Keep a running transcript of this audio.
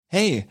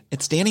Hey,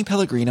 it's Danny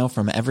Pellegrino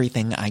from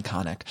Everything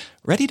Iconic.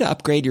 Ready to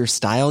upgrade your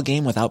style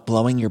game without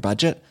blowing your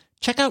budget?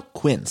 Check out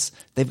Quince.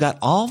 They've got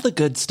all the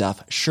good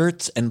stuff,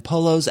 shirts and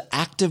polos,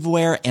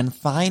 activewear, and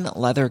fine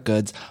leather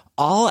goods,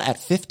 all at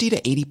 50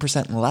 to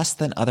 80% less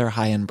than other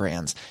high-end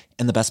brands.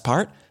 And the best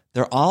part?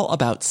 They're all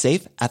about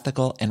safe,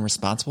 ethical, and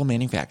responsible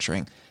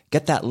manufacturing.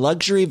 Get that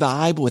luxury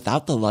vibe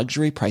without the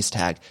luxury price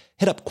tag.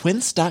 Hit up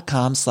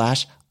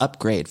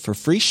quince.com/upgrade for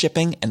free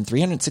shipping and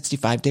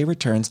 365-day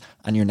returns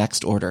on your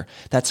next order.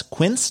 That's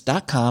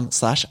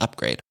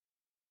quince.com/upgrade.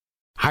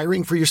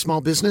 Hiring for your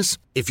small business?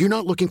 If you're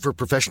not looking for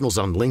professionals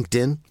on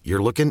LinkedIn,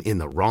 you're looking in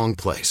the wrong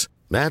place.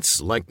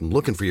 That's like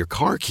looking for your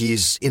car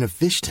keys in a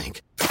fish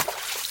tank.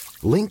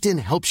 LinkedIn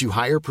helps you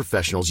hire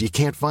professionals you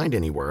can't find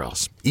anywhere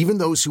else, even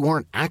those who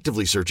aren't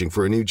actively searching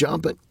for a new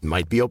job but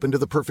might be open to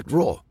the perfect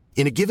role.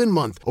 In a given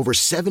month, over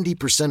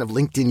 70% of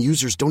LinkedIn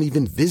users don't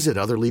even visit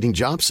other leading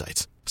job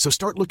sites. So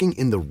start looking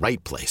in the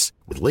right place.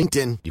 With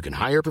LinkedIn, you can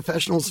hire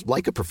professionals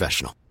like a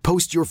professional.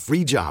 Post your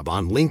free job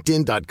on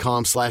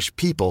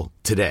linkedin.com/people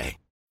today.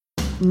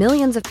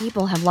 Millions of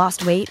people have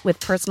lost weight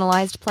with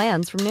personalized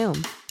plans from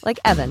Noom.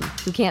 Like Evan,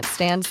 who can't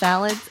stand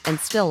salads and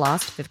still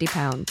lost 50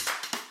 pounds.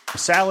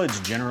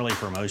 Salads generally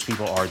for most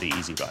people are the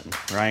easy button,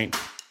 right?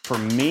 For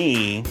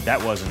me,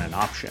 that wasn't an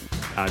option.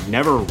 I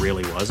never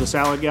really was a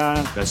salad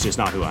guy. That's just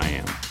not who I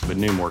am. But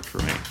Noom worked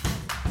for me.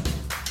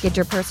 Get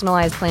your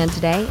personalized plan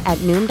today at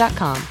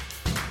Noom.com.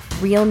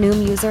 Real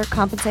Noom user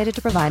compensated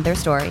to provide their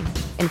story.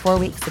 In 4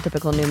 weeks, the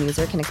typical Noom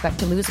user can expect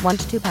to lose 1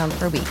 to 2 pounds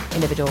per week.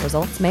 Individual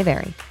results may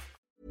vary.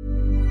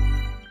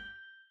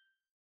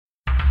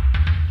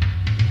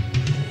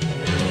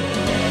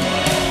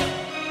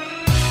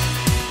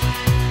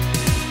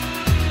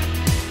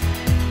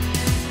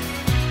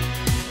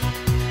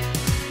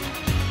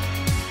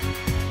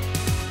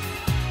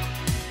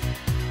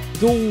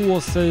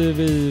 Då säger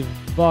vi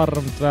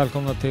varmt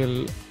välkomna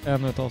till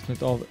ännu ett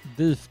avsnitt av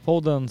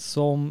DIF-podden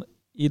som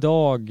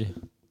idag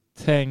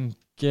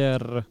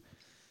tänker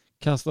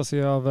kasta sig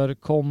över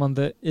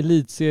kommande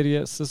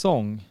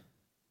elitseriesäsong.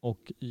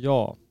 Och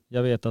ja,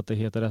 jag vet att det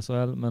heter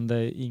SHL, men det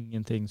är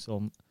ingenting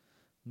som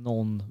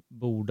någon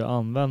borde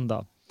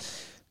använda.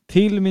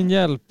 Till min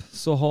hjälp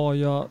så har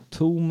jag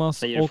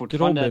Thomas och Robin. Säger du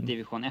fortfarande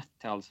division 1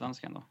 till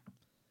Allsvenskan då?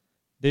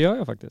 Det gör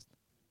jag faktiskt.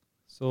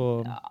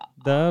 Så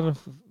där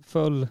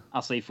föll...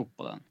 Alltså i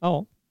fotbollen?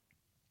 Ja.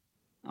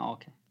 Ja,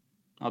 okej.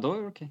 Ja, då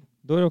är det okej.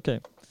 Då är det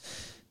okej.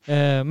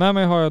 Med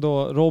mig har jag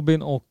då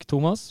Robin och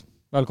Thomas.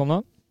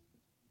 Välkomna.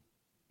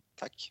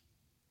 Tack.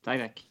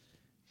 Tack.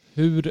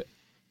 Hur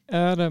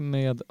är det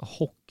med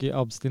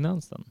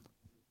hockeyabstinensen?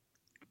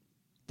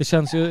 Det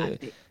känns ju...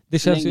 Det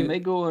känns länge ju...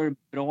 går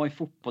bra i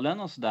fotbollen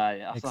och sådär.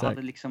 Alltså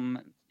hade liksom...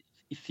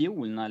 I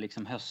fjol när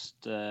liksom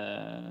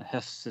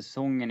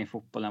höstsäsongen i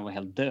fotbollen var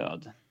helt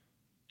död.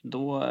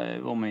 Då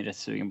var man ju rätt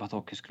sugen på att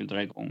hockey skulle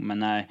dra igång. Men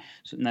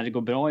när det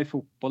går bra i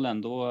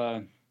fotbollen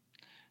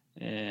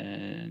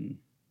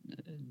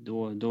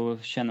då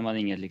känner man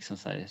inget liksom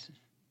så här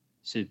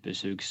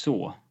supersug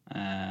så.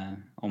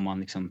 Om man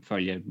liksom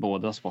följer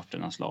båda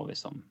sporterna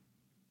slaviskt som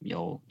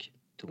jag och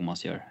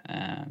Thomas gör.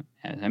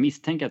 Jag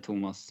misstänker att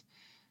Thomas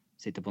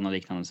sitter på något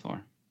liknande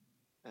svar.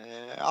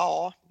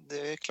 Ja,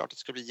 det är klart att det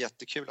ska bli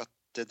jättekul att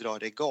det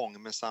drar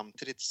igång. Men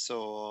samtidigt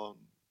så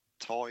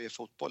tar ju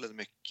fotbollen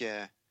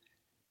mycket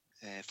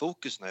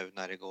fokus nu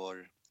när det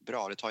går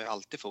bra. Det tar ju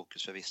alltid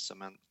fokus förvisso,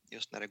 men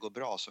just när det går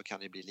bra så kan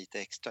det bli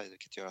lite extra,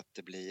 vilket gör att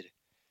det blir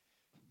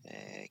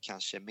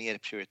kanske mer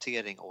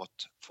prioritering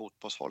åt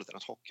fotbollshållet än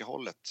åt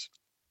hockeyhållet.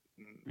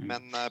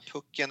 Men när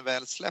pucken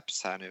väl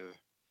släpps här nu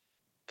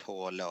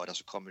på lördag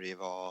så kommer det ju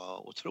vara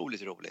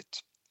otroligt roligt.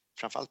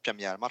 Framförallt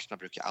premiärmatcherna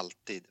brukar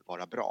alltid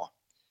vara bra.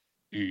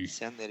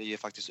 Sen är det ju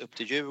faktiskt upp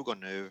till Djurgården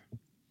nu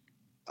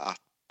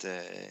att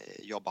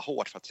jobba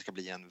hårt för att det ska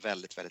bli en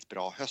väldigt, väldigt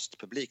bra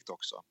höstpublik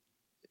också.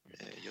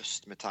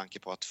 Just med tanke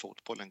på att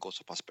fotbollen går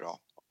så pass bra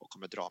och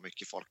kommer dra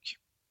mycket folk.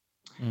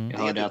 Jag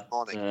hörde att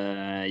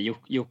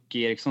Jocke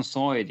Eriksson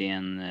sa ju det i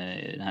den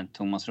här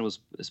Thomas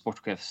Roos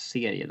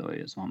sportchefsserie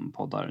då, som han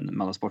poddar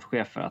med alla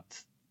sportchefer,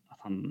 att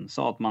han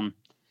sa att man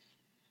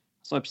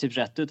sa i princip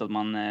rätt ut att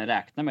man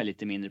räknar med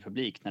lite mindre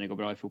publik när det går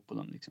bra i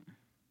fotbollen. Liksom.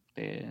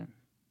 Det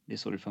är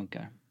så det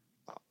funkar.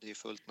 Ja, det är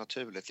fullt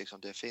naturligt. Liksom.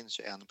 Det finns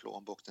ju en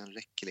plånbok, den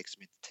räcker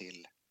liksom inte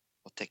till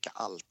att täcka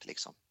allt.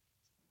 Liksom.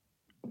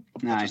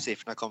 Jag tror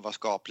siffrorna kommer vara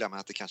skapliga, men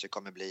att det kanske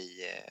kommer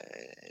bli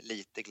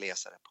lite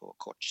glesare på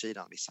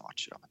kortsidan vissa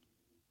matcher. Då. Men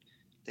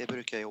det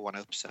brukar ju ordna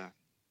upp sig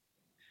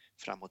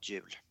framåt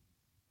jul.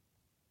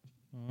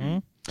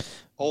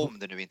 Om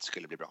det nu inte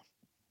skulle bli bra.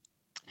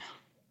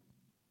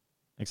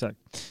 Exakt.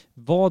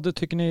 Vad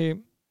tycker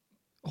ni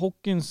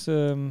hockeyns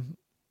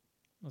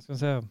vad ska jag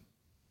säga,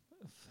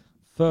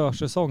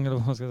 försäsong, eller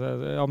vad man ska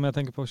säga, ja, men jag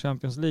tänker på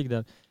Champions League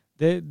där.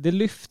 Det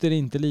lyfter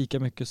inte lika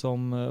mycket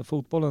som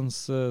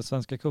fotbollens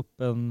Svenska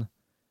cupen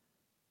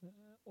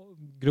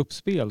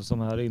gruppspel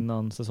som är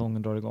innan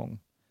säsongen drar igång.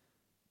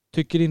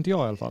 Tycker inte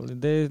jag i alla fall.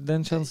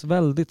 Den känns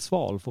väldigt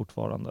sval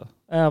fortfarande.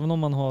 Även om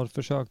man har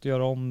försökt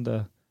göra om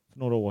det för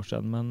några år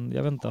sedan. Men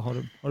jag vet inte,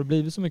 har det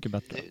blivit så mycket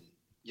bättre?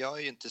 Jag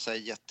är ju inte så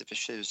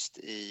jätteförtjust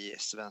i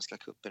Svenska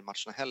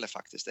cupen-matcherna heller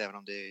faktiskt, även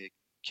om det är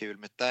kul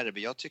med ett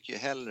derby. Jag tycker ju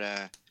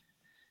hellre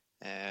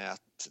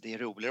att det är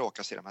roligare att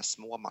åka och se de här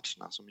små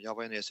matcherna. Som jag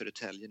var nere i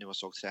Södertälje nu och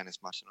såg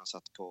träningsmatchen och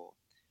satt på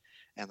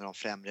en av de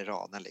främre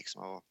raderna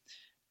liksom. Och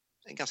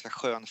en ganska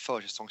skön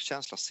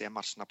försäsongskänsla att se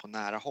matcherna på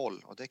nära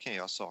håll, och det kan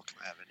jag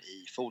sakna även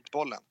i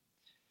fotbollen.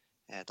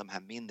 De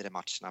här mindre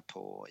matcherna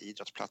på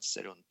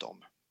idrottsplatser runt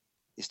om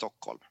i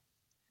Stockholm.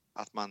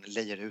 Att man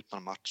lejer ut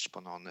någon match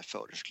på någon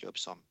förortsklubb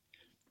som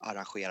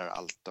arrangerar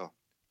allt och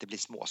det blir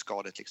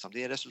småskaligt liksom.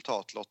 Det är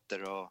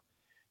resultatlotter och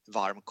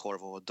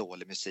varmkorv och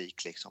dålig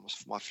musik liksom. Och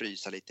så får man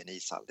frysa lite i en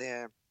ishall.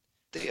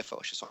 Det är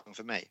försäsong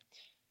för mig.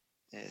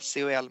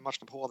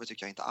 CHL-matchen på HV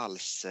tycker jag inte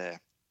alls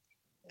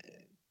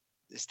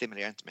det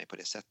stimulerar inte mig på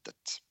det sättet.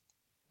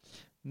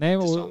 Nej,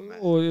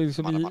 och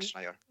liksom alla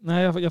matcherna gör.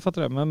 Nej, jag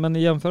fattar det. Men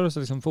i jämförelse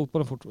liksom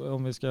fotbollen,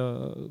 om vi ska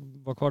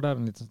vara kvar där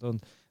en liten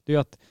stund, det är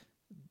ju att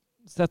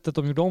sättet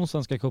de gjorde om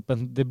Svenska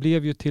cupen, det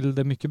blev ju till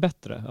det mycket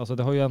bättre. Alltså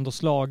det har ju ändå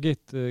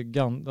slagit,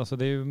 alltså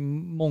det är ju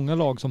många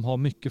lag som har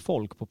mycket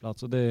folk på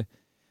plats, och det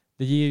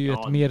ger ju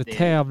ett mer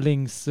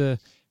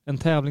en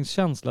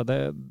tävlingskänsla.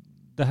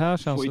 Det här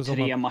känns det som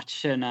 3 att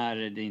matcher när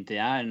det inte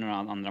är några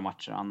andra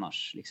matcher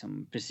annars.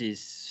 Liksom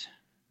precis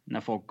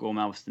när folk går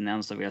med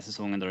abstinens och hela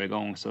säsongen drar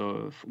igång,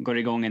 så går det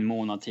igång en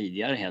månad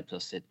tidigare helt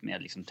plötsligt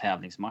med liksom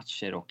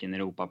tävlingsmatcher och en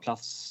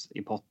Europaplats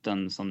i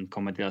potten som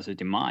kommer att delas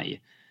ut i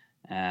maj.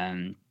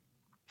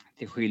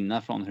 Till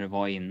skillnad från hur det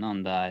var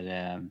innan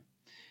där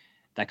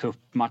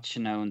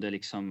cupmatcherna under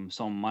liksom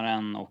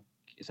sommaren och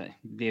så här,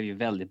 blev ju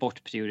väldigt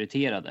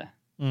bortprioriterade.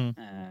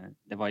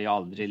 Det var ju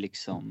aldrig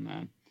liksom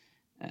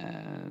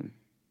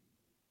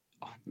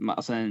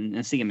alltså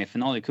en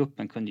semifinal i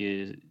cupen kunde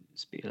ju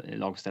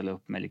lag ställa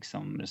upp med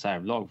liksom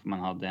reservlag, för man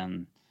hade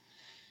en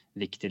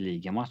viktig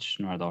ligamatch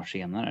några dagar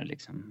senare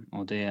liksom.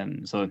 Och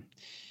det så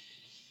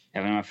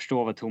även om jag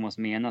förstår vad Thomas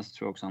menar, så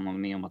tror jag också han håller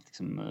med om att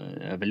liksom,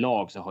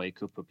 överlag så har ju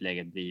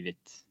cupupplägget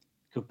blivit,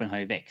 cupen har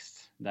ju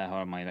växt. Där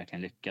har man ju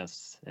verkligen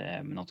lyckats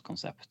med något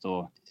koncept.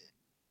 Och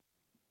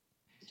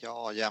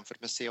ja,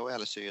 jämfört med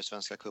CHL så är ju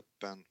Svenska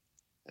cupen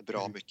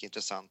bra mycket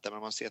intressant. Men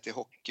om man ser till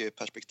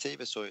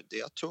hockeyperspektivet så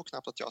jag tror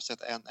knappt att jag har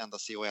sett en enda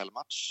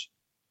CHL-match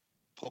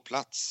på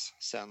plats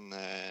sen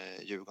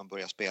Djurgården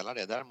började spela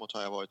det. Däremot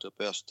har jag varit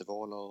uppe i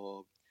Östervål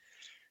och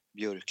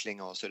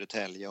Björkling och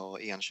Södertälje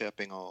och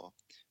Enköping och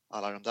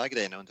alla de där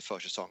grejerna under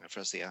försäsongen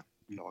för att se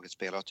laget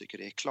spela. Jag tycker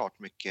det är klart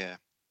mycket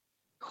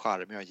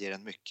charmigare och ger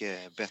en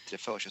mycket bättre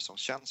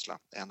försäsongskänsla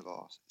än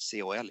vad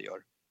CHL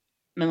gör.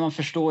 Men man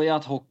förstår ju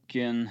att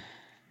hockeyn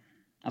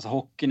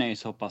är ju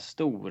så pass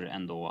stor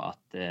ändå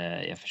att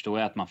jag förstår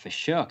ju att man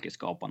försöker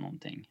skapa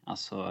någonting.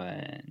 Alltså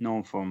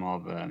någon form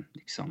av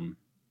liksom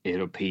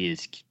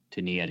europeisk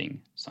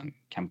turnering som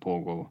kan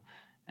pågå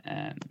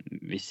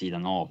vid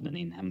sidan av den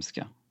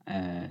inhemska.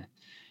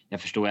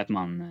 Jag förstår att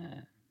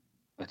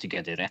jag tycker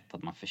att det är rätt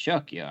att man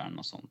försöker göra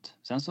något sånt.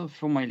 Sen så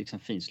får man ju liksom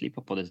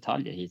finslipa på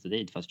detaljer hit och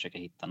dit för att försöka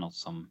hitta något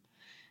som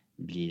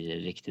blir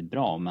riktigt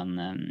bra.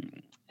 Men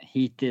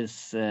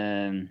hittills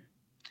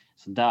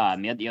sådär.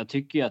 Men jag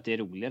tycker ju att det är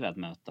roligare att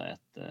möta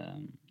ett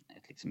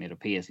liksom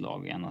europeiskt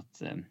lag än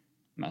att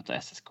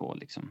möta SSK.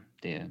 Liksom.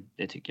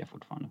 Det tycker jag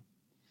fortfarande.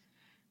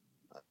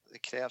 Det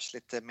krävs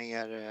lite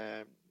mer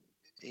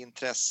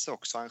intresse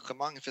också,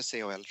 engagemang för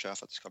CHL tror jag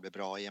för att det ska bli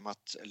bra, i och med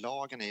att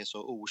lagen är ju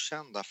så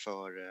okända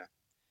för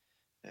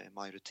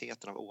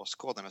majoriteten av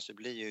åskådarna, så det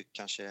blir ju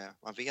kanske,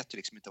 man vet ju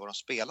liksom inte vad de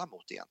spelar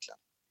mot egentligen.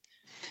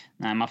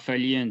 Nej, man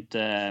följer ju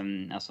inte,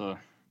 alltså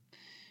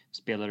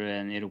spelar du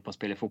en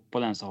Europaspel i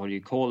fotbollen så har du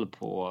ju koll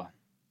på,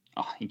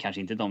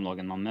 kanske inte de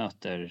lagen man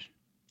möter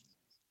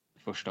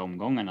första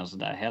omgångarna och så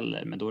där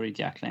heller, men då är det ett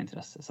jäkla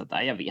intresse. Så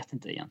att, jag vet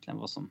inte egentligen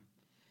vad som...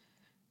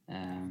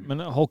 Men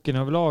hockeyn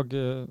överlag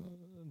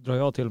drar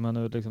jag till med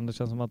nu. Liksom, det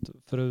känns som att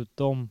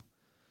förutom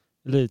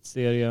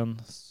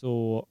elitserien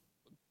så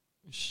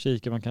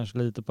kikar man kanske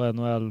lite på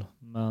NHL,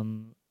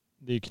 men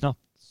det är ju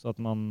knappt så att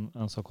man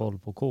ens har koll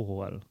på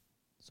KHL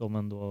som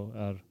ändå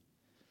är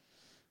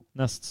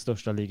näst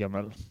största ligan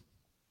väl.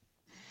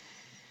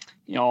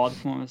 Ja, det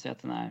får man väl säga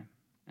att den är.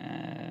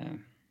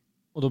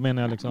 Och då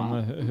menar jag liksom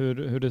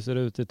hur det ser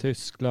ut i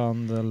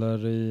Tyskland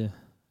eller i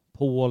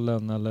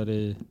Polen eller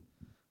i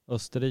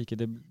Österrike.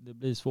 Det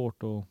blir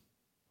svårt att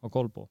ha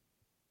koll på.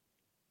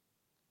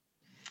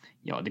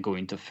 Ja, det går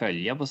ju inte att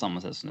följa på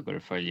samma sätt som det går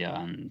att följa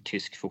en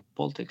tysk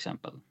fotboll till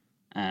exempel.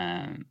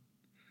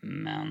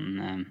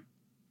 Men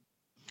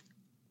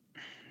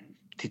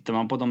tittar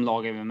man på de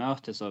lagen vi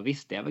möter så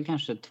visst, det är väl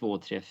kanske 2,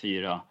 3,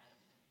 4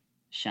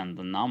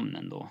 kända namn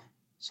ändå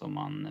som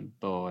man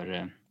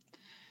bör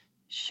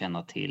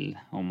känna till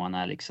om man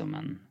är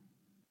liksom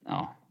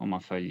om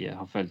man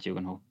har följt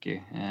Djurgården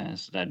Hockey.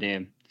 Så där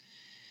det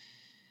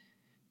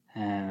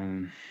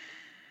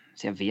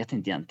så jag vet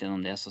inte egentligen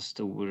om det är så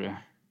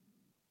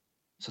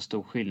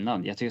stor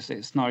skillnad. Jag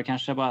tycker snarare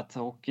kanske bara att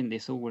hockeyn, det är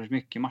så oerhört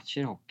mycket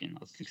matcher i hockeyn.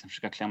 Att liksom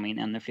försöka klämma in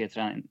ännu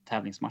fler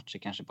tävlingsmatcher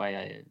kanske bara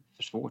är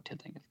för svårt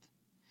helt enkelt.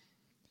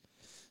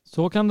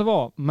 Så kan det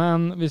vara,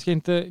 men vi ska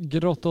inte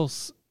grotta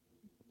oss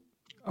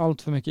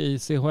allt för mycket i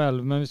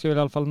CHL, men vi ska i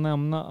alla fall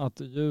nämna att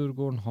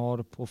Djurgården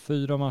har på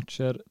 4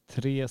 matcher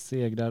 3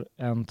 segrar,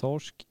 1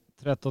 torsk,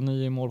 13-9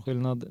 i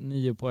målskillnad,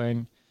 9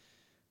 poäng,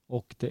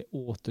 och det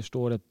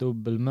återstår ett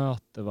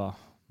dubbelmöte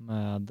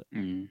med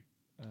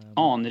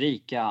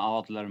anrika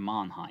Adler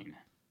Mannheim.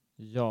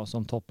 Ja,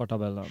 som toppar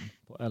tabellen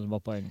på 11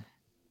 poäng.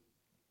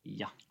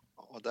 Ja.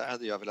 Och där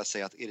hade jag velat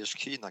säga att Erich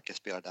Kühnacke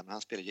spelar där, men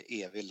han spelar ju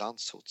evig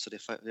Landshut, så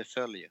det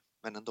följer,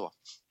 men ändå.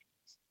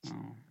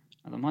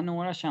 Ja, de har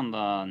några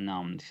kända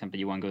namn, till exempel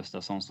Johan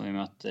Gustafsson som vi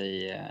mötte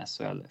i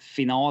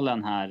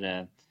SHL-finalen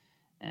här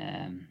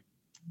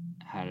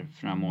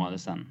för några månader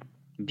sedan.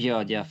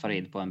 Bjöd jag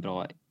Farid på en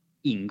bra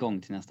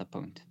ingång till nästa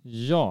punkt.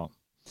 Ja,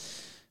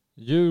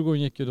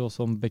 Djurgården gick ju då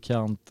som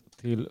bekant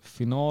till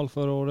final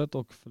förra året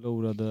och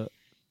förlorade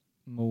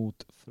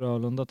mot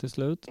Frölunda till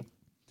slut.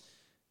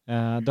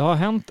 Det har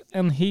hänt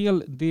en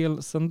hel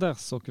del sedan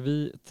dess och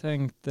vi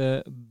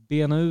tänkte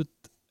bena ut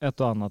ett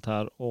och annat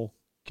här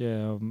och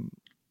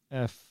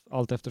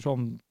allt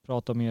eftersom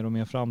prata mer och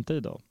mer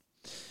framtid då.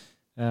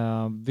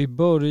 Vi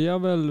börjar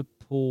väl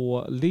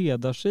på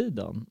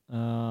ledarsidan.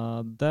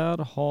 Där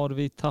har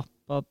vi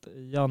tappat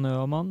Janne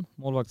Öhman,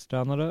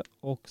 målvaktstränare,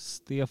 och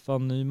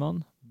Stefan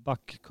Nyman,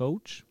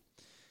 backcoach.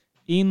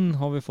 In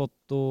har vi fått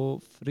då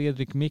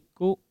Fredrik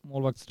Mikko,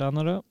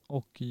 målvaktstränare,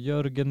 och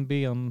Jörgen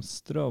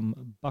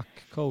Benström,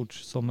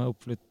 backcoach, som är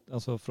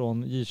alltså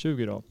från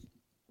J20 då.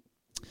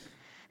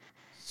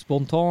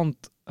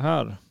 Spontant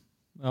här,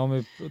 om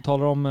vi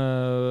talar om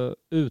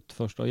ut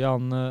först då,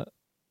 Janne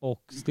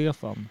och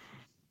Stefan.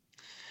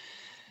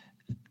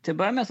 Till att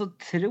börja med så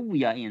tror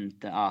jag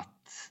inte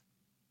att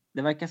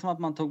det verkar som att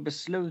man tog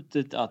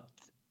beslutet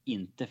att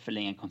inte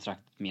förlänga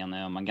kontraktet med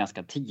Janne Öhman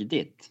ganska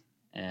tidigt.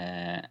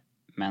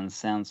 Men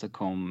sen så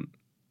kom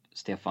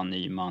Stefan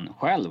Nyman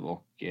själv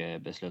och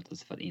beslutade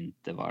sig för att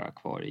inte vara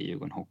kvar i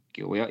Djurgården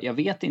Hockey. Och jag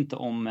vet inte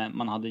om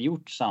man hade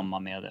gjort samma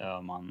med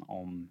Öhman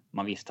om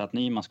man visste att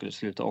Nyman skulle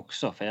sluta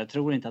också. För jag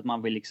tror inte att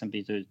man vill liksom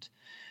byta ut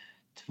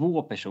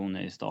 2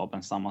 personer i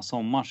staben samma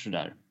sommar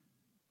sådär.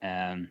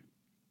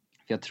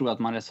 För jag tror att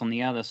man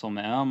resonerade så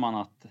med Öhman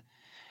att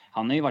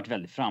han har ju varit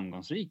väldigt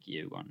framgångsrik i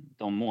Djurgården.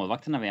 De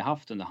målvakterna vi har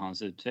haft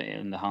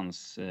under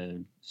hans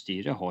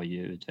styre har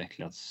ju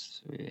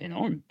utvecklats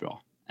enormt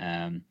bra.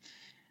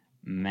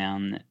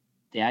 Men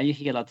det är ju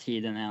hela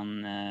tiden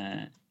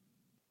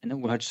en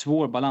oerhört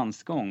svår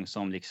balansgång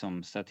som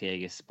liksom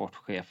strategisk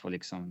sportchef och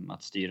liksom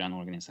att styra en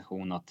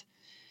organisation, att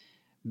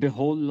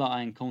behålla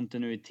en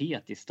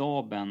kontinuitet i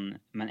staben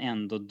men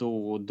ändå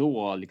då och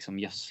då liksom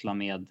gödsla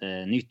med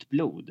nytt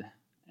blod.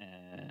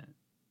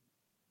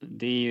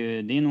 Det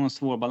är nog en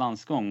svår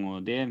balansgång,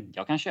 och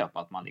jag kan köpa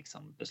att man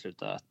liksom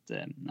beslutar att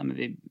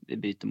vi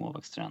byter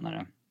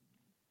målvaktstränare.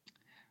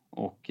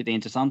 Och det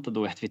intressanta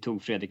då är att vi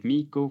tog Fredrik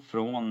Mikko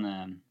från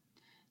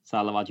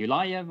Salavat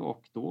Julajev,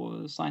 och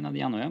då signade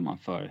Janne Öhman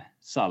för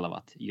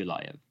Salavat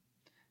Julajev.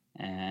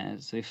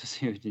 Så vi får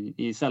se,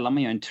 det är sällan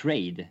man gör en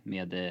trade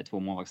med 2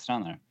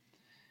 målvaktstränare.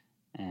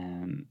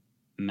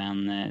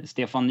 Men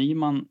Stefan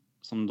Nyman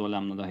som då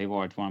lämnade har ju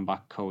varit vår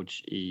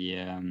backcoach i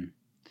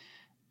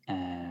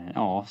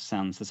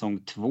sen säsong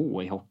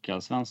 2 i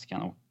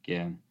Hockeyallsvenskan, och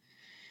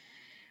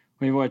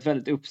har ju varit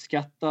väldigt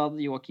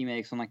uppskattad. Joakim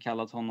Eriksson har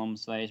kallat honom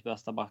Sveriges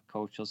bästa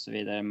backcoach och så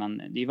vidare,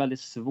 men det är väldigt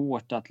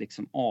svårt att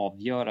liksom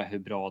avgöra hur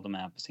bra de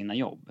är på sina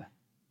jobb.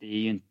 Det är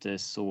ju inte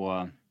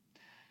så.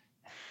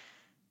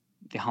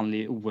 Det handlar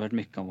ju oerhört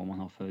mycket om vad man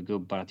har för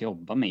gubbar att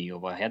jobba med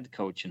och vad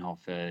headcoachen har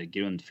för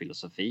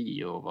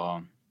grundfilosofi och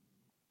vad.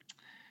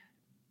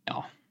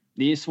 Ja,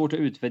 det är svårt att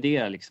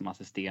utvärdera liksom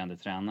assisterande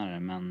tränare,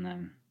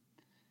 men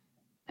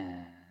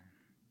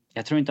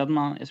jag tror inte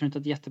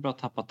att jättebra att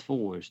tappa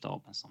 2 ur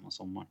staben samma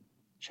sommar.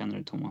 Känner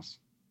du, Thomas?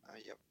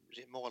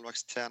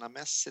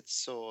 Målvaktstränarmässigt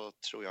så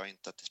tror jag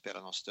inte att det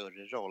spelar någon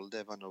större roll.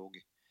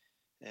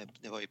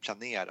 Det var ju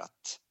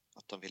planerat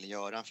att de ville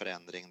göra en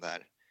förändring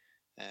där.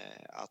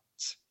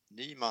 Att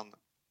Nyman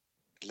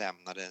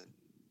lämnade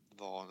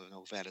var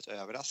nog väldigt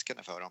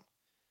överraskande för dem.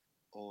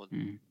 Och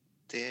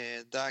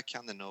där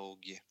kan det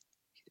nog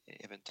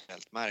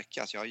eventuellt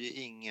märkas. Jag har ju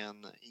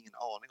ingen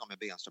aning om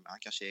Benström. Han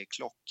kanske är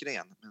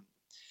klockren, men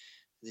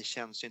det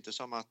känns ju inte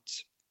som att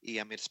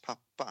Emils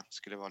pappa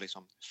skulle vara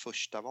liksom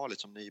första valet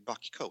som ny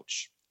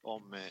backcoach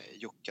om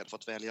Jocke hade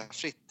fått välja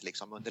fritt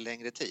liksom under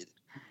längre tid.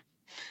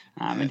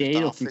 Ja, men det är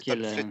ju han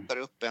flyttar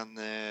upp en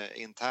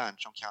intern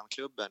som kan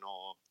klubben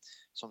och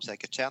som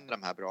säkert känner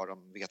de här bra.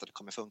 De vet att det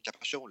kommer funka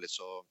personligt,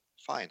 så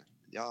fine.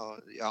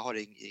 Jag har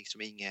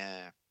liksom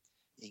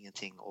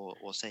ingenting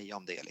att säga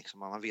om det. Liksom.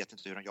 Man vet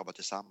inte hur de jobbar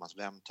tillsammans.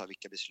 Vem tar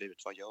vilka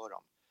beslut? Vad gör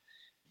de?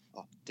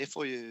 Ja, det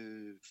får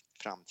ju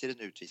framtiden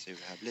utvisa hur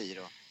det här blir.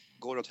 Och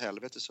går det åt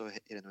helvete så är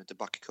det nog inte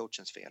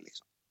backcoachens fel.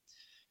 Liksom.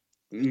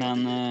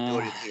 Men då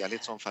är det en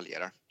helhet som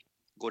fallerar.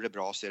 Går det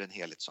bra så är det en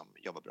helhet som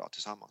jobbar bra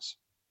tillsammans.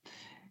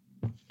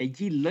 Jag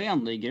gillar ju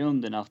ändå i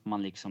grunden att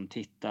man liksom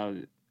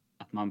tittar,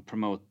 att man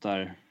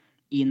promotar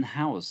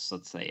in-house så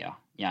att säga,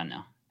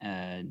 gärna.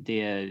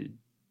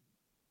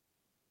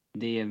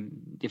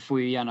 det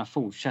får ju gärna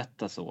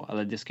fortsätta så.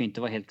 Eller det ska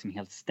inte vara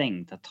helt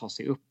stängt att ta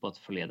sig uppåt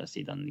för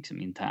ledarsidan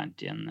liksom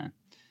internt i en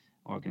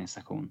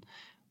organisation.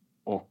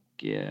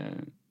 Och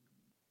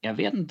jag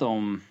vet inte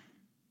om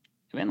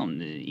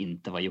det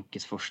inte var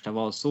Jockes första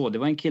val så. Det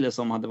var en kille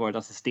som hade varit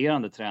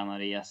assisterande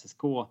tränare i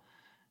SSK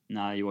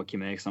när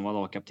Joakim Eriksson var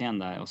lagkapten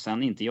där och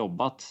sen inte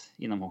jobbat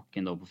inom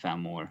hockeyn då på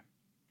 5 år.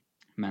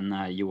 Men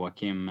när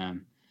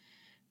Joakim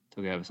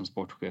tog över som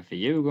sportchef i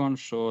Djurgården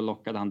så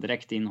lockade han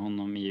direkt in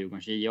honom i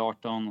Djurgårdens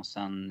J18 och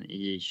sen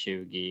i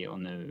J20 och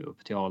nu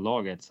upp till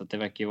A-laget. Så det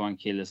verkar ju vara en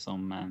kille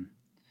som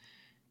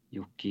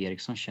Jocke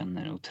Eriksson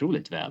känner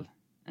otroligt väl.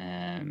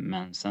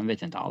 Men sen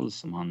vet jag inte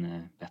alls om han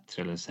är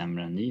bättre eller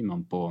sämre än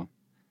Nyman på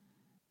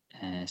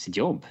sitt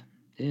jobb.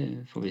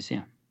 Det får vi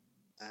se.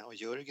 Och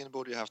Jörgen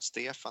borde ju haft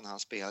Stefan när han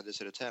spelade i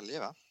Södertälje,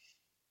 va?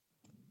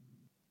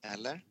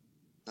 Eller?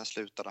 När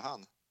slutade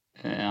han?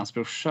 Hans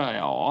brorsa,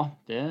 ja,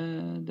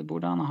 det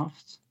borde han ha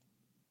haft.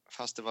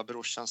 Fast det var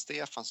brorsan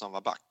Stefan som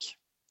var back.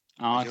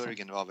 Ja,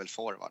 Jörgen var väl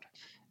forward.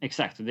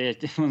 Exakt, och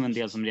det var en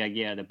del som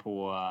reagerade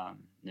på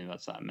nu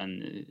att så här,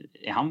 men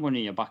är han vår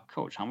nya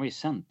backcoach? Han var ju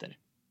center.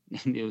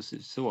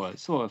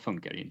 Så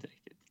funkar det inte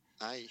riktigt.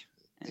 Nej.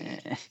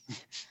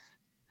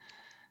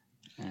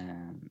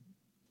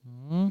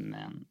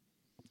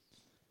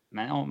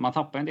 Men ja, man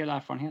tappar en del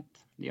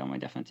erfarenhet. Det gör man ju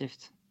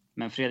definitivt.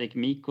 Men Fredrik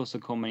Mikko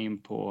så kommer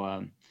in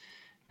på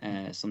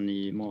som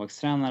ny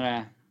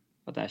målvaktstränare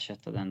att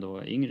ersätta den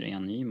då yngre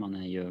Jan Nyman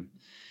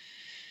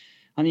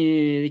han är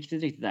ju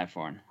riktigt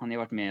erfaren. Han har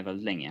varit med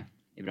väldigt länge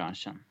i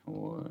branschen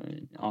och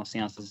ja,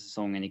 senaste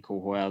säsongen i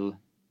KHL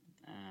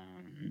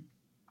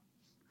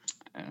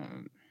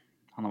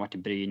han har varit i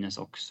Brynäs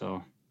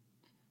också,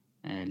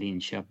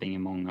 Linköping i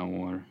många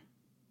år,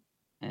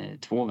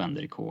 2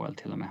 vänder i KHL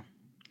till och med,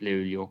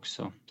 Luleå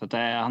också. Så att,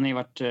 han har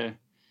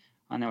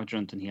varit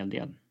runt en hel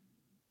del.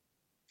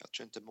 Jag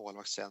tror inte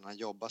målvaktstränarna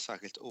jobbar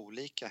särskilt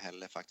olika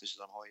heller faktiskt.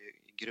 De har ju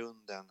i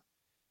grunden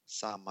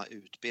samma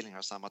utbildning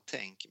och samma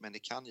tänk. Men det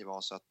kan ju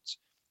vara så att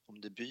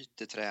om du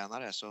byter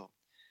tränare så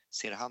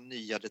ser han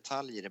nya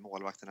detaljer i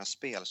målvakternas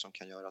spel som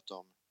kan göra att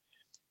de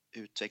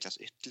utvecklas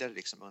ytterligare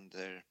liksom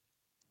under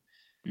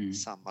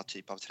samma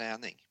typ av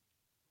träning.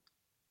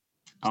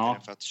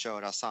 Istället för att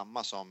köra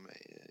samma som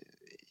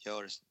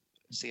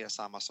ser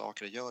samma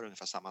saker och gör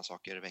ungefär samma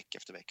saker vecka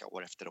efter vecka,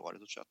 år efter år.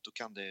 Då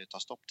kan det ta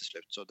stopp till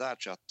slut. Så där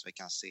tror jag att vi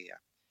kan se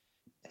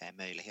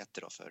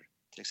möjligheter då för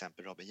till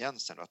exempel Robin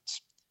Jensen. Att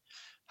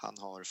han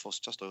har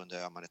fostrats då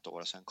under Öhman ett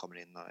år och sen kommer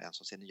in en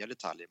som ser nya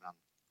detaljer men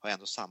har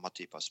ändå samma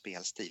typ av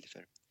spelstil.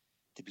 För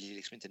det blir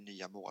liksom inte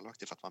nya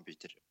målvakter för att man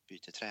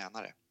byter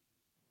tränare.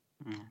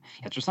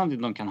 Jag tror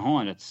samtidigt de kan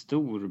ha en rätt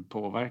stor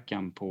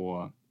påverkan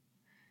på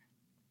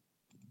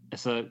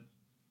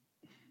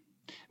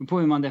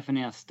hur man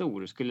definierar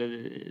stor.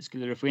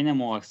 Skulle du få in en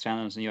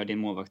målvaktstränare som gör din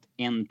målvakt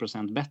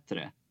 1%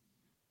 bättre,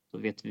 så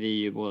vet vi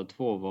ju båda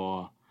två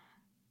vad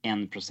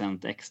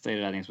 1% extra i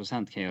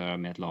räddningsprocent kan göra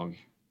med ett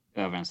lag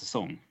över en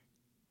säsong.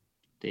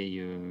 Det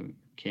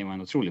kan ju vara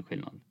en otrolig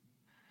skillnad.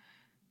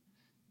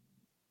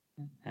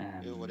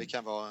 Jo, det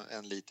kan vara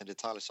en liten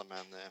detalj som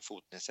en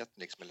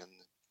fotnedsättning liksom, eller en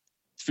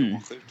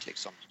frånskjut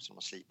liksom, som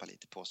man slipar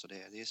lite på. Så det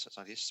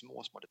är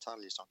små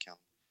detaljer som kan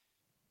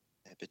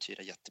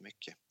betyda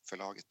jättemycket för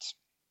laget.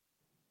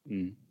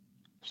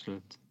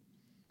 Absolut.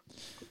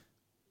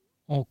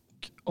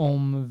 Och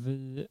om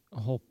vi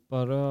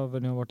hoppar över,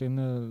 ni har varit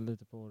inne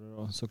lite på det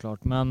då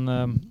såklart, men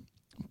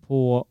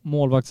på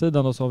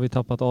målvaktssidan då så har vi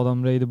tappat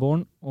Adam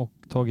Reideborn och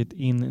tagit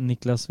in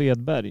Niklas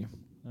Svedberg.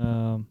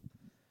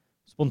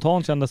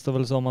 Spontant kändes det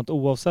väl som att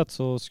oavsett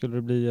så skulle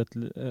det bli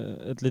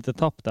ett litet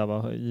tapp där,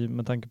 va?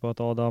 Med tanke på att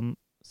Adam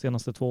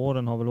senaste 2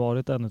 åren har väl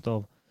varit en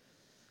av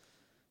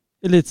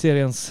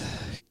elitseriens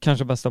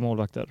kanske bästa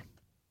målvakter.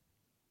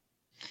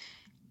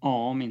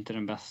 Ja, om inte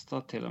den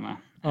bästa till och med.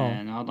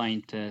 Ja. Nu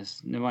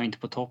var han inte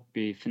på topp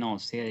i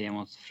finalserien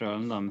mot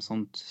Frölunda, men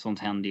sånt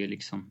händer ju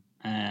liksom.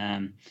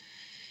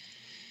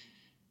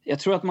 Jag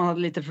tror att man hade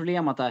lite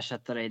problem att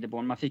ersätta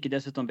Reideborn. Man fick ju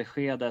dessutom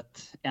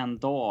beskedet en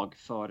dag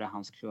före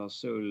hans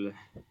klausul,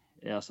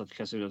 alltså att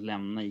klausulen att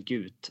lämna gick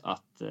ut,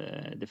 att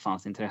det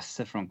fanns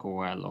intresse från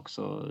KHL, och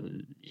så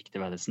gick det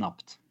väldigt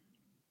snabbt.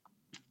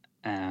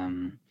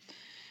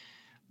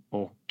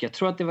 Och jag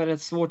tror att det var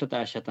rätt svårt att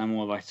ersätta en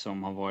målvakt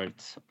som har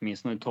varit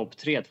åtminstone topp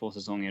 3 2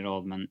 säsonger i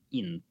rad, men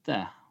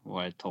inte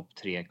varit topp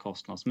 3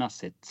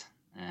 kostnadsmässigt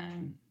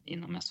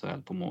inom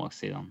SHL på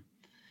målvaktssidan.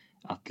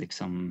 Att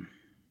liksom,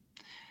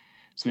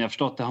 som jag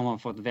förstått det, har man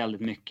fått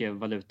väldigt mycket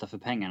valuta för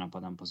pengarna på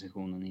den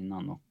positionen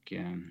innan, och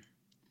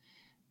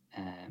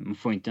man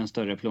får inte en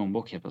större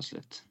plånbok helt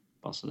plötsligt.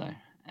 Bara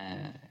sådär.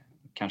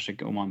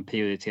 Kanske om man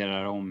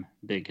prioriterar om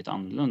bygget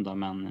annorlunda,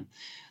 men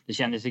det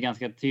kändes ju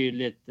ganska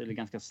tydligt eller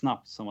ganska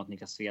snabbt som att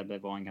Niklas Svedberg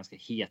var en ganska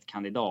het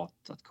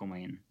kandidat att komma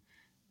in.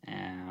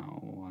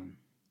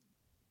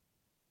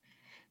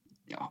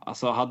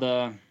 Alltså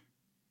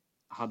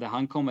hade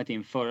han kommit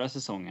in förra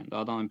säsongen, då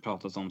hade han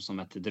pratat om som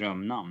ett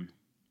drömnamn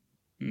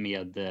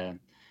med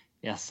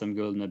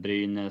SM-guld med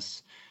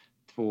Brynäs,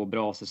 2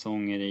 bra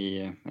säsonger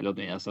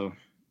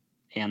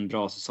en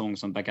bra säsong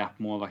som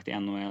backup-målvakt i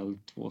NHL,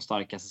 2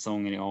 starka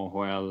säsonger i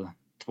AHL,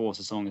 2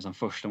 säsonger som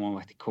första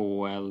målvakt i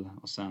KHL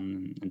och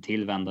sen en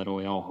tillvända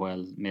då i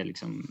AHL med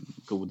liksom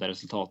goda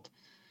resultat.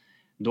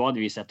 Då hade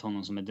vi sett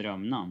honom som ett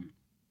drömnamn.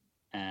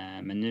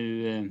 Men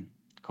nu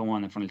kommer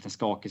han från en liten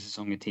skakig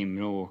säsong i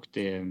Timrå och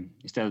det är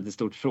istället ett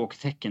stort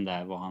frågetecken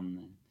där vad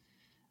han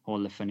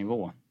håller för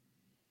nivå.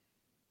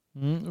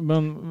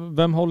 Men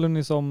vem håller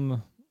ni som...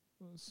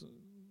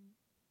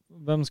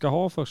 Vem ska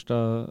ha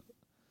första...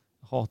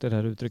 Hatar det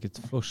här uttrycket,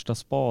 första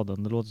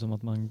spaden. Det låter som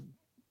att man...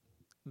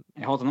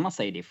 Jag hatar när man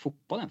säger det i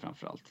fotbollen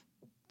framförallt.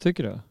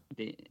 Tycker du?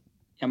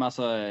 Ja, men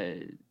alltså,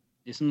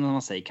 det är som när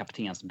man säger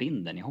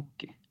kaptensbindeln i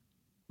hockey.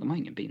 De har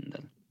ingen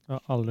bindel. Jag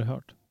har aldrig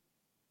hört.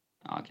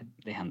 Ja, okej,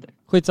 det händer.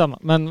 Skitsamma.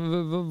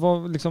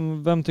 Men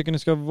liksom, vem tycker ni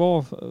ska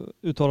vara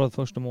uttalad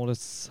första målet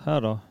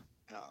här då?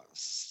 Ja,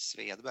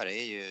 Svedberg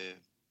är ju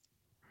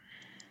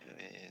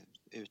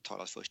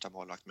uttalad första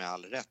målvakt med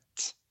all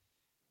rätt.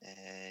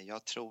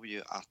 Jag tror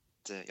ju att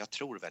jag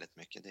tror väldigt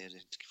mycket.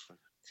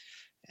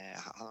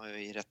 Han var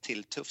ju rätt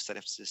tilltufsad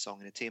efter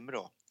säsongen i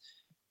Timrå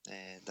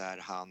där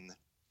han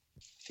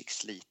fick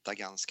slita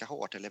ganska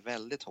hårt eller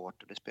väldigt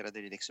hårt och det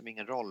spelade liksom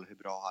ingen roll hur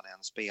bra han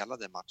än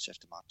spelade match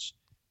efter match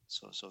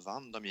så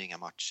vann de ju inga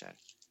matcher.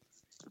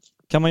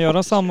 Kan man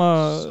göra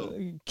samma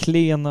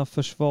klena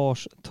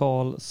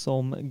försvarstal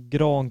som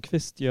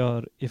Granqvist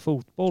gör i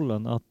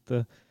fotbollen? Att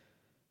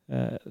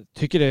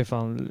tycker det är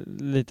fan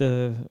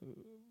lite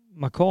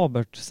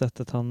makabert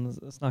sättet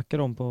han snackar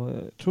om på,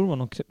 jag tror det var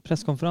någon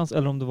presskonferens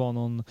eller om det var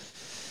någon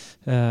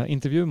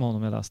intervju med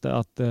honom jag läste,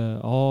 att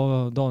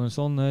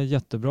Danielsson är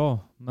jättebra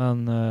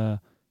men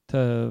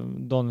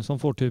Danielsson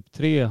får typ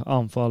 3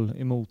 anfall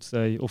emot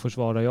sig och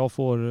försvara. Jag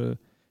får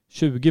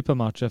 20 per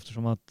match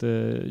eftersom att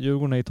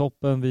Djurgården är i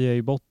toppen, vi är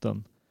i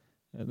botten.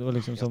 Det var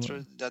liksom jag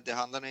tror det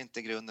handlar inte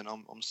i grunden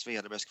om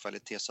Svedbergs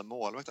kvalitet som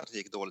målvakt att det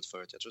gick dåligt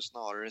förut. Jag tror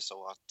snarare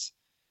så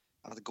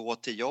att gå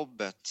till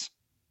jobbet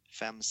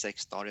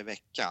 5-6 dagar i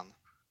veckan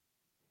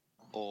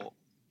och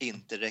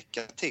inte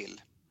räcka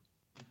till.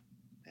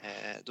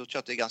 Då tror jag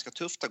att det är ganska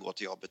tufft att gå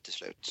till jobbet till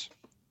slut.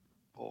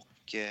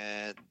 Och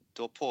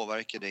då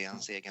påverkar det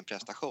ens egen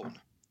prestation.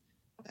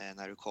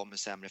 När du kommer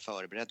sämre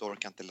förberedd, du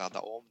orkar inte ladda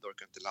om, du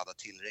orkar inte ladda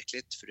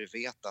tillräckligt. För du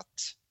vet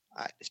att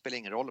det spelar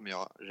ingen roll om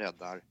jag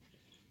räddar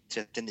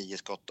 39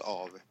 skott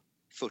av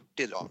 40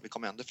 idag. Vi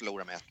kommer ändå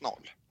förlora med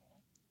 1-0.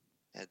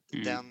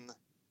 Den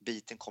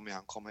biten kommer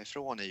han komma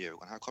ifrån i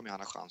Djurgården. Här kommer han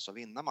ha chans att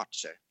vinna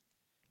matcher.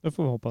 Det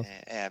får vi hoppas.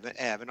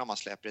 Även om man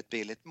släpper ett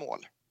billigt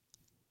mål.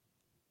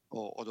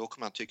 Och då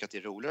kommer man tycka att det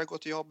är roligare att gå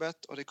till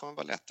jobbet och det kommer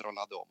vara lättare att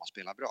ladda om och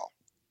spela bra.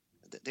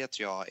 Det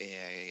tror jag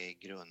är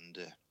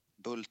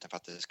grundbulten för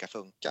att det ska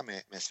funka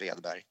med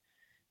Svedberg.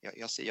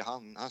 Jag ser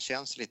han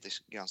känns lite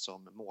grann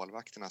som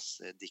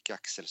målvakternas Dick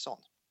Axelsson.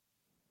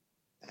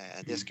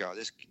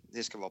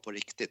 Det ska vara på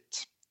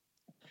riktigt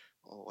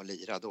och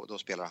lira. Då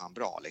spelar han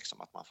bra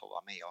liksom, att man får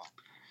vara med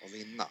och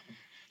vinna.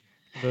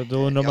 Då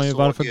undrar man ju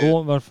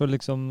varför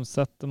liksom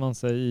sätter man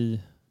sig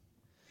i,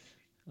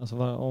 alltså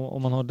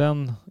om man har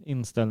den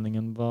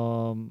inställningen,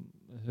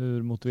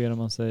 hur motiverar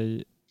man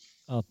sig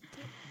att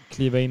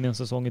kliva in i en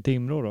säsong i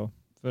Timrå då?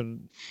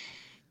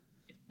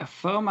 Jag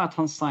för mig att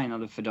han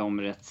signade för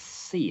dem rätt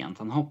sent.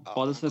 Han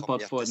hoppades på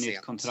att få ett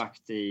nytt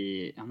kontrakt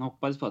han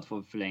hoppades på att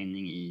få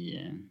förlängning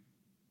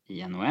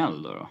i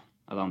NHL då.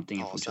 Att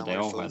antingen fortsätta i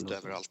AHL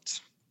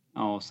överallt.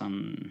 Ja, och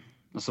sen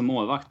alltså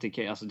målvakt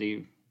alltså det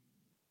är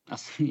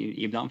alltså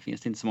ibland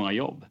finns det inte så många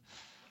jobb.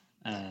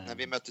 När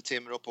vi mötte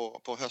Timrå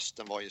på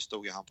hösten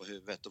stod ju han på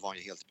huvudet och var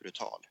ju helt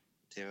brutal.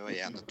 Det var ju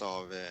en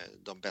av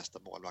de bästa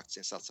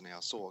målvaktsinsatserna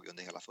jag såg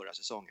under hela förra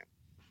säsongen.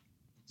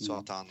 Så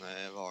att han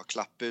var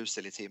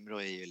klappbusel i Timrå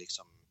är ju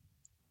liksom...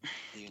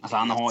 Är ju alltså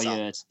han har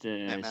ju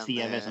ett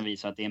CV som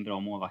visar att det är en bra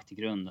målvakt i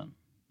grunden.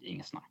 Det är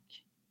inget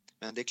snack.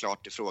 Men det är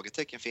klart,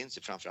 frågetecken finns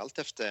ju framförallt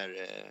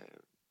efter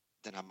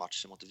den här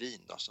matchen mot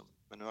Wien då.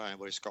 Men nu har han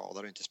varit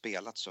skadad och inte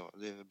spelat så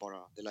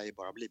det lär ju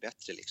bara bli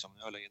bättre liksom.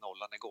 Jag höll ju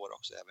nollan igår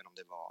också även om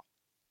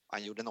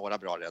han gjorde några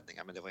bra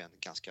räddningar men det var en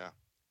ganska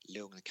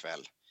lugn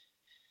kväll.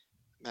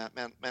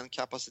 Men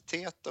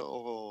kapacitet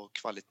och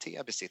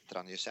kvalitet besitter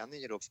han ju. Sen är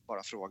ju då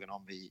bara frågan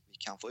om vi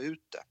kan få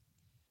ut det.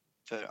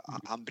 För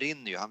han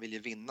brinner ju, han vill ju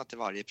vinna till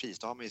varje pris.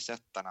 Då har man ju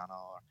sett när han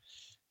har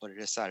varit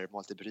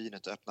reservmål till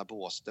Brynäs och öppna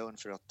båsdörren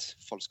för att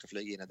folk ska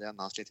flyga in i den.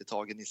 Han slet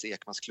tag i Nils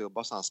Ekmans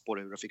klubba så han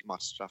spårade ur och fick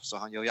matchstraff. Så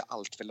han gör ju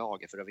allt för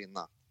laget för att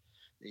vinna.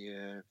 Det är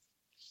ju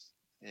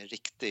en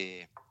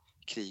riktig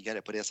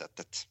krigare på det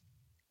sättet.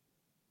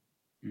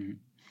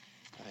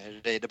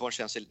 Reideborn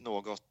känns ju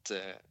något...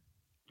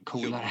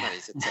 coolare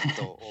i sitt sätt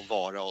att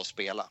vara och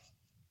spela.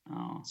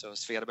 Ja. Så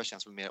Svedberg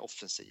känns som en mer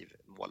offensiv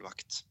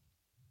målvakt.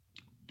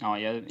 Ja,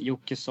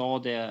 Jocke sa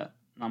det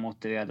när han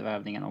motiverade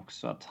värvningen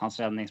också att hans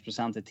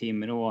räddningsprocent i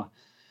Timrå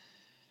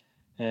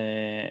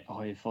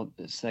har ju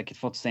säkert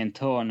fått sig en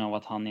törn av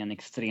att han är en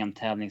extrem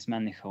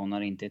tävlingsmänniska och när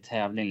det inte är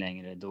tävling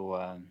längre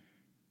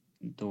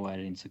då är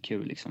det inte så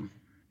kul liksom.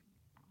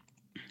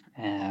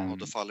 Och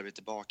då faller vi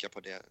tillbaka på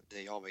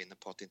det jag var inne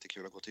på att det inte är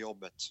kul att gå till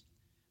jobbet.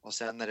 Och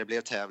sen när det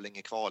blev tävling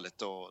i kvalet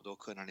då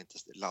kunde han inte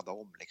ladda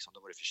om liksom.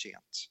 Då var det för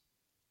sent.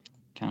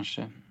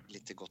 Kanske.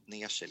 Lite gått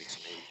ner sig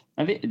liksom i...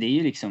 Men det är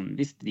ju liksom,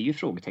 visst, det är ju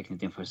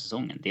frågetecknet inför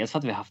säsongen. Dels för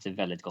att vi har haft det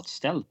väldigt gott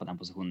ställt på den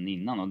positionen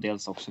innan. Och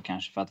dels också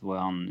kanske för att vi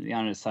har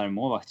en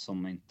reservmålvakt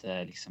som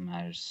inte liksom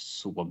är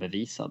så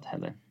bevisad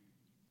heller.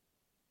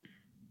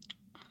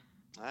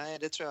 Nej,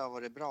 det tror jag har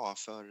varit bra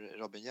för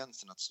Robin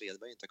Jensen att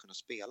Svedberg inte har kunnat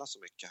spela så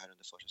mycket här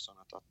under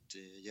försäsongen. Att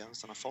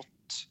Jensen har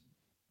fått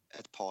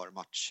ett par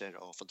matcher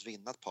och fått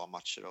vinna ett par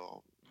matcher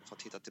och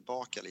fått hitta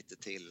tillbaka lite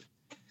till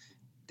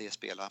det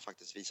spelare han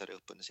faktiskt visade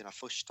upp under sina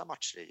första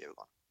matcher i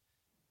Djurgården.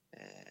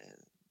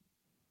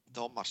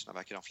 De matcherna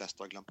verkar de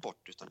flesta ha glömt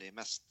bort, utan det är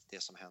mest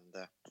det som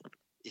hände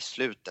i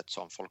slutet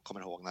som folk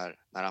kommer ihåg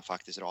när han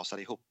faktiskt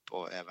rasade ihop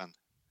och även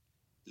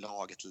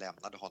laget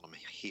lämnade honom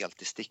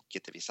helt i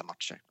sticket i vissa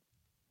matcher.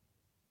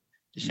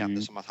 Det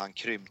kändes som att han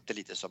krympte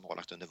lite som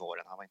målvakt under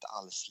våren. Han var inte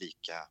alls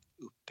lika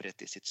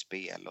upprätt i sitt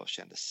spel och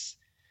kändes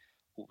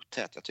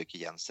otät. Jag tycker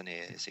Jensen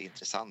ser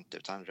intressant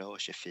ut. Han rör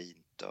sig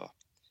fint och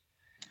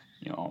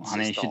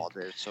han är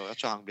stadig ut. Så jag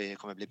tror han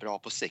kommer bli bra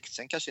på sikt.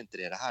 Sen kanske inte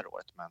det är det här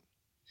året, men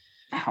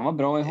han var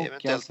bra i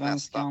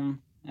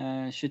Hockeyallsvenskan.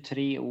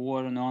 23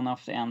 år. Nu har han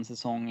haft en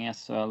säsong i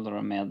SHL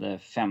då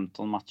med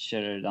 15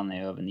 matcher. Den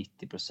är över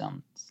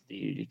 90%. Det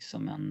är ju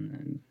liksom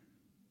en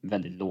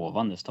väldigt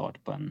lovande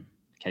start på en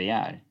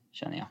karriär,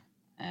 känner jag.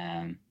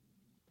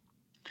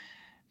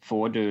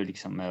 Får du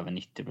liksom över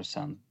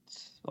 90%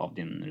 av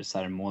din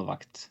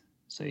reservmålvakt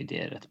så är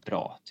det rätt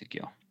bra, tycker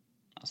jag.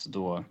 Alltså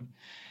då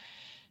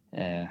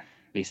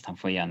visst, han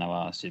får gärna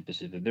vara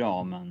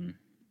superbra, men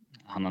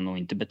han har nog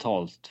inte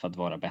betalt för att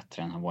vara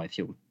bättre än han var i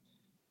fjol.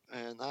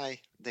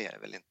 Nej, det är det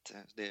väl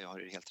inte. Det har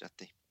du helt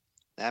rätt i.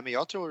 Nej, men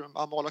jag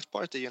tror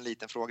målvaktsparet är ju ett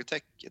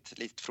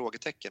litet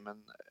frågetecken,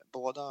 men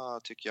båda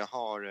tycker jag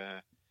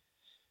har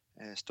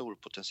stor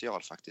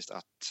potential faktiskt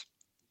att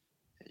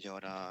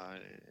göra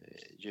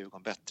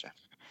Djurgården bättre.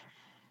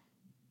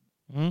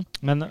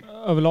 Men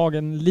överlag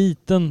en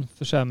liten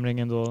försämring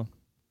ändå.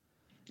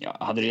 Ja,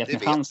 hade du gett mig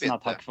chansen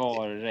att ha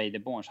kvar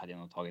Reideborn så hade jag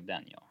nog tagit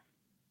den,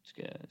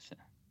 ska jag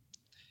säga.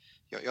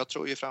 Jag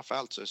tror ju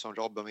framförallt så, som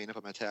Robin var inne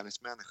på med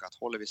tävlingsmänniska, att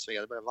håller vi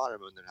Svedberg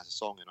varm under den här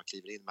säsongen och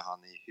kliver in med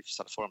han i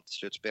hyfsad form till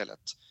slutspelet,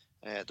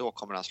 då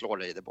kommer han slå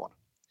Reideborn.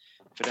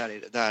 För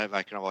där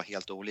verkar de vara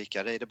helt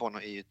olika. Reideborn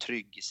är ju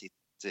trygg i sitt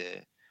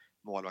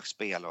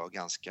målvaktsspel och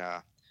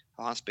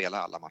han spelar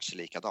alla matcher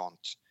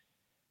likadant.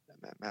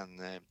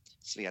 Men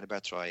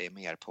Svedberg tror jag är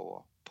mer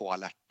på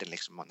alerten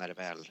liksom, när det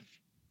väl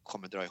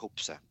kommer dra ihop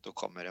sig. Då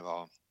kommer det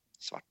vara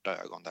svarta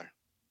ögon där.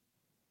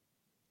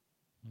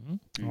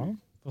 Ja,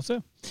 får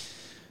se.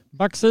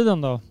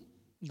 Backsidan då.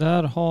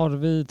 Där har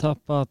vi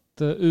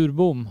tappat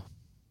Urbom.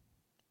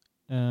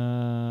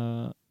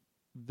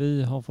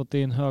 Vi har fått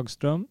in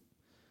Högström.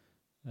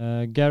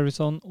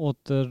 Garrison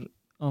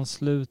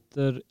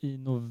återansluter i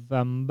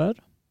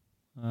november.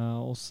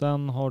 Och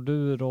sen har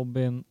du,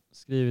 Robin,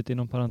 skrivit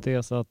inom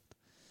parentes att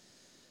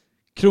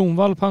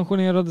Kronwall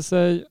pensionerade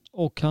sig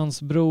och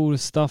hans bror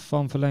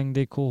Staffan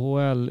förlängde i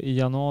KHL i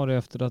januari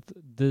efter att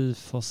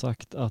DIF har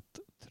sagt att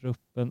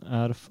truppen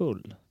är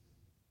full.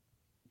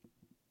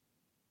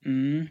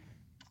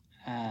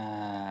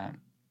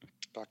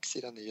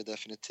 Backsidan är ju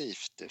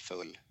definitivt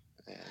full.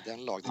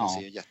 Den lagdelen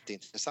ser ju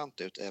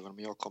jätteintressant ut, även om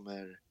jag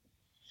kommer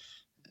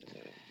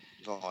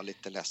vara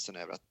lite ledsen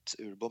över att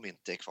Urbom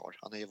inte är kvar.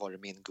 Han har ju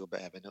varit min gubbe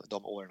även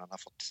de åren han har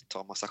fått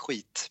ta massa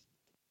skit.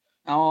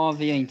 Ja,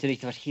 vi har inte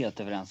riktigt varit helt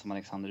överens om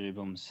Alexander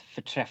Urboms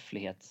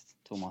förträfflighet,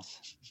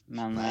 Thomas.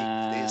 Men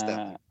nej, det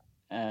stämmer.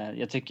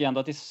 Jag tycker ändå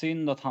att det är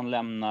synd att han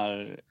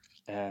lämnar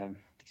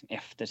liksom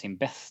efter sin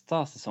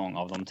bästa säsong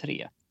av de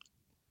tre.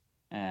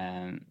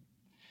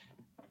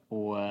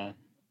 Och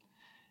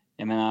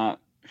jag menar,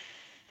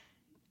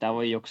 där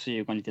var ju också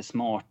Djurgården lite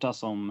smarta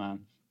som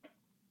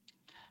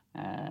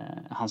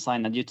han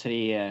signade ju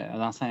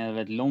han signade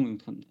väldigt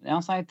långt.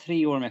 Han signade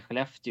 3 år med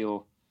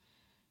Skellefteå.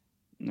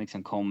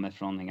 Liksom kommer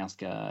från en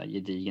ganska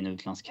gedigen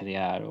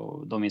utlandskarriär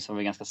och de insåg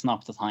väl ganska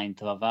snabbt att han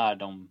inte var värd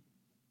de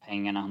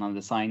pengarna han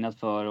hade signat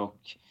för,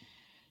 och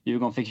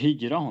Djurgården fick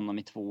hyra honom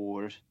i 2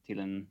 år till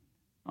en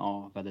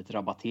väldigt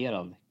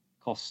rabatterad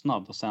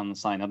kostnad, och sen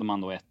signade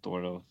man då 1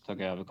 år och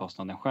tog över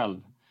kostnaden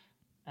själv.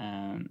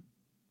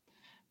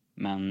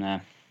 Men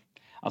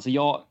alltså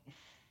jag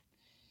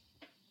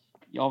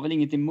har väl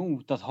inget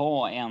emot att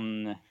ha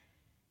en,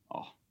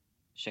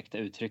 ursäkta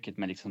uttrycket,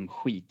 med liksom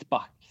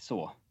skitback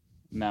så.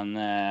 Men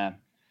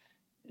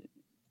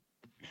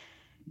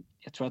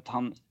jag tror att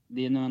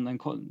det är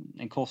nog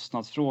en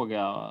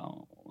kostnadsfråga,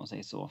 om man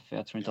säger så. För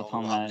jag tror inte att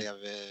han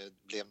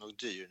blev nog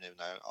dyr nu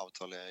när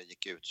avtalet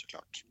gick ut,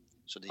 såklart.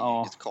 Så det är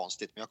inget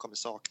konstigt. Men jag kommer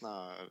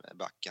sakna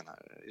backen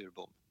här,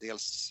 Urbom.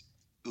 Dels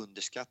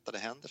underskattade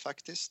händer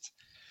faktiskt.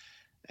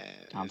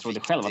 Han trodde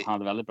själv att han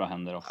hade väldigt bra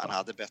händer ofta. Han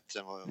hade bättre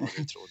än vad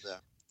vi trodde.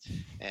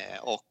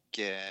 Och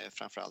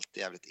framförallt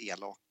jävligt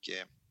elak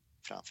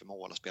framför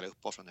mål och spela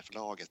uppåt för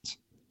laget.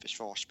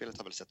 Försvarsspelet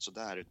har väl sett så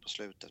där ut på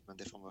slutet, men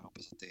det får man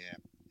hoppas att det är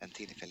en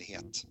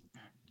tillfällighet.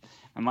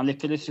 Men man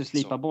lyckades ju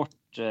slipa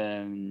bort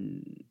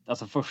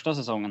alltså första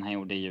säsongen han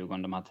gjorde i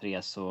Djurgården, de här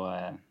 3, så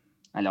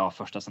eller ja,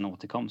 första sen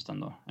återkomsten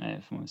då,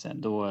 får man säga.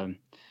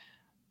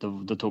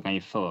 Då tog han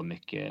ju för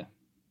mycket,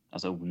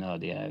 alltså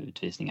onödiga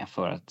utvisningar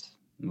för att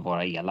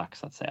vara elak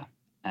så att säga.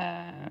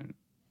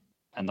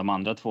 Men de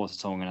andra 2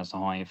 säsongerna så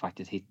har han ju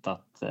faktiskt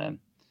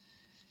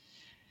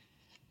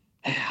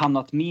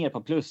hamnat mer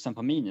på plus än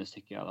på minus,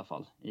 tycker jag i alla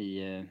fall,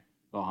 i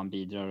vad han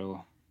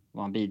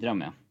bidrar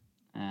med.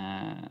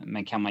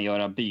 Men kan man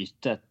göra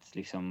bytet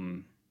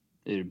liksom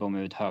Urbom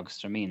ut,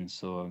 Högström in,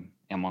 så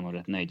är man nog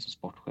rätt nöjd som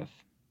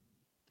sportchef.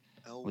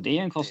 Och det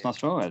är en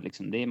kostnadsfråga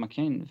liksom. Man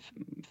kan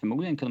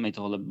förmodligen kunde man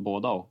inte hålla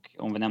båda, och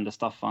om vi nämnde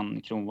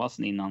Staffan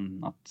Kronvassen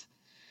innan, att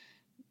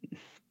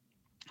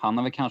han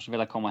har väl kanske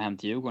velat komma hem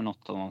till Djurgården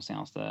något av de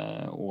senaste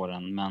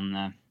åren,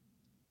 men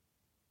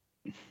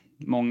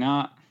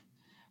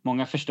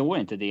många förstår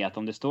inte det, att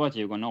om det står att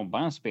Djurgården nobbar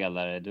en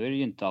spelare, då är det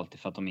ju inte alltid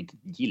för att de inte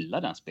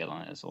gillar den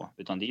spelaren eller så,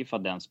 utan det är ju för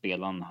att den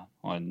spelaren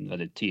har en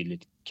väldigt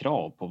tydligt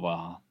krav på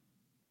vad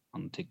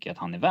han tycker att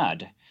han är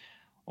värd.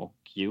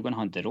 Och Djurgården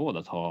har inte råd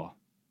att ha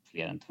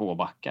fler än 2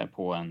 backar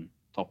på en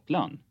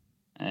topplön,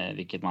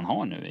 vilket man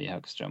har nu i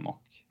Högström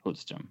och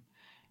Hultström.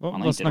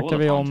 Vad snackar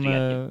vi om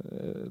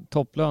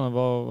topplönen?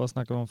 Vad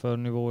snackar vi om för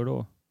nivåer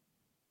då?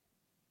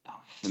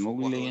 Ja,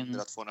 förmodligen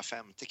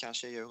 250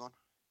 kanske i Djurgården.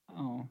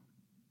 Ja,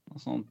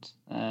 och sånt.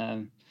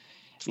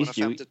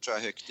 250 tror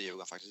jag högt i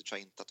Djurgården faktiskt. Det tror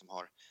jag inte att de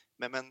har.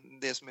 Men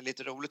det som är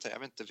lite roligt här, jag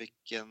vet inte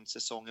vilken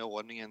säsong i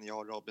ordningen jag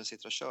och Robin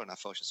sitter och kör den här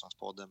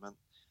försäsongspodden, men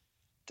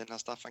den här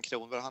Staffan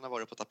Kronvall, han har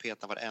varit på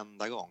tapeten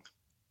varenda gång.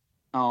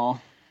 Ja,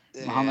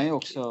 men han har ju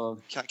också...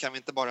 Kan vi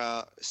inte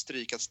bara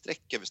stryka ett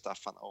streck över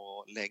Staffan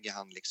och lägga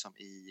han liksom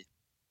i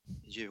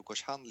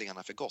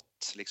Djurgårdshandlingarna för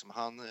gott? Liksom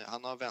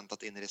han har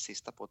väntat in i det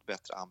sista på ett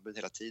bättre anbud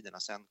hela tiden,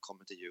 och sen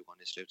kommer till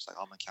Djurgården i slut och säger,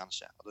 ja men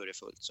kanske, och då är det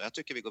fullt. Så jag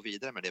tycker vi går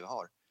vidare med det vi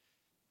har.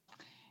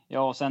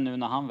 Ja, och sen nu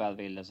när han väl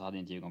ville så hade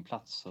inte Djurgården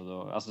plats. Så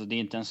då, alltså det är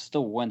inte en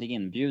stående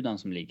inbjudan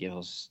som ligger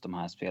hos de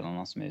här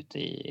spelarna som är ute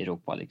i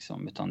Europa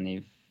liksom,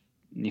 utan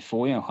ni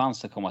får ju en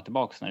chans att komma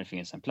tillbaka när det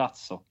finns en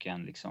plats och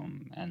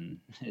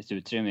ett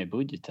utrymme i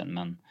budgeten,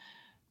 men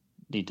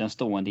det är inte en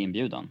stående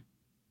inbjudan.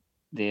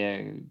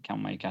 Det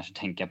kan man ju kanske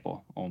tänka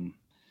på om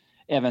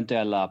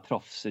eventuella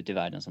proffs ute i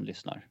världen som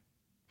lyssnar.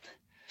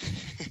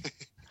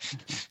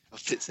 Ja,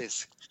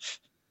 precis.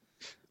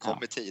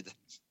 Kom i tid.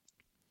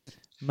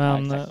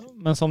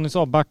 Men som ni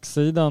sa,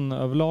 backsidan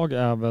överlag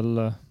är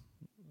väl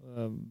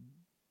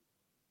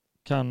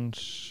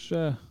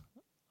kanske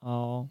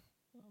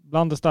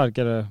bland det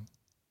starkare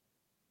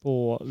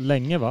på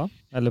länge, va?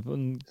 Eller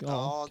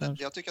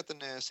jag tycker att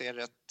den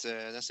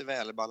ser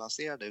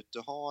välbalanserad ut. Du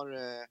har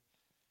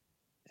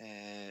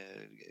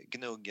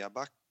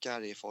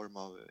gnuggabackar i form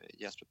av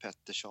Jesper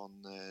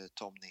Pettersson,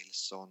 Tom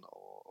Nilsson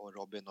och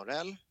Robin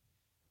Norell.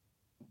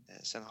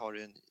 Sen har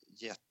du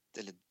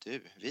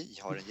vi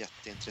har en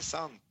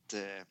jätteintressant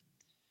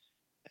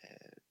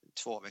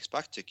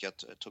tvåvägsback, tycker jag,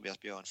 Tobias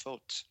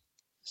Björnfot,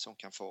 som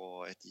kan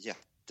få ett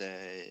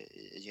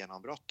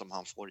jättegenombrott om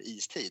han får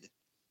istid.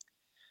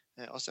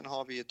 Och sen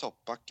har vi ju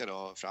toppbackar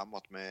då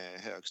framåt med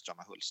Högström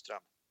och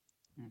Hultström.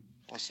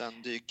 Och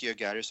sen dyker ju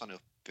Garrison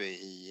upp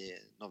i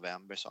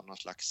november som någon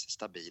slags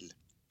stabil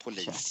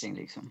polis.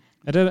 Liksom.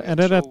 Är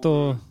det rätt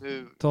att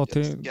ta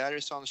till...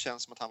 Garrison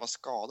känns som att han var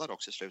skadad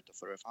också i slutet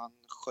för han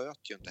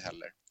sköt ju inte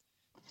heller.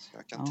 Så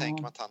jag kan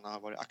tänka mig att han har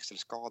varit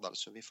axelskadad,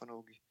 så vi får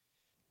nog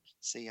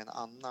se en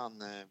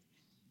annan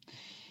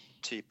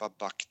typ av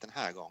back den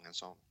här gången.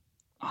 Som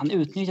han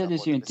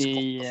utnyttjades ju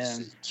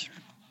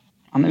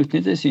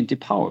inte i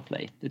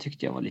powerplay. Det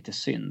tyckte jag var lite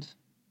synd.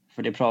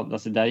 För det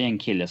där är en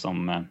kille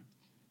som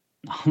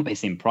han var i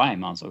sin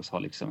prime, ansågs ha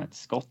liksom ett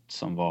skott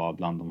som var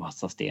bland de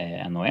vassaste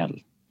i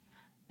NHL.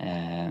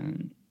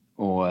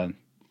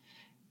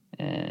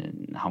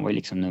 Han var ju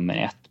liksom nummer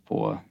 1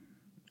 på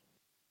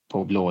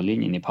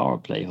blålinjen i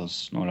powerplay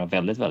hos några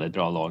väldigt, väldigt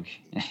bra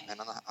lag. Men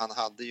han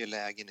hade ju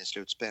lägen i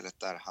slutspelet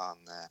där han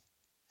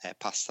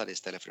passade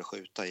istället för att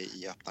skjuta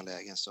i öppna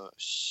lägen, så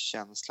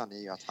känslan är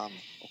ju att han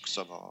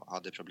också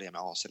hade problem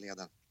med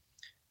AC-leden.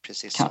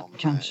 Precis som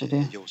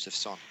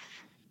Josefsson.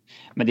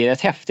 Men det är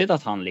rätt häftigt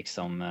att han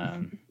liksom...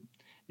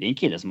 det är en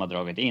kille som har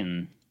dragit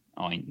in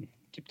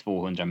typ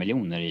 200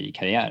 miljoner i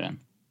karriären.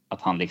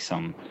 Att han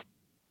liksom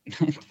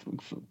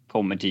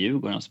kommer till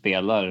Djurgården och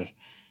spelar...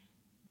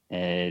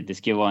 det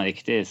ska ju vara en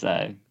riktig så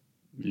här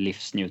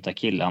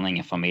livsnjutarkille. Han har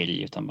ingen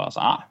familj, utan bara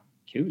så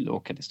kul att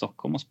åka till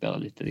Stockholm och spela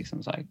lite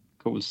liksom så här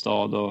cool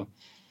stad, och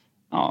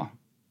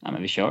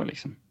men vi kör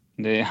liksom.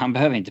 Han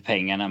behöver inte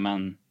pengarna,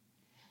 men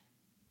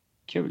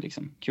kul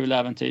liksom. Kul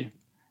äventyr.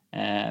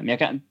 Men jag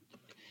kan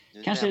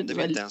kanske nämnde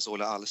vi inte ens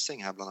Ola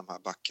Alsing här bland de här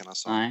backarna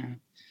som, nej.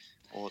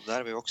 Och där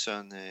har vi också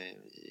en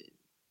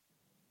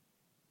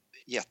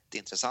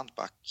jätteintressant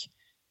back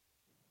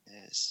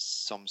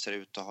som ser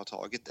ut att ha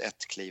tagit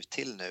ett kliv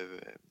till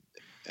nu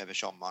över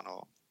sommaren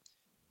och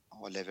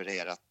har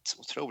levererat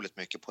otroligt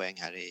mycket poäng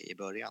här i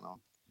början. Och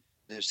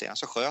nu sen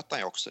så sköt han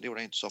ju också, det gjorde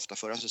han inte så ofta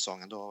förra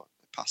säsongen, då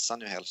passade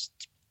han ju helst.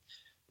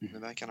 Nu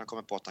verkar han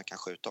komma på att han kan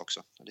skjuta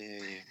också. Det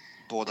är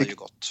båda ju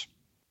gott.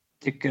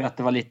 Tycker att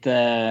det var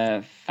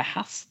lite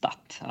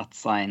förhastat att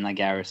signa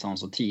Garrison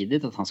så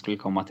tidigt, att han skulle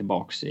komma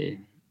tillbaks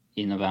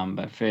i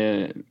november.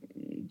 För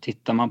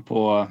tittar man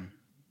på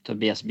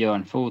Tobias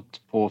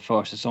Björnfot på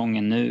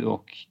försäsongen nu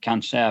och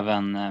kanske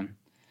även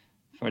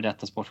för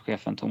detta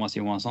sportchefen Thomas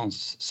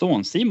Johanssons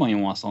son Simon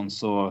Johansson,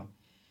 så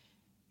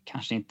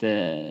kanske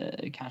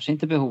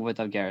inte behovet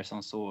av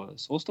Garrison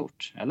så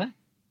stort, eller?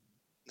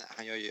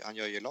 Nej, han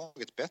gör ju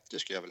laget bättre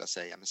skulle jag vilja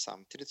säga, men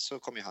samtidigt så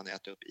kommer ju han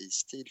äta upp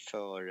istid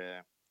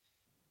för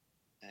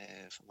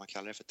man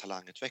kallar det för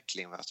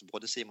talangutveckling. Alltså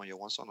både Simon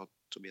Johansson och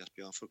Tobias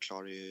Björnfot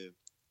klarar ju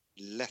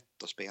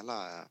lätt att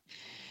spela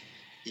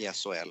i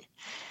SHL.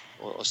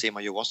 Och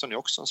Simon Johansson är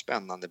också en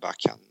spännande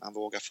back. Han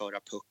vågar föra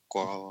puck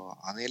och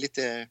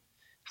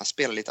han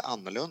spelar lite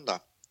annorlunda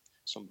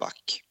som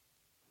back.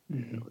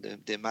 Och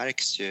det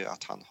märks ju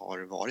att han har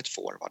varit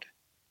forward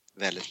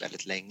väldigt,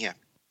 väldigt länge.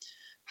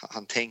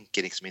 Han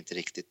tänker liksom inte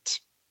riktigt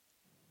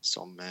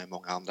som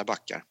många andra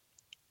backar.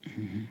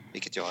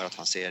 Vilket gör att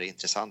han ser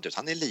intressant ut.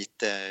 Han är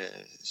lite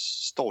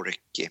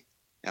storkig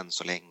än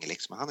så länge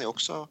liksom. Han är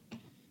också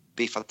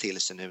biffat till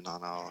sig nu när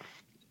han har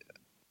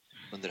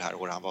under det här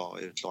året han var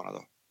utlånad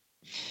då.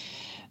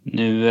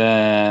 Nu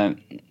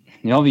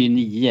har vi ju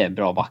 9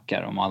 bra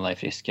backar om alla är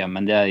friska,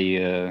 men det är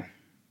ju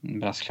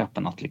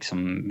brasklappen att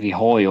liksom, vi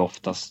har ju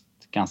oftast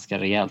ganska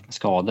rejält med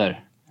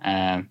skador.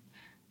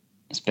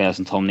 Spelare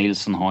som Tom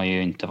Nilsson har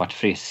ju inte varit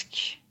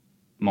frisk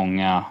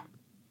många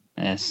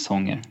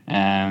säsonger.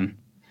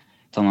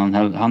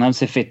 Han höll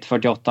sig fit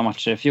 48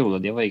 matcher i fjol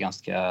och det var ju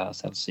ganska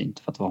sällsynt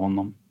för att vara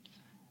honom.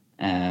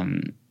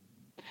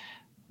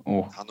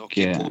 Han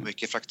åker på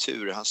mycket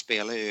frakturer. Han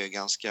spelar ju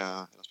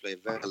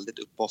väldigt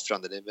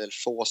uppoffrande. Det är väl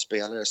få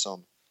spelare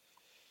som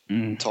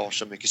tar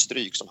så mycket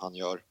stryk som han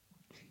gör.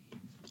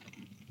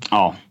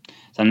 Ja,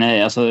 sen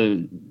nu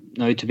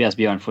har ju Tobias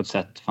Björnfot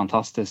sett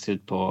fantastiskt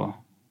ut på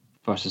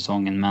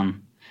försäsongen,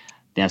 men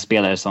det är en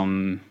spelare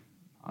som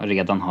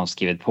redan har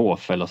skrivit på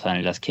för Los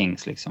Angeles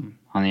Kings liksom.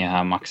 Han är ju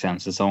här max en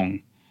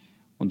säsong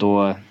och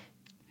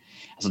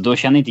då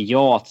känner inte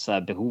jag att så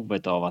här,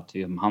 behovet av att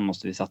han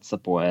måste vi satsa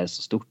på är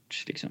så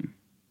stort liksom.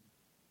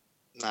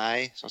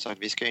 Nej, som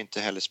sagt, vi ska ju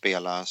inte heller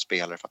spela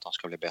spelare för att de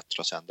ska bli bättre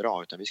och sen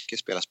dra, utan vi ska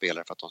spela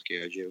spelare för att de ska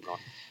göra Djurgården.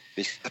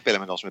 Vi ska spela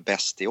med de som är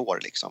bäst i år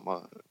liksom,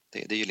 och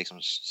det är ju liksom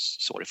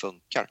så det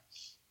funkar.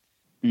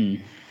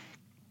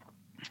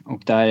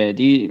 Och där är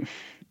det är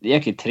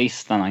jäkligt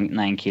trist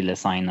när en kille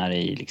signar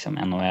i liksom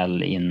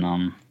NHL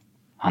innan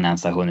han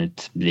ens har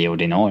hunnit bli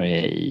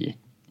ordinarie i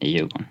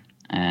Djurgården.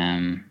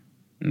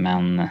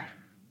 Men det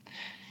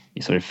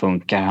är så det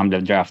funkar. Han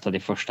blev draftad i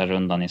första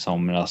rundan i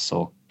somras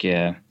och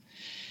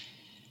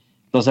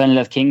Los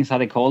Angeles Kings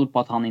hade koll på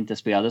att han inte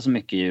spelade så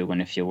mycket i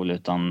Djurgården i fjol,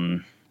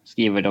 utan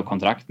skriver då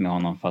kontrakt med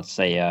honom för att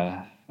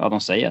säga, de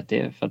säger att det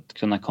är för att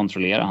kunna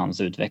kontrollera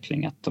hans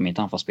utveckling, att om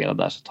inte han får spela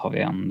där så tar vi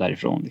en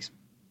därifrån liksom.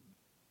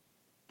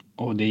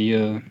 Och det är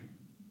ju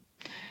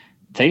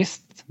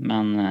trist,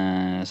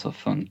 men så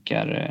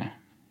funkar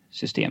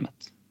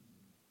systemet.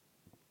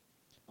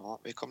 Ja,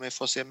 vi kommer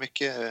få se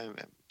mycket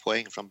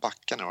poäng från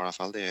backarna i alla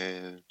fall. Det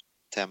är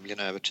tämligen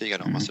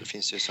övertygad om. Alltså, det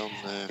finns ju sån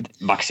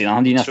backsidan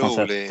hade ju nästan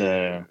sett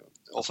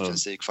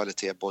offensiv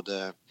kvalitet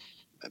både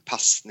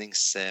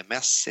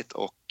passningsmässigt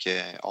och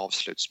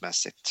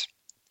avslutsmässigt.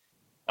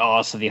 Ja,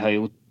 alltså vi har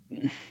ju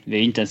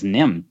inte ens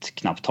nämnt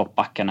knappt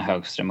toppbackarna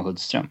Högström och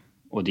Hudström.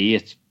 Och det är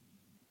ett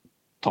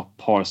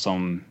topppar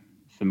som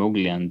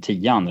förmodligen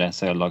 10 andra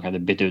SHL-lag hade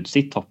bytt ut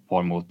sitt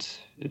topppar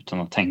mot utan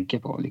att tänka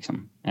på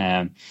liksom.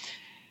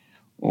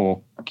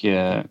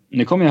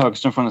 Nu kommer ju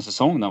Högström från en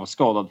säsong där han var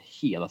skadad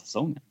hela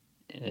säsongen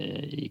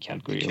i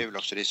Calgary. Det är kul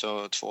också, det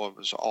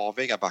är så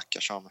aviga backar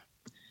som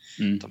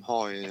de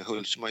har ju.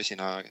 Hultström har ju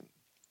sina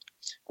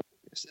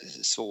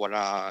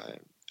svåra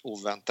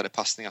oväntade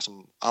passningar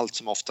som allt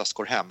som oftast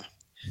går hem,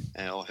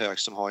 och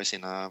Högström har ju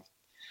sina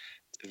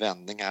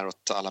vändningar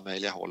åt alla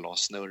möjliga håll och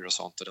snurr och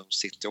sånt, och de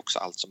sitter också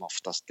allt som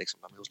oftast liksom.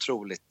 De är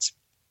otroligt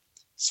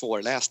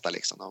svårlästa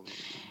liksom. De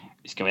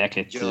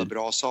gör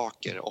bra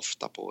saker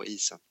ofta på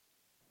isen.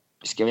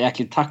 Vi ska vara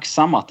jäkligt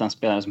tacksamma att en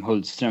spelare som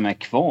Hultström är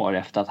kvar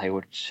efter att ha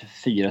gjort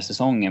 4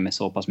 säsonger med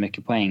så pass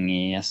mycket poäng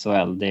i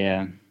SHL.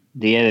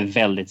 Det är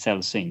väldigt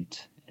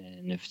sällsynt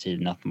nu för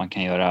tiden att man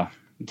kan göra.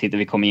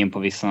 Vi kommer in på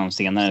vissa av de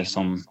senare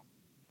som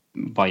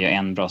bara gör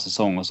en bra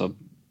säsong och så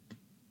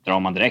drar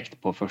man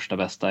direkt på första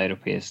bästa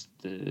europeiskt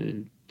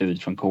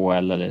bud från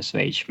KL eller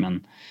Schweiz.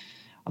 Men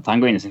att han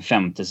går in i sin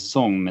 5:e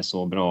säsong med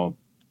så bra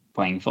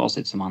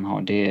poängfacit som han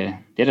har, det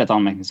är rätt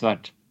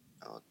anmärkningsvärt.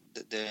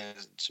 Det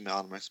som är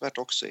anmärkningsvärt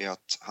också är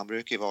att han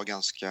brukar ju vara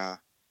ganska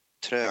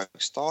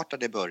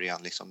trögstartad i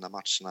början liksom, när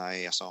matcherna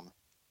är som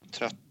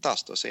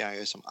tröttast, och så är han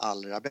ju som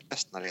allra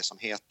bäst när det är som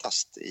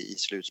hetast i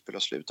slutspel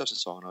och slut av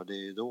säsongen, och det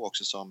är ju då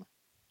också som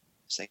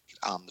säkert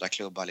andra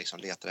klubbar liksom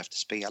letar efter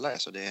spelare,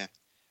 så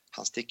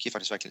han sticker ju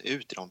faktiskt verkligen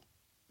ut i de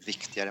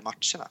viktigare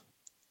matcherna,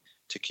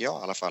 tycker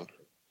jag i alla fall.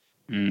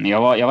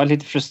 Jag var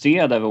lite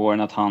frustrerad över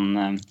åren att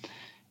han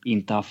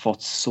inte har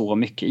fått så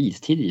mycket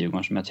istid i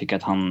Djurgården som jag tycker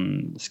att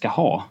han ska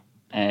ha.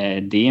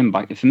 det är en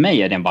back, för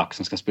mig är det en back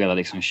som ska spela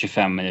liksom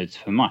 25 minuter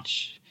per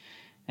match.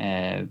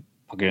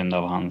 På grund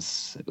av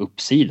hans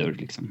uppsidor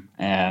liksom.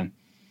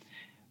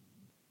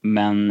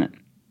 Men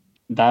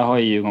där har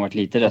ju varit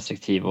lite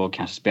restriktiv och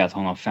kanske spelat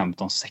honom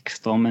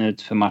 15-16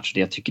 minuter för match.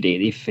 Jag tycker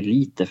det är för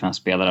lite för en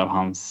spelare av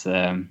hans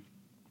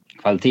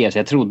kvalitet. Så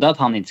jag trodde att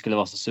han inte skulle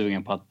vara så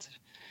sugen på att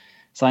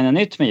signa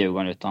nytt med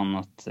Djurgården utan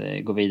att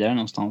gå vidare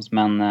någonstans.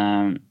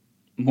 Men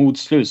mot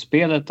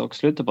slutspelet och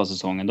slutet på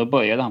säsongen då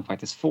började han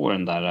faktiskt få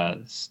den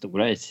där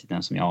stora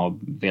istiden som jag har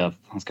velat att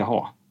han ska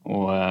ha.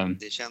 Och,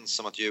 det känns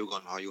som att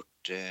Djurgården har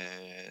gjort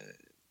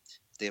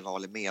det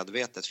valet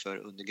medvetet, för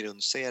under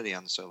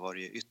grundserien så var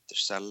det ju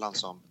ytterst sällan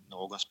som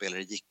någon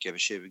spelare gick över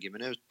 20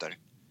 minuter.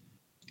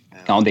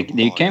 Ja, det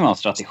kan ju vara en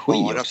strategi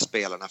också.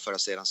 Spelarna för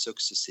att sedan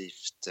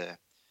successivt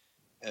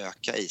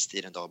öka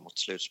istiden då mot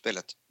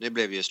slutspelet. Nu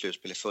blev ju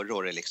slutspelet förra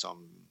året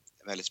liksom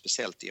väldigt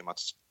speciellt i och med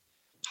att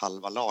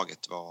halva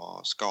laget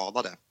var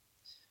skadade.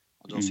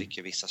 Och då fick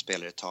ju vissa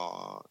spelare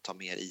ta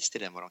mer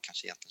istid än vad de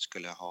kanske egentligen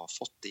skulle ha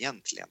fått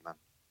egentligen. Men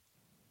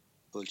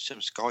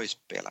Hultström ska ju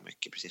spela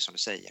mycket, precis som du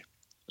säger.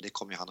 Och det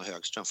kommer ju han och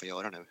Högström få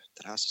göra nu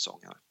den här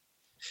säsongen.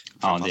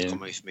 Framförallt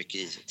kommer ju för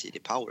mycket tid i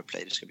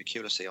powerplay. Det ska bli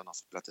kul att se om de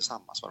spelar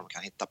tillsammans, vad de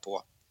kan hitta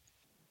på.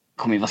 Det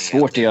kommer ju vara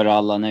svårt att göra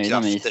alla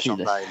nöjda med krafter istider.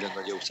 som Berglund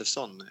och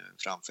Josefsson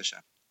framför sig.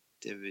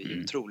 Det är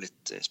ju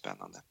otroligt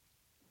spännande.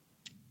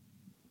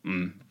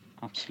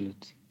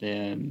 Absolut.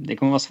 Det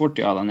kommer vara svårt att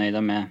göra alla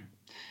nöjda med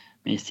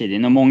istid. Det är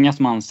nog många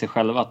som anser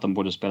själva att de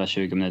borde spela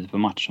 20 minuter per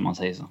match, om man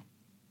säger så.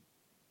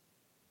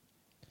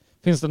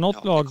 Finns det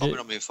något lag?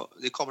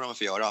 Det kommer de att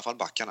få göra, i alla fall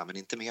backarna, men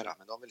inte mera.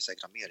 Men de vill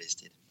säkert ha mer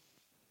istid.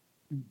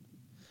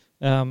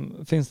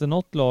 Finns det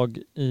något lag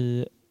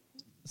i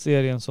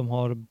serien som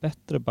har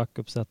bättre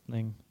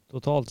backuppsättning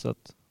totalt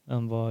sett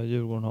än vad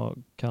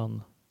Djurgården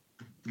kan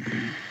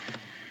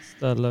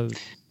ställa ut?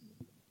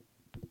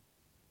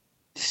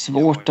 Det är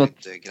svårt att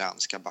inte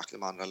granska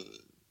de andra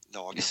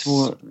lagens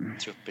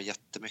trupper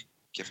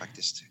jättemycket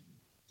faktiskt.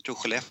 Jag tror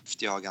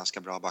Skellefteå har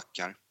ganska bra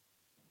backar.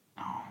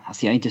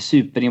 Alltså jag är inte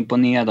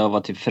superimponerad av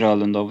vad typ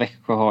Frölunda och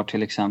Växjö har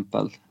till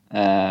exempel.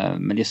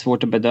 Men det är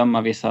svårt att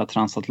bedöma vissa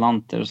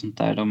transatlanter och sånt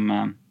där.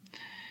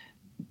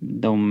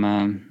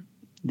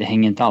 Det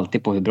hänger inte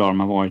alltid på hur bra de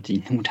har varit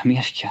i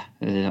Nordamerika,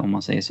 om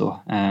man säger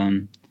så.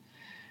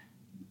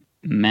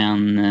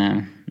 Men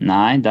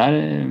nej, där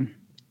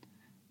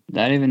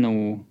är vi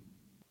nog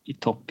i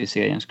topp i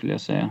serien, skulle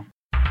jag säga.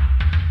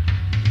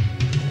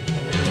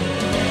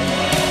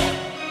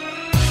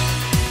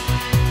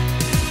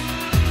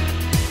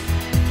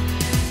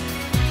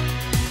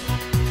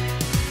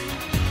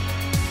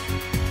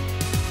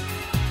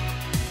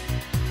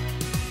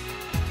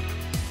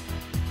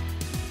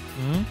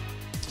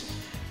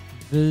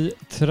 Vi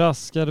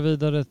traskar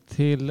vidare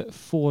till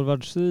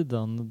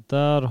forwardsidan.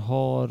 Där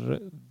har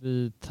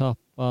vi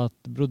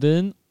tappat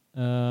Brodin,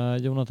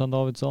 Jonathan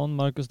Davidsson,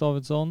 Marcus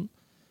Davidsson,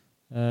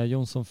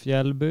 Jonsson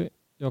Fjällby,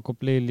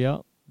 Jakob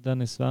Lilja,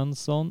 Dennis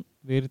Svensson,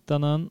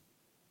 Virtanen.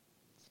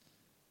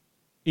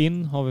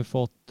 In har vi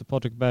fått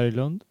Patrik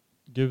Berglund,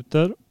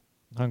 Guter.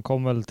 Han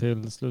kom väl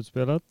till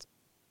slutspelet.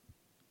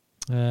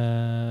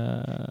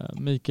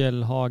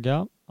 Mikael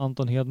Haga,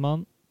 Anton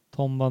Hedman,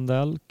 Tom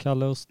Bandell,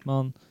 Kalle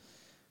Östman,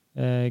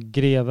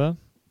 Greve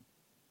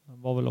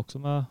var väl också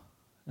med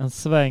en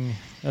sväng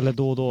eller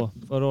då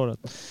förra året.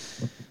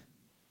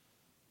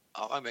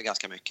 Ja, men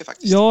ganska mycket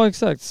faktiskt. Ja,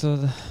 exakt.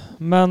 Så,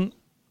 men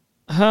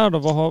här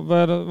då,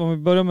 om vi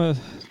börjar med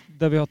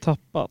det vi har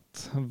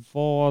tappat.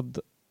 Vad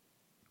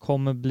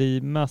kommer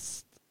bli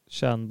mest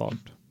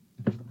kännbart?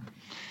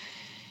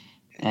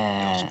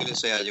 Jag skulle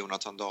säga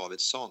Jonathan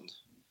Davidsson,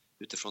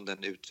 utifrån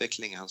den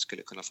utveckling han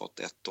skulle kunna fått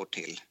 1 år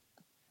till.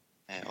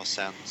 Och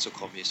sen så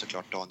kommer ju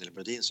såklart Daniel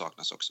Brodin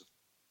saknas också.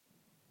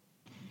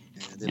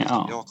 Det är det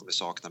jag kommer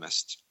sakna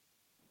mest.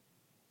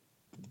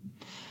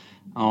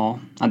 Ja,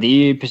 det är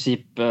ju i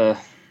princip det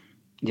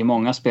är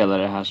många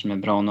spelare här som är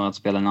bra nog att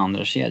spela en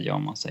andra kedja,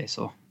 om man säger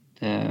så.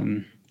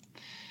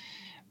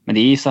 Men det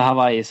är ju så här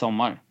varje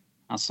sommar.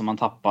 Alltså man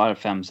tappar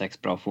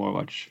 5-6 bra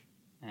forwards.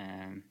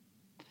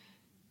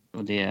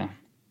 Och det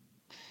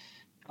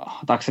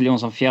att Axel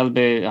Jonsson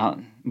Fjällby,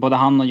 både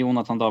han och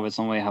Jonathan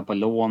Davidsson var ju här på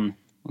lån.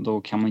 Och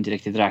då kan man inte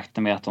riktigt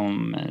räkna med att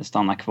de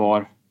stannar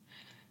kvar.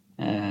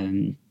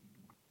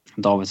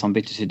 Davidsson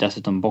byttes ju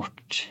dessutom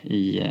bort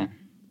i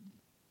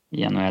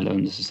NHL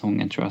under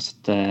säsongen, tror jag. Så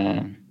att,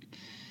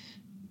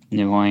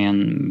 nu har han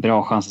en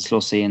bra chans att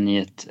slå sig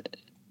in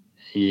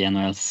i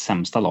NHLs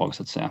sämsta lag,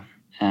 så att säga.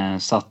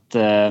 Så att...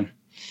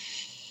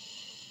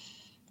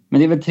 Men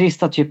det är väl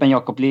trist att typ en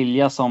Jakob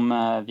Lilja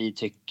som vi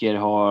tycker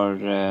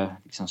har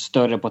liksom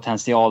större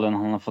potential än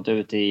han har fått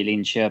ut i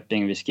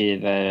Linköping. Vi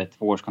skriver ett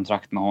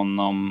 2-årskontrakt med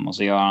honom och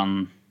så gör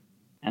han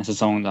en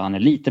säsong där han är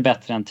lite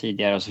bättre än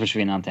tidigare och så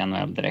försvinner han till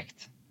NHL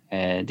direkt.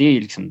 Det är ju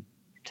liksom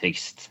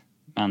trist,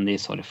 men det är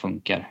så det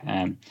funkar.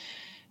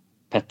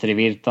 Petteri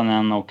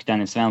Virtanen och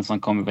Dennis Svensson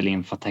kommer väl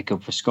in för att täcka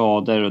upp för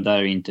skador och där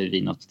är inte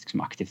vi något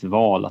liksom aktivt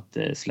val att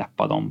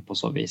släppa dem på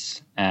så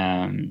vis.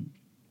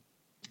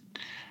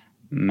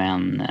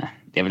 Men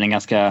det är väl en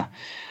ganska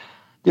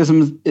Det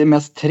som är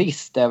mest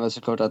trist är väl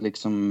såklart att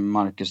liksom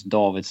Marcus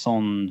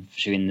Davidsson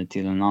försvinner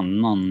till en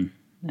annan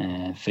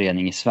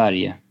förening i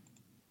Sverige.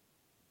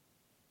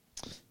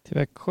 Till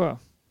Växjö.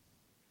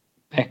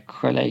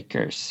 Växjö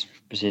Lakers,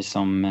 precis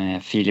som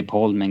Filip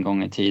Holm en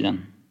gång i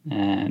tiden.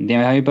 Det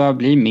har ju börjat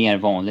bli mer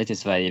vanligt i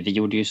Sverige. Vi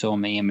gjorde ju så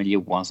med Emil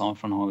Johansson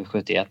från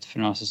HV71 för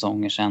några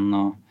säsonger sedan.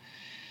 Och,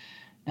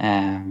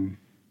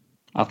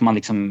 att man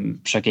liksom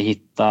försöker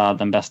hitta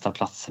den bästa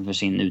platsen för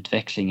sin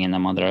utveckling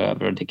innan man drar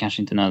över. Och det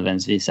kanske inte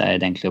nödvändigtvis är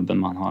den klubben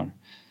man har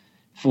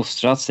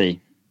fostrats i.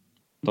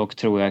 Dock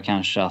tror jag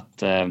kanske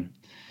att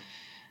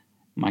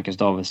Marcus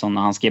Davidsson,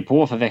 när han skrev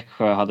på för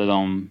Växjö, hade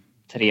de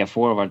 3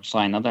 forwards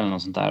signade eller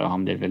något sånt där. Och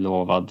han blev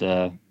lovad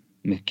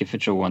mycket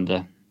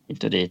förtroende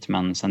hit och dit.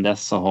 Men sen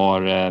dess så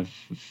har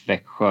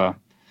Växjö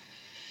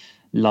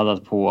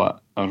laddat på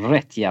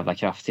rätt jävla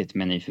kraftigt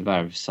med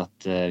nyförvärv. Så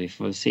att vi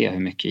får väl se hur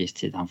mycket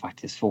istid han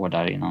faktiskt får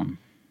där innan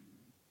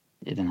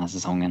i den här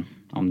säsongen.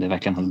 Om det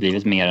verkligen har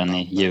blivit mer än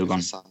i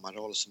Djurgården. Samma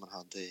roll som han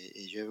hade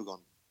i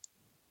Djurgården.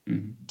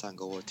 Han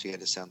går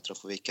tredje center och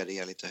får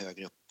vikariera lite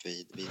högre upp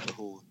vid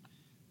behov.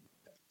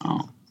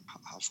 Ja.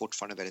 Han är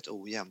fortfarande väldigt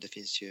ojämn. Det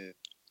finns ju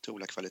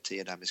otroliga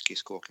kvaliteter där med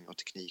skridskoåkning och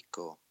teknik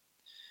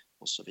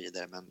och så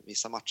vidare. Men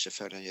vissa matcher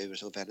följer han ju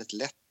så väldigt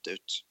lätt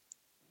ut.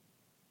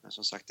 Men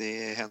som sagt,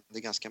 det händer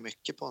ganska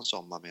mycket på en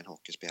sommar med en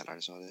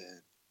hockeyspelare, så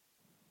det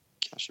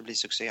kanske blir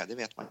succé, det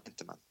vet man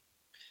inte. Men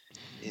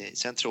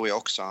sen tror jag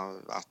också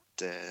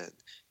att,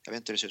 jag vet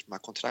inte hur det ser ut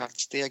med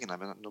kontraktstegen,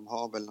 men de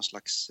har väl någon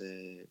slags,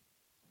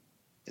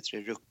 jag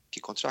tror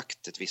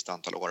rookie-kontrakt ett visst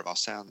antal år, va?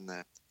 Sen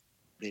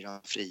blir de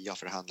fria att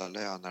förhandla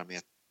löner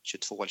med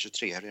 22 eller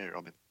 23, är det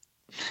Robin?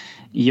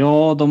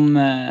 Ja,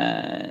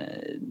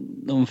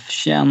 de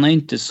tjänar ju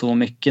inte så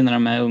mycket när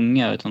de är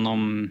unga, utan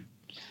de...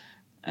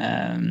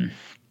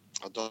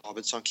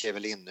 Davidsson klev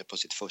väl in nu på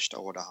sitt första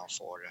år där han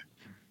får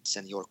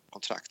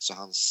seniorkontrakt, så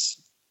hans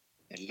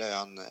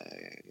lön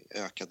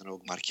ökade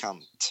nog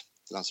markant.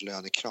 Hans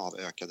lönekrav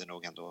ökade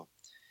nog ändå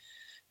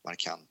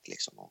markant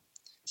liksom. Och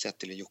sett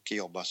till hur Jocke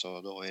jobbar,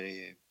 så då är det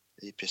ju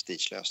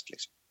prestigelöst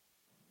liksom.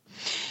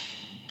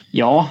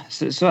 Ja,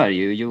 så är det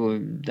ju.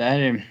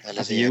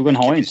 Alltså, Djurgården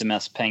har ju inte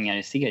mest pengar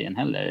i serien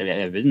heller.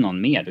 Eller vill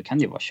någon mer, då kan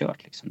det ju vara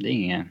kört liksom. Det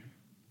är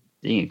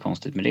inget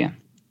konstigt med det.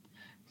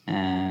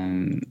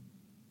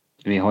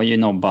 Vi har ju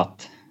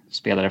nobbat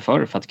spelare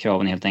förr för att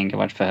kraven helt enkelt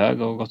varit för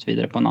höga och gått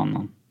vidare på en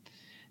annan.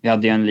 Vi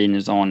hade ju en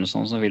Linus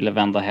Arnesson som ville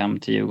vända hem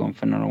till Djurgården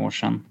för några år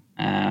sedan.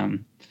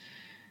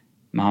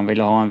 Men han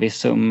ville ha en viss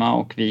summa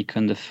och vi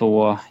kunde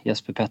få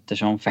Jesper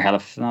Pettersson för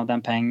hälften av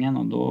den pengen,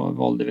 och då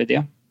valde vi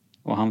det.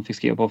 Och han fick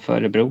skriva på för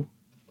Örebro.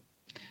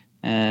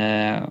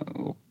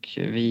 Och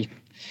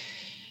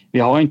vi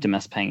har ju inte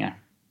mest pengar.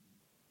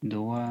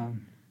 Då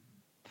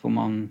får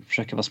man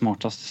försöka vara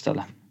smartast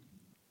istället.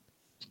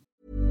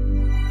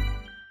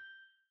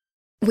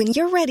 When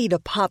you're ready to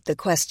pop the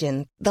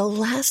question, the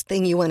last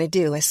thing you want to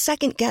do is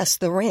second-guess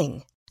the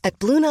ring. At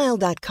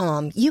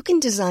BlueNile.com, you can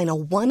design a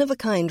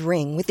one-of-a-kind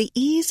ring with the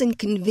ease and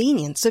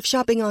convenience of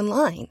shopping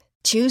online.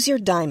 Choose your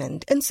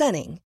diamond and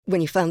setting. When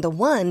you find the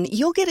one,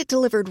 you'll get it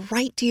delivered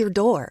right to your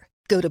door.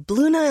 Go to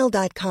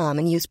BlueNile.com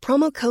and use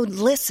promo code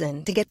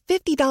LISTEN to get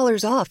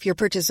 $50 off your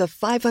purchase of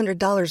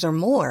 $500 or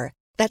more.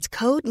 That's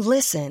code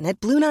LISTEN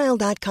at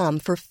BlueNile.com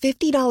for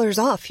 $50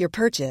 off your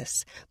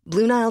purchase.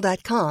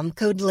 BlueNile.com,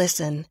 code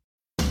LISTEN.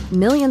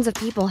 Millions of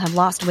people have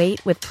lost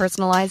weight with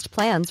personalized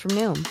plans from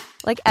Noom.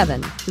 Like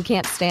Evan, who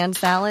can't stand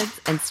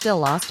salads and still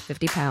lost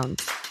 50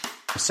 pounds.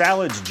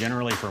 Salads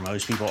generally for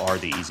most people are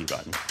the easy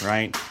button,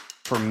 right?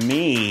 For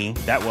me,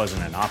 that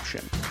wasn't an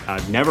option.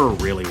 I never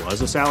really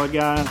was a salad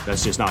guy.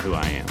 That's just not who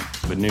I am.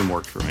 But Noom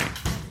worked for me.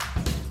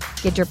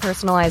 Get your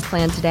personalized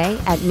plan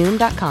today at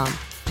Noom.com.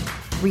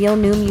 Real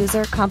Noom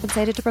user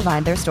compensated to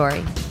provide their story.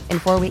 In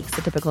 4 weeks,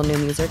 the typical Noom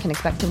user can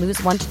expect to lose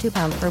 1 to 2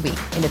 pounds per week.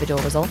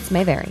 Individual results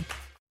may vary.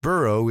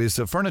 Burrow is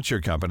a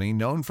furniture company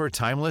known for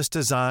timeless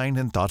design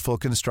and thoughtful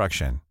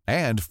construction,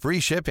 and free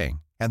shipping,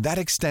 and that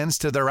extends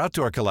to their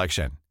outdoor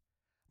collection.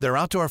 Their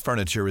outdoor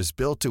furniture is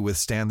built to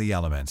withstand the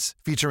elements,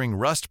 featuring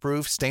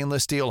rust-proof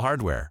stainless steel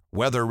hardware,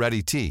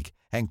 weather-ready teak,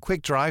 and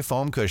quick-dry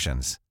foam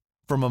cushions.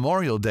 For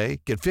Memorial Day,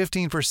 get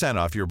 15%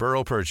 off your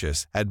Burrow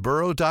purchase at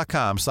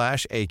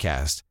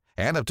burrow.com/acast,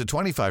 and up to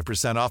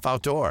 25% off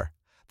outdoor.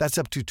 That's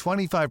up to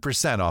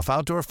 25% off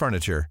outdoor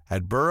furniture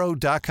at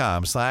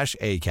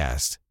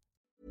burrow.com/acast.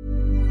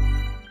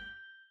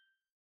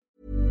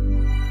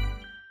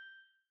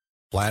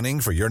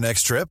 Planning for your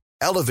next trip?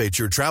 Elevate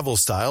your travel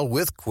style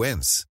with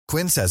Quince.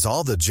 Quince has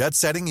all the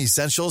jet-setting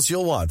essentials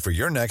you'll want for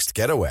your next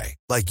getaway,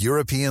 like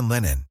European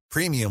linen,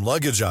 premium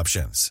luggage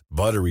options,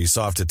 buttery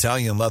soft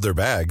Italian leather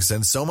bags,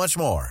 and so much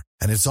more.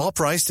 And it's all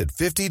priced at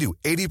 50 to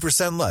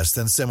 80% less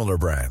than similar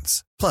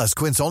brands. Plus,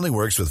 Quince only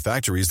works with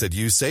factories that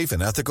use safe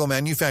and ethical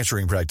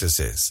manufacturing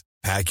practices.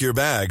 Pack your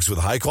bags with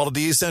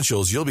high-quality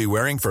essentials you'll be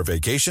wearing for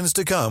vacations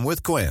to come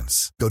with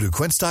Quince. Go to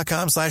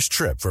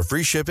quince.com/trip for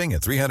free shipping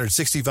and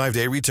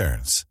 365-day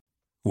returns.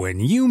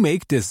 When you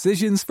make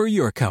decisions for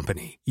your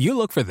company, you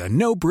look for the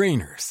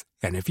no-brainers.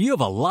 And if you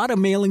have a lot of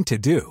mailing to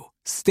do,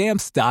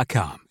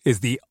 Stamps.com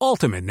is the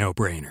ultimate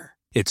no-brainer.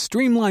 It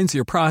streamlines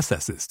your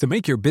processes to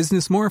make your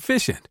business more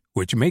efficient,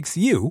 which makes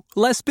you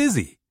less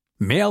busy.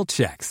 Mail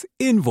checks,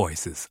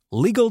 invoices,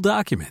 legal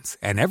documents,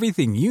 and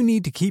everything you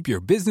need to keep your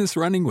business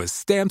running with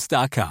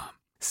Stamps.com.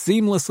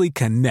 Seamlessly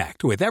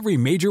connect with every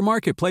major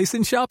marketplace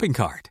and shopping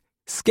cart.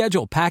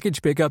 Schedule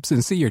package pickups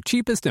and see your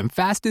cheapest and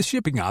fastest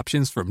shipping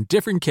options from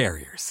different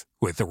carriers.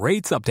 With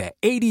rates up to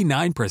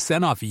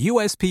 89% off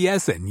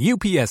USPS and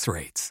UPS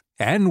rates.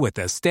 And with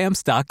the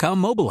Stamps.com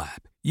mobile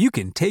app, you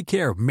can take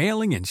care of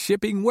mailing and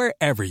shipping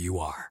wherever you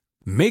are.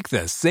 Make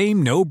the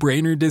same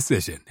no-brainer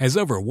decision as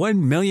over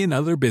 1 million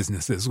other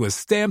businesses with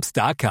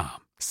Stamps.com.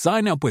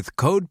 Sign up with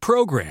code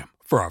PROGRAM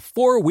for a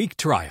 4-week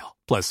trial,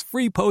 plus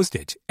free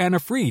postage and a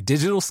free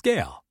digital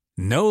scale.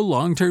 No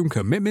long-term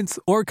commitments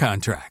or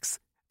contracts.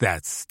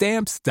 That's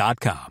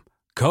Stamps.com.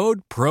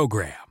 Code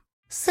PROGRAM.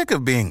 Sick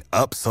of being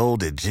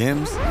upsold at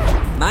gyms?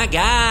 My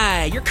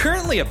guy, you're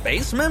currently a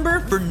base member?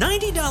 For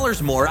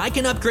 $90 more, I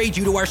can upgrade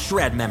you to our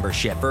Shred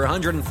membership. For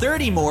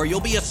 $130 more,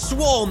 you'll be a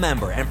Swole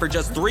member. And for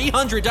just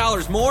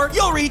 $300 more,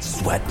 you'll reach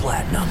Sweat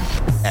Platinum.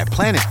 At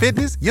Planet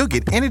Fitness, you'll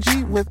get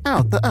energy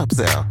without the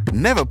upsell.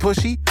 Never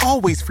pushy,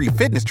 always free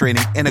fitness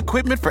training and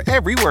equipment for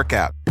every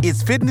workout.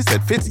 It's fitness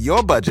that fits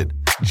your budget.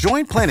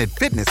 Join Planet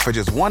Fitness for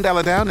just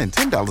 $1 down and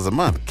 $10 a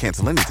month.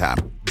 Cancel anytime.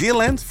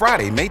 Deal ends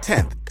Friday, May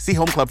 10th. See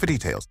Home Club for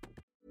details.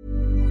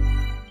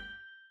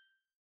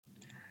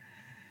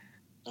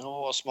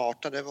 Ja,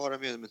 smarta det var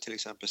de ju med till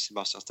exempel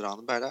Sebastian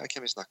Strandberg. Där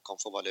kan vi snacka om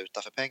få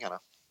valuta för pengarna.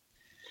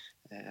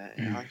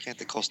 Han kan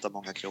inte kosta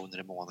många kronor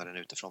i månaden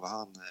utifrån vad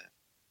han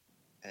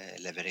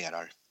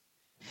levererar.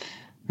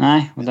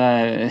 Nej, och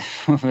där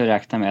får vi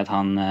räkna med att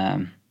han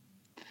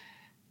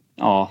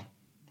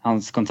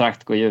hans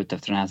kontrakt går ju ut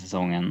efter den här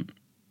säsongen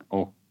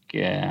och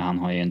han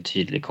har ju en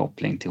tydlig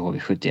koppling till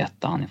HV71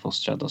 där han är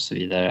fostrad och så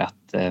vidare,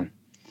 att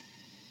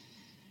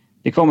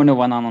det kommer nog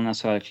vara en annan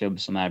SHL-klubb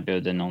som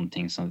erbjuder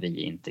någonting som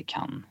vi inte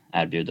kan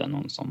erbjuda,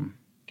 någon som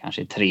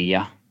kanske är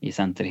 3 i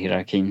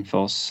centerhierarkin för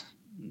oss.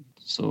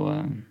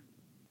 Så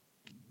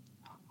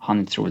han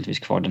är troligtvis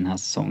kvar den här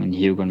säsongen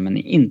i Djurgården, men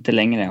inte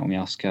längre om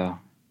jag ska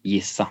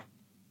gissa.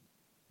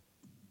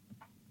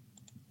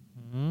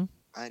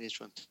 Nej, det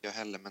tror inte jag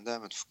heller, men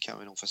därmed kan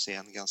vi nog få se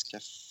en ganska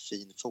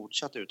fin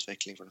fortsatt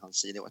utveckling från hans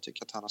sida. Och jag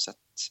tycker att han har sett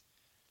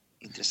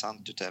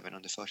intressant ut även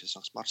under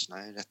försäsongsmatcherna.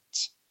 Han är rätt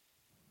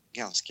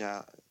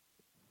ganska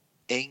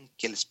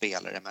enkel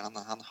spelare, men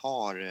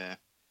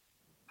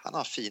han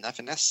har fina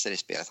finesser i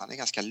spelet. Han är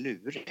ganska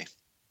lurig.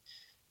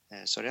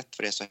 Så rätt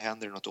för det så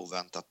händer det något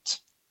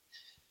oväntat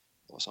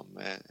och som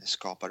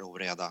skapar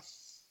oreda.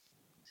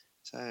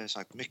 Så är det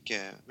sagt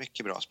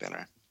mycket bra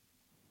spelare.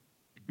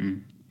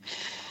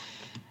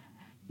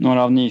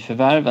 Några av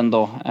nyförvärven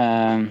då.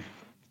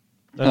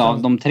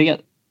 De 3.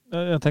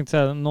 Jag tänkte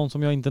säga, någon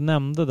som jag inte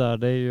nämnde där,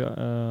 det är ju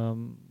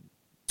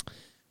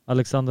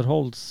Alexander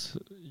Holtz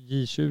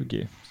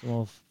J20 som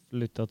har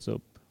flyttats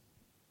upp.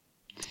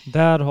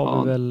 Där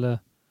har vi väl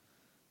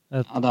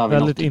ett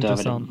väldigt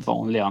intressant.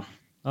 Vanliga.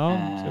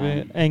 Ja, ska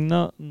vi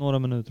ägna några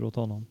minuter åt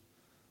honom?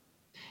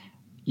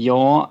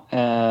 Ja,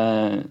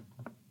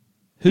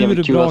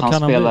 hur bra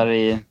kan han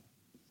bli?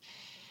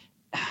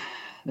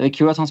 Det är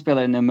kul att han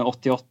spelar i nummer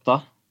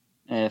 88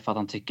 för att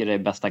han tycker det är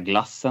bästa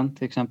glassen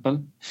till exempel.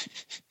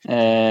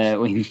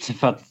 Och inte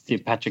för att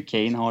typ Patrick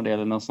Kane har det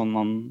eller någon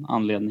sån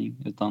anledning,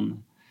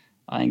 utan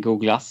en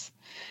god glass.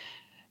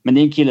 Men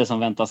det är en kille som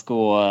väntas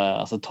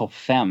gå topp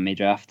 5 i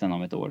draften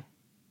om ett år.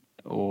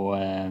 Och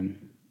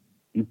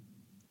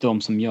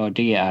de som gör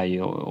det är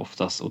ju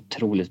oftast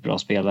otroligt bra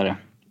spelare.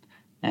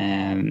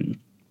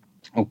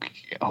 Och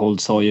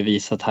Holtz har ju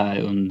visat här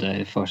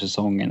under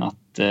försäsongen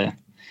att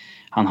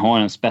han har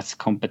en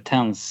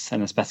spetskompetens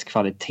eller en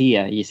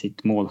spetskvalitet i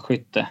sitt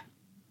målskytte.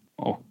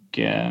 Och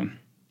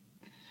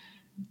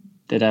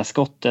det där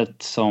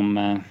skottet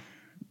som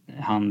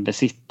han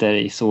besitter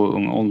i så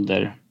ung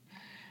ålder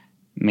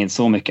med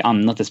så mycket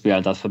annat i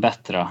spelet att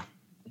förbättra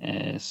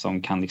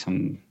som kan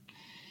liksom...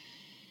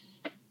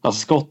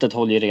 Alltså skottet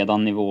håller ju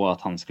redan nivå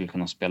att han skulle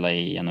kunna spela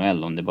i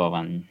NHL om det bara var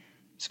en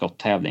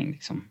skotttävling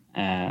liksom.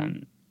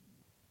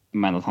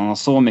 Men att han har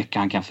så mycket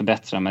han kan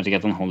förbättra men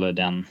redan håller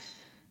den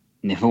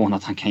nivån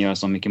att han kan göra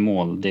så mycket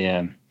mål, det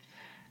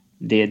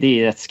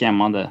är rätt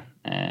skrämmande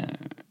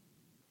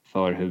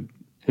för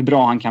hur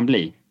bra han kan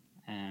bli.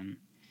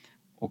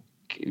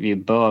 Och vi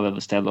bör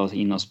väl ställa oss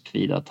in oss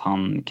vid att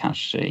han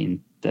kanske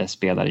inte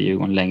spelar i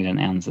Djurgården längre än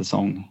en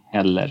säsong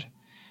heller.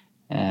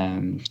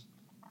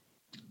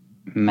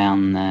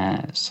 Men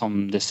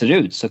som det ser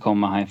ut så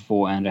kommer han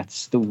få en rätt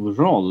stor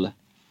roll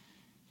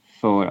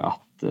för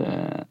att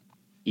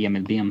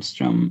Emil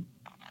Bemström,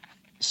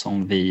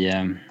 som vi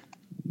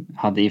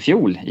hade i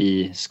fjol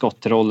i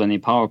skottrollen i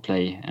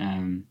powerplay,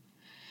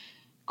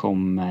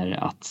 kommer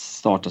att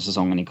starta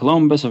säsongen i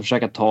Columbus och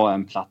försöka ta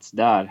en plats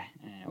där.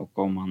 Och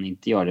om han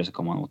inte gör det så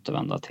kommer han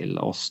återvända till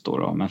oss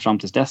då. Men fram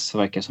tills dess så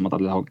verkar det som att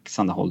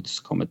Alexander Holtz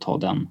kommer ta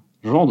den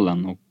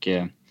rollen. Och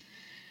det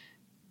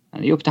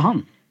är upp till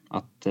han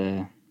att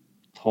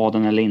ta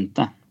den eller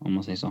inte, om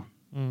man säger så.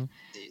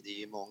 Det är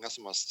ju många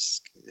som har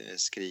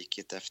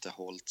skrikit efter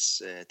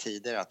Holtz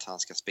tidigare att han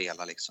ska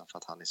spela liksom för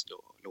att han är så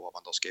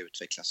lovande och ska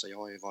utvecklas. Så jag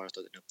har ju varit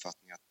av den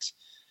uppfattningen att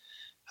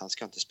han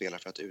ska inte spela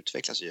för att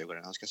utvecklas i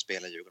Djurgården. Han ska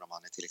spela i Djurgården om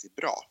han är tillräckligt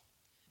bra.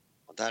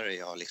 Och där är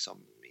jag liksom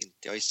inte,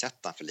 jag har ju sett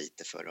han för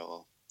lite för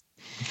att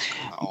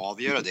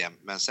avgöra det.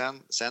 Men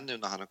sen nu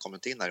när han har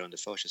kommit in här under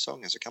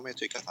försäsongen så kan man ju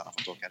tycka att han har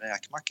fått åka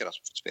räkmacka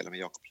som fått spela med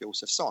Jakob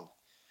Josefsson.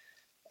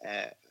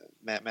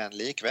 Men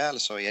likväl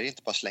så är det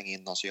inte bara slänga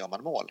in någon så gör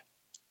man mål.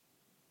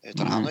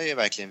 Utan han har ju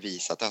verkligen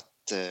visat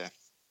att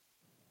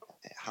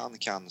han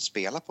kan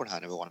spela på den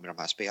här nivån med de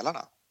här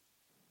spelarna.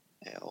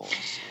 Och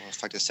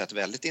faktiskt sett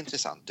väldigt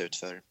intressant ut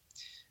för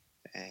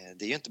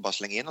det är ju inte bara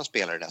slänga in någon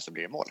spelare där så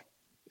blir det mål.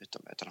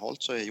 Utan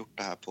Holtz har gjort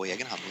det här på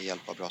egen hand med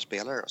hjälp av bra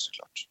spelare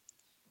såklart.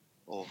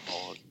 Och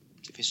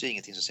det finns ju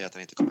ingenting som säger att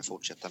han inte kommer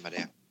fortsätta med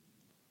det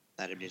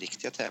när det blir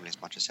riktiga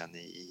tävlingsmatcher sen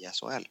i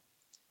SHL.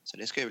 Så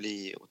det ska ju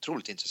bli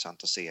otroligt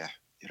intressant att se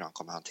hur han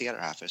kommer hantera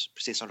det här. För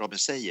precis som Robin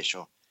säger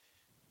så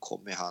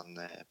kommer han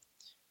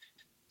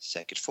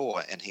säkert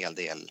få en hel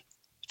del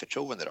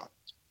förtroende då.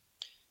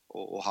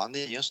 Och han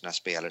är ju en sån här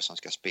spelare som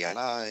ska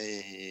spela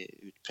i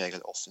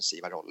utpräglade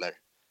offensiva roller.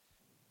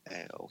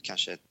 Och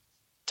kanske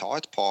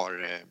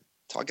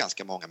ta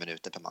ganska många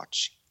minuter per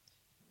match.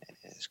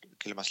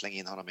 Skulle man slänga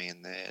in honom i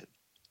en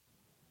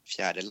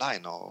fjärde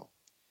line och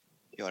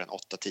göra en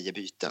 8-10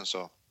 byten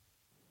så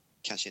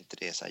kanske inte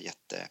det är så här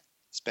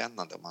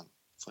jättespännande om man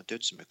får inte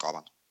ut så mycket av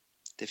han.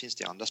 Det finns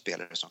det andra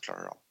spelare som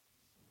klarar av.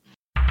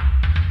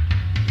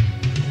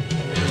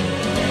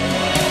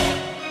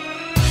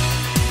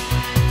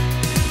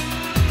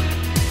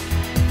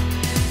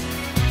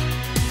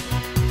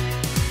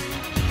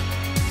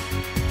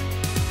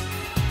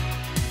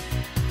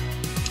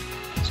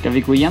 Ska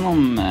vi gå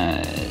igenom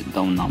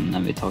de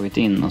namnen vi tagit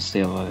in och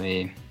se vad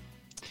vi...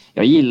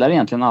 Jag gillar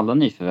egentligen alla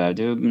nyförvärv.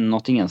 Det är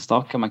något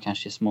enstaka man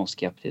kanske är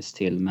småskeptisk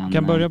till. Men...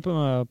 Kan börja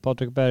med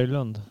Patrik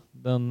Berglund.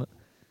 Den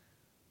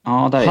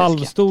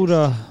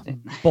halvstora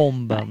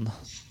bomben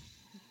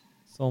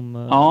som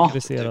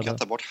briserade. Du kan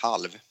ta bort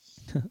halv.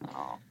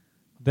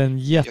 Den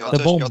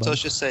jättebomben. Jag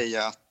törs ju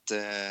säga att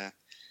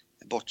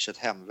bortsett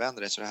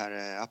hemvändare så det här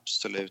är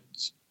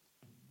absolut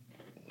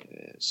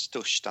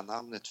största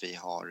namnet vi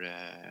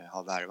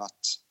har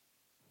värvat.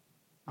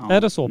 Ja,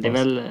 är det så? Det är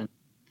väl...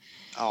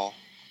 Ja.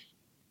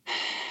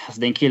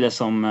 Alltså det är en kille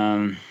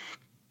som...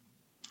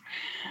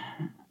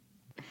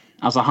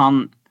 Alltså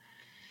han...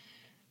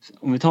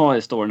 Om vi tar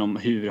storyn om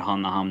hur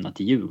han har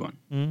hamnat i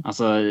Djurgården.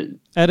 Alltså,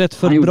 är det ett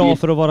för bra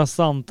för att vara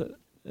sant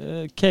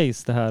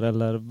case det här?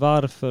 Eller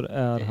varför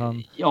är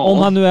han... Ja. Om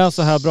han nu är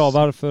så här bra,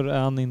 varför är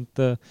han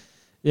inte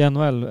i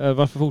NHL?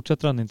 Varför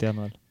fortsätter han inte i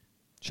NHL?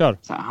 Kör.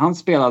 Så han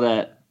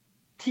spelade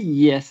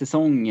 10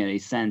 säsonger i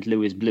St.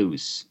 Louis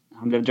Blues.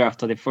 Han blev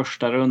draftad i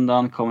första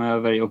rundan, kom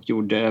över och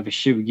gjorde över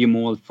 20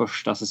 mål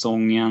första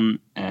säsongen.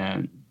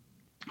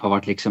 Har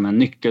varit liksom en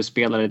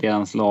nyckelspelare i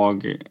deras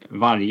lag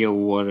varje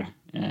år.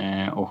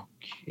 Och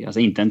alltså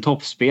inte en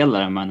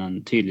toppspelare men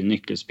en tydlig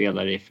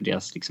nyckelspelare för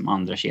deras liksom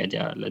andra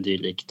kedja eller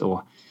dylikt.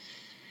 Och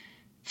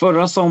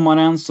förra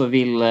sommaren så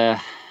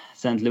ville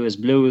St. Louis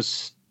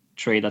Blues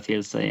trada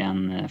till sig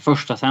en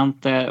första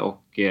center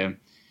och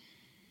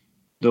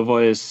då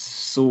var det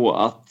så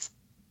att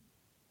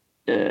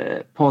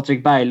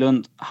Patrik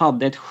Berglund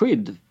hade ett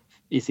skydd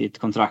i sitt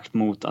kontrakt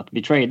mot att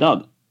bli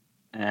tradad.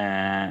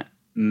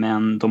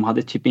 Men de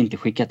hade typ inte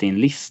skickat in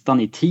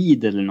listan i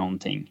tid eller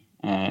någonting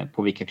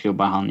på vilka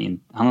klubbar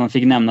han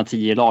fick nämna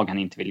 10 lag han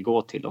inte ville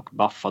gå till och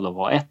Buffalo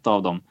var ett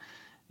av dem.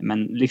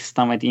 Men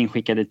listan var inte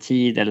inskickad i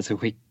tid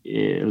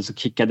eller så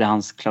kickade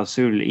hans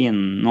klausul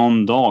in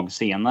någon dag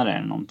senare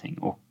eller någonting.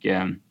 Och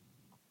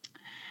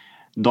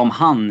de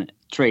hann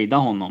trada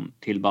honom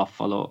till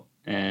Buffalo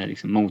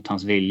liksom mot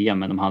hans vilja,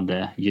 men de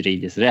hade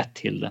juridiskt rätt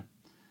till det.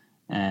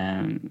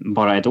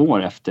 Bara ett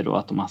år efter då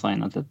att de har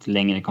signat ett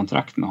längre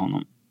kontrakt med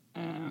honom.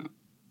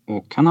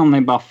 Och han hamnar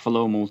i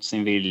Buffalo mot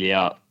sin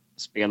vilja,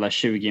 spelar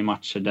 20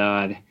 matcher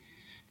där,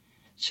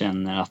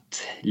 känner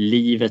att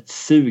livet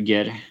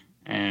suger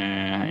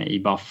i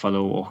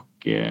Buffalo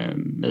och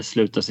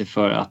beslutar sig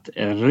för att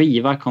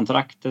riva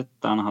kontraktet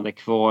där han hade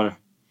kvar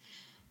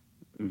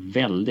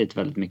väldigt,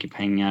 väldigt mycket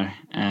pengar.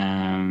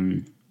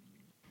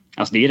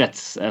 Alltså det är rätt,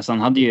 alltså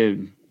han hade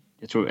ju,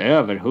 jag tror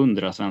över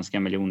 100 svenska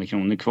miljoner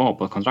kronor kvar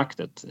på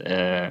kontraktet.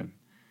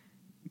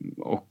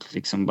 Och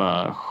liksom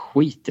bara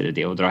skiter i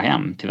det och drar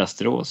hem till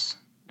Västerås.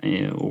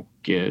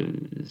 Och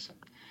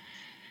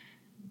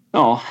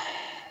ja,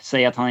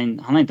 säger att han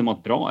har inte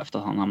mått bra efter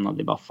att han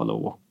hamnade i Buffalo.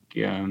 Och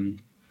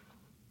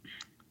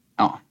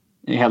ja,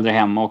 är hellre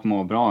hemma och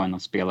må bra än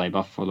att spela i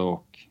Buffalo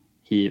och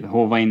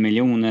hova in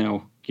miljoner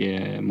och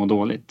må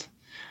dåligt.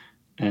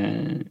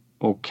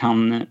 Och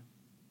han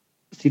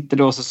sitter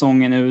då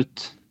säsongen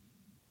ut,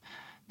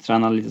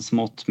 tränar lite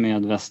smått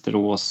med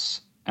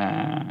Västerås,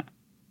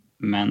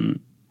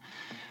 men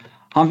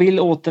han vill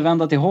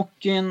återvända till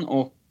hockeyn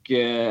och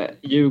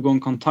Djurgården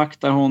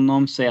kontaktar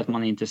honom, säger att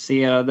man är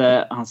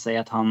intresserade. Han säger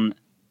att han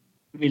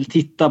vill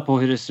titta på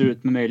hur det ser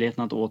ut med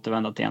möjligheten att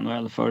återvända till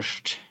NHL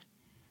först.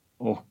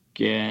 Och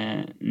Och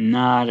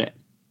när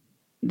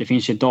det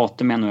finns ju ett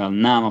datum i NHL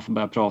när man får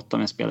börja prata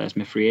med spelare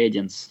som är free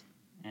agents.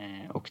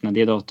 Och när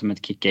det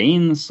datumet kickade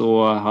in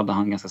så hade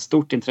han ganska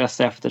stort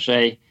intresse efter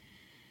sig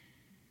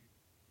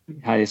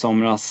här i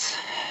somras.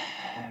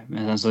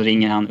 Men sen så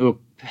ringer han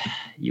upp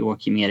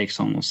Joakim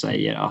Eriksson och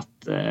säger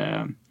att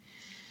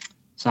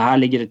så här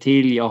ligger det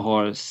till. Jag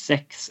har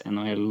 6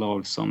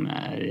 NHL-lag som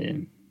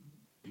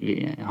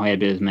har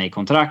erbjudit mig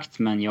kontrakt,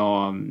 men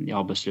jag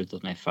har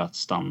beslutat mig för att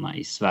stanna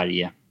i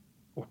Sverige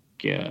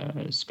och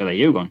spela i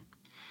Djurgården.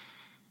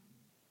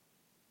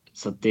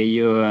 Så det är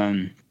ju...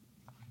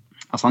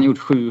 Alltså han har gjort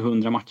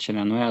 700 matcher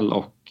i NHL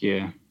och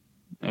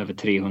över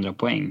 300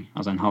 poäng.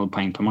 Alltså en halv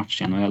poäng per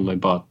match i NHL och är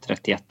bara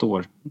 31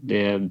 år.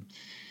 Det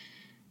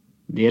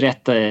är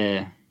rätt...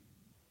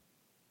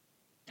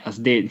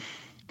 Alltså det...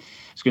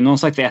 Skulle någon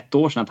sagt för 1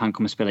 år sedan att han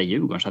kommer spela i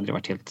Djurgården så hade det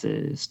varit helt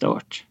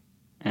stört.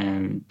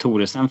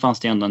 Thoresen fanns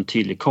det ändå en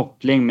tydlig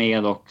koppling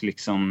med och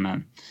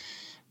liksom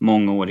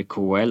många år i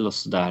KL och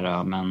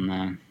sådär.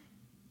 Men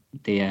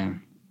det...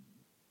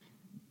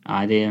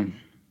 Nej, det är...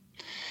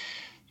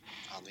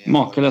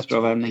 Makalöst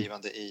bra värvning.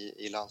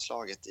 I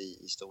landslaget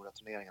i stora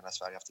turneringar där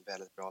Sverige haft ett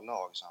väldigt bra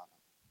lag, så han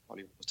har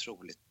ju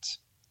otroligt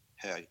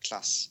hög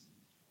klass.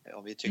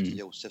 Om vi tyckte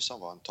Josefsson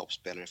var en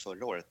toppspelare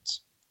förra året,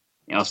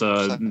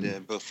 alltså,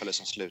 Buffalo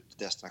som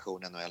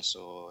slutdestination i NHL,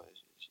 så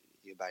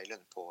är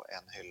Berglund på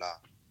en hylla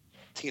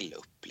till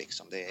upp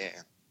liksom.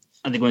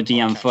 Det går inte att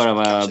jämföra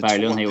vad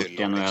Berglund har gjort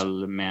i NHL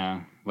liksom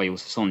med vad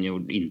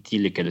Josefsson inte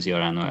lyckades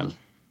göra i NHL,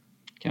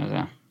 kan jag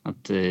säga.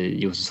 Att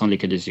Josefsson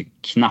lyckades ju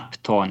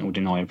knappt ta en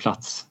ordinarie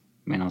plats,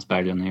 medan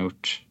Berglund har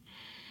gjort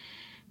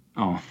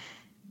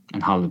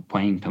en halv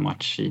poäng per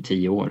match i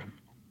 10 år.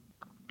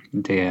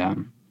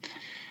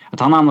 Att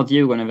han hamnat i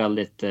Djurgården är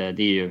väldigt... Det är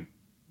ju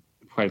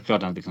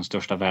självklart den liksom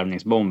största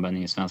värvningsbomben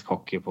i svensk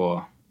hockey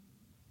på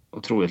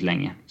otroligt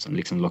länge. Som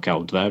liksom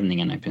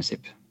lockout-värvningen i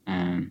princip.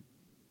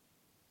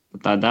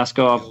 Där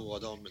ska... Jo,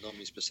 de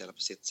är speciella på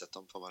sitt sätt.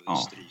 De får man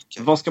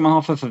stryka. Vad ska man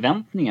ha för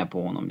förväntningar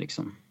på honom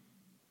liksom?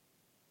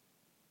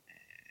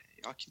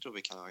 Jag tror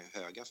vi kan ha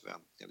höga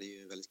förväntningar. Det är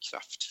ju en väldigt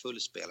kraftfull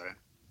spelare.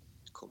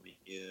 Kommer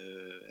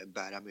ju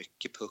bära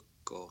mycket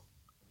puck och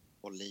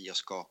hålla i och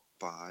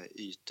skapa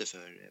ytor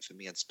för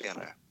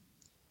medspelare.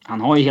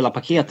 Han har ju hela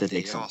paketet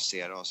liksom. Jag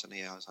ser, och sen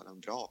är han en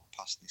bra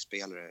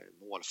passningsspelare,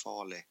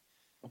 målfarlig.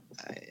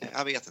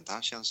 Jag vet inte,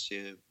 han känns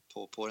ju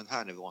på den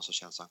här nivån så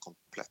känns han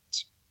komplett.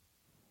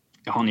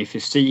 Ja, han är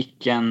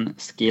fysiken,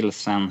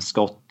 skillsen,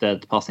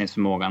 skottet,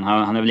 passningsförmågan.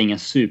 Han är väl ingen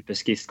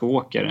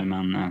superskridskoåkare,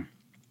 men... Han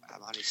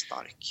är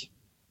stark.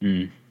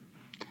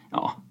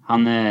 Ja,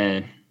 han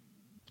är...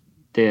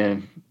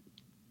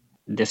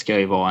 Det ska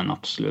ju vara en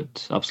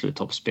absolut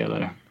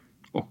toppspelare.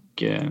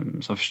 Och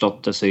som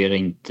förstått det så är det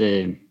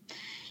inte...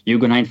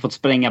 Djurgården har inte fått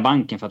spränga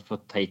banken för att få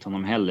ta hit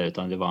honom heller,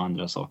 utan det var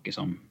andra saker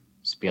som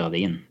spelade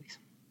in.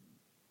 Liksom.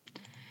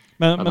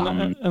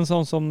 Men en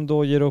sån som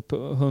då ger upp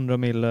 100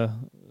 mille,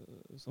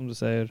 som du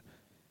säger.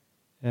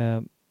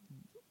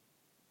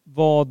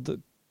 Vad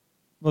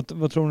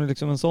tror ni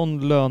liksom en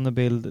sån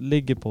lönebild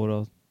ligger på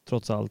då,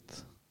 trots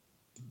allt?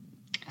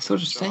 Så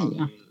du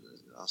säger.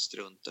 Han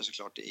struntar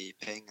såklart i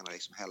pengarna,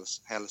 liksom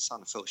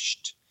hälsan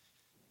först.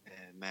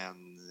 Men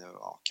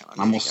kan han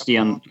man måste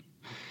ju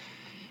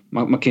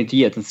man kan ju inte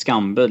ge ett en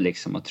skambud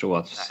liksom och tro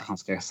att han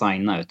ska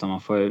signa, utan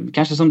man får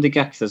kanske som Dick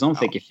Axelsson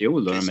fick i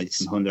fjol då, med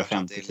liksom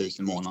 150 000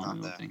 i månaden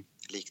eller någonting.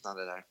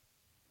 Liknande där.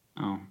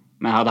 Ja,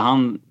 men hade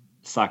han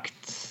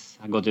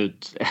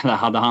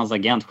hade hans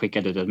agent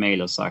skickat ut ett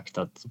mejl och sagt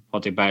att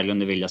Patrik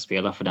Berglund vill jag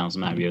spela för den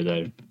som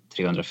erbjuder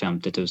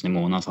 350 000 i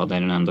månaden, så hade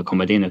den ändå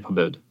kommit in ett på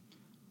bud.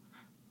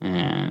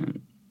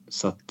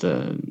 Så att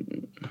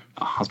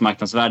hans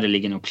marknadsvärde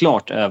ligger nog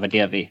klart över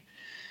det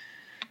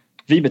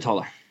vi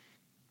betalar.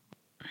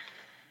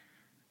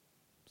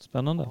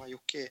 Spännande. Ja,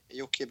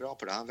 Jocke är bra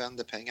på det. Han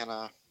vänder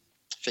pengarna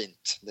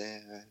fint.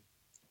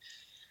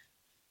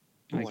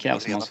 Det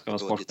krävs som man ska vara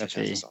sportchef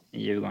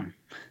i Djurgården.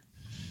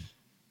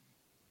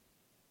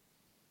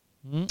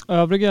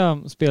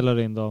 Övriga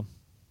spelare in då?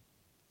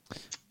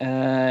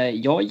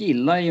 Jag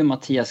gillar ju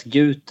Mattias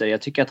Guter.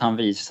 Jag tycker att han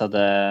visade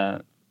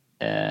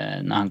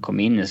när han kom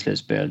in i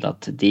slutspelet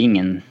att det är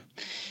ingen...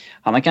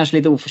 Han har kanske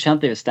lite oförtjänt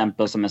blivit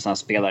stämpel som en sån här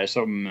spelare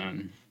som...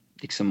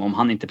 Liksom, om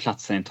han inte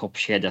platsar i en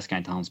toppkedja ska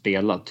inte han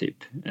spela typ.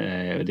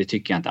 Det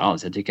tycker jag inte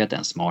alls. Jag tycker att det är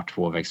en smart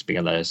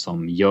tvåvägsspelare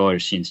som gör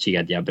sin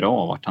kedja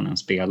bra vart han än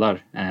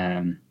spelar.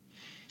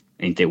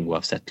 Inte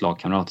oavsett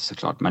lagkamrater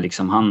såklart, men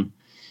liksom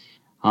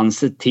han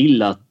ser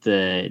till att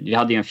vi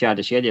hade ju en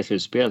fjärde kedja i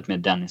slutspelet med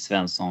Dennis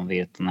Svensson,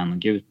 Virtanen och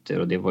Guter,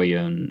 och det var ju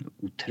en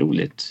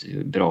otroligt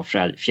bra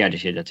fjärde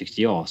kedja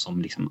tyckte jag,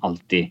 som liksom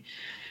alltid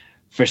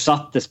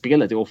försatte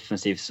spelet i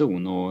offensiv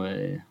zon, och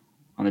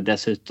han är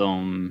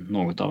dessutom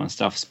något av en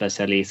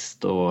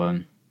straffspecialist och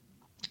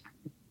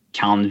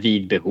kan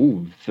vid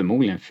behov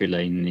förmodligen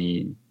fylla in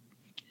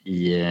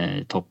i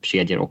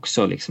toppkedjor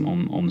också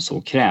liksom, om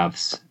så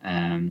krävs.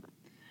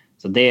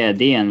 Så det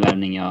är en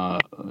värvning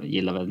jag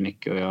gillar väldigt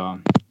mycket,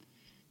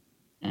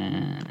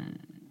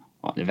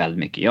 och det är väldigt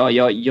mycket.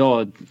 Jag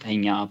har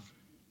inga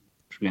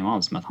problem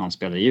alls med att han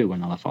spelar i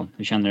Djurgården i alla fall.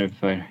 Hur känner du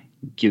för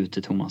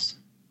Gute, Thomas?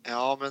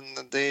 Ja, men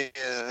det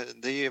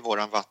är ju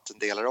våran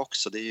vattendelare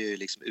också. Det är ju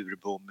liksom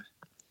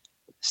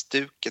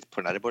Urbom-stuket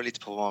på den här. Det beror lite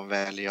på vad man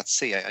väljer att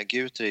se.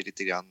 Gute är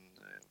lite grann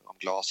om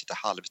glaset är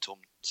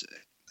halvtomt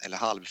eller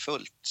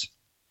halvfullt.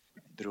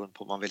 Beroende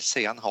på vad man vill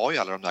se. Han har ju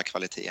alla de där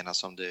kvaliteterna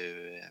som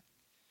du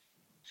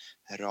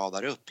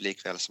radar upp,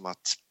 likväl som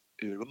att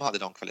Urbom hade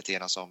de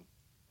kvaliteterna som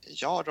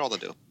jag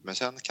radade upp. Men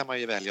sen kan man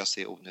ju välja att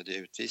se onödiga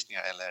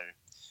utvisningar eller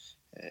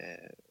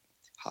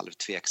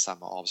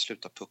halvtveksamma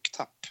avslut och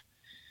pucktapp.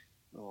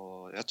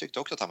 Och jag tyckte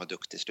också att han var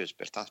duktig i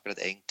slutspelet. Han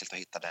spelade enkelt och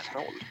hittade en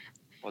roll.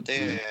 Och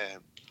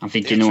han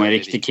fick ju nog en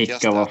riktig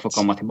kick av att få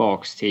komma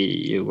tillbaks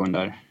till Djurgården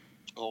där.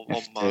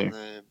 Om man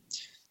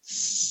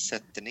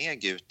sätter ner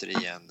Guter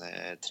i en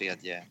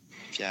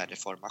fjärde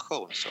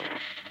formation så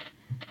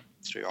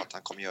tror jag att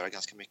han kommer göra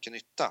ganska mycket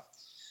nytta.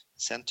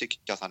 Sen tycker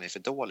jag att han är för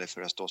dålig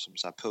för att stå som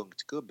så här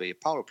punktgubbe i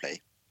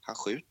powerplay. Han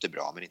skjuter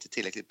bra men inte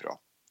tillräckligt bra.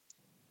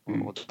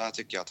 Och där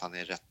tycker jag att han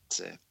är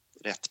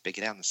rätt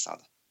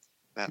begränsad.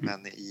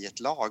 Men i ett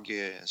lag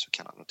så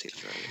kan han nog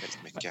tillföra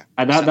väldigt mycket.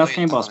 Där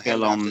ska ju bara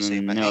spela om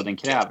nöden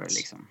kräver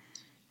liksom.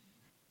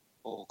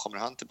 Och kommer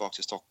han tillbaka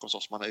till Stockholm så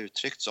som han har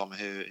uttryckt som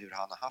hur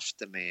han har haft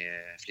det med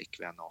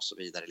flickvän och så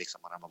vidare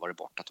liksom, när han har varit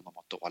borta, att de har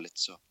mått dåligt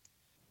så,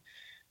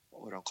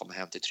 och de kommer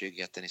hem till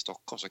tryggheten i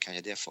Stockholm, så kan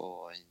ju det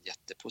få en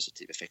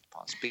jättepositiv effekt på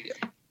hans spel.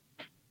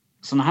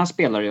 Sådana här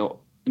spelare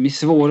de är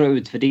svåra att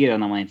utvärdera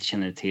när man inte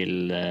känner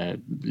till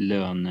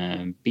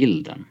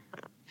lönebilden.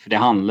 För det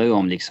handlar ju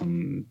om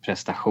liksom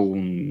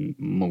prestation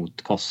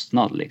mot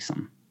kostnad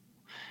liksom.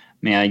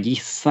 Men jag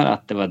gissar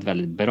att det var ett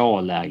väldigt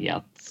bra läge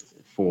att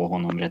få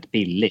honom rätt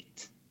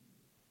billigt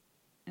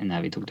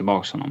när vi tog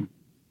tillbaka honom.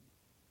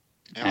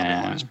 Ja,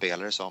 det var en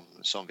spelare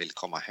som vill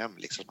komma hem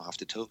liksom, har haft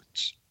det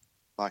tungt.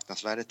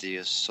 Marknadsvärdet är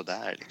ju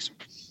sådär liksom.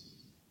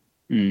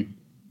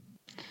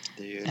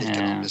 Det är ju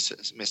likadant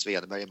med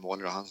Svedberg i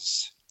mål, och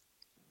hans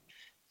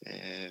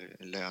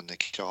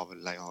lönekrav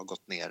lär ju ha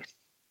gått ner.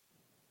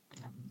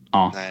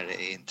 Ja.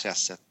 När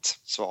intresset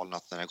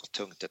svalnat, när det har gått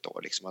tungt ett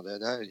år liksom.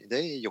 Det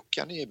är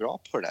Jocke, han är ju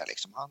bra på det där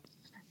liksom.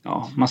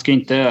 Man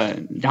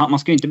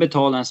ska ju inte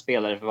betala en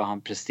spelare för vad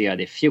han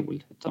presterade i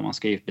fjol, utan man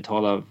ska ju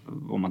betala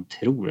vad man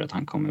tror att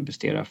han kommer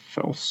prestera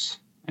för oss,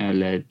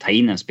 eller ta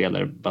in en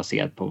spelare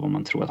baserat på vad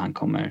man tror att han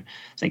kommer.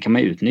 Sen kan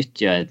man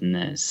utnyttja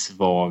en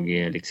svag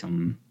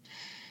liksom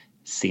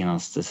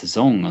senaste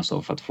säsong och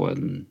så för att få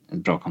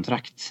ett bra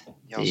kontrakt.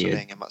 Ja,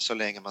 så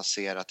länge man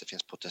ser att det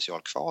finns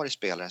potential kvar i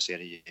spelaren så är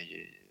det ju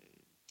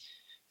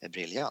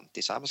briljant. Det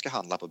är så här man ska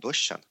handla på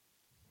börsen.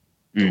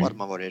 Då hade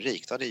man varit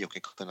rik, då hade Jocke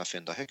kunnat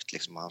fynda högt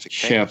liksom, och han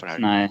fick pengar för det här.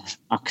 Nej,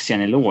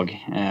 aktien är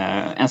låg.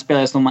 En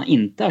spelare som man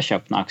inte har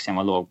köpt när aktien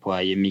var låg på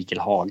är ju Mikael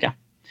Haga.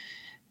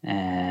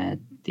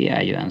 Det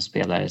är ju en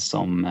spelare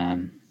som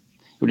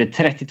gjorde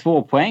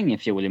 32 poäng i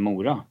fjol i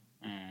Mora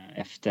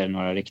efter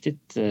några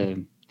riktigt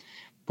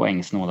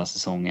poängsnåla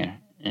säsonger.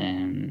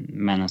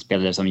 Men en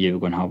spelare som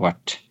Djurgården har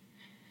varit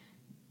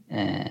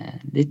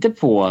lite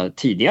på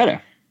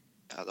tidigare.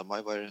 Ja, de har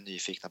ju varit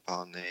nyfikna på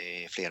han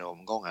i flera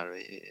omgångar.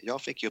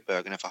 Jag fick ju upp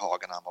ögonen för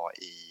Hagen när han var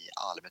i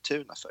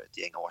Almetuna för ett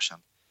gäng år sedan.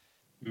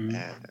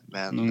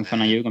 Men ungefär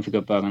när Djurgården fick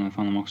upp ögonen för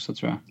honom också,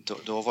 tror jag.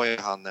 Då var ju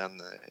han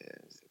en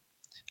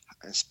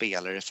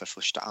spelare för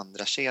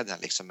andra kedjan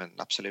liksom, men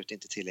absolut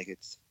inte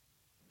tillräckligt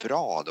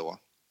bra då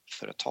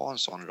för att ta en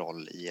sån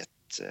roll i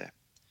ett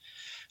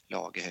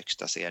lag i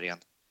högsta serien.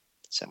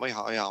 Sen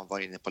har han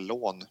varit inne på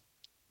lån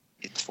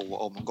i 2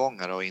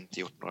 omgångar och inte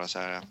gjort några så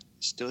här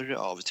större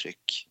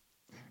avtryck.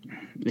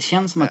 Det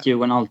känns som att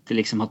Djurgården alltid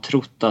liksom har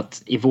trott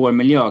att i vår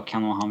miljö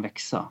kan han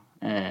växa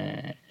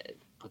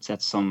på ett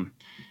sätt som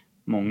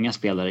många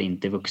spelare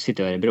inte vuxit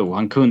i Örebro.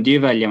 Han kunde ju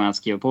välja med att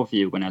skriva på för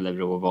Djurgården eller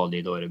Örebro och valde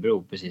ju då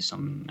Örebro, precis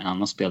som en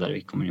annan spelare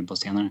vi kommer in på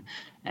senare.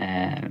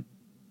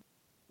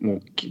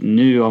 Och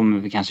nu har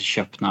vi kanske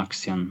köpt när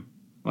aktien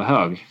var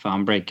hög, för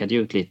han breakade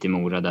ut lite i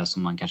Mora där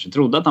som man kanske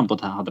trodde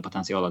att han hade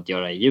potential att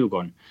göra i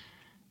Djurgården.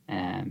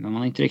 Men man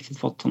har inte riktigt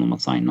fått honom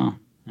att signa.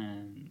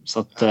 Så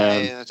att,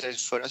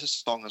 förra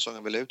säsongen såg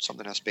han väl ut som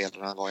den här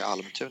spelaren han var i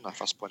Almtuna,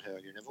 fast på en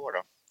högre nivå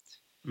då.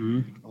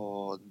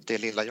 Och det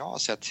lilla jag har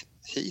sett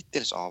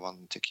hittills av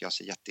han tycker jag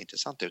ser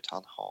jätteintressant ut.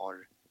 Han har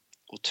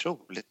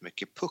otroligt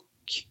mycket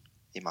puck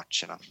i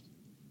matcherna.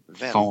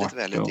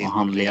 Väldigt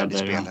involverad i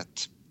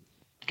spelet.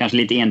 Kanske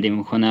lite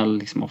endimensionell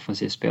liksom,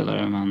 offensiv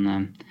spelare,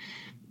 men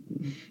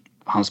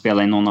han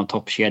spelar i någon av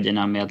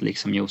toppkedjorna med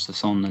liksom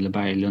Josefsson eller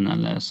Berglund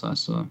eller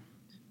så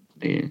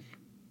det är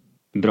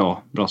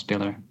bra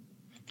spelare.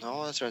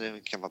 Ja, jag tror att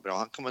det kan vara bra.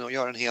 Han kommer nog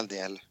göra en hel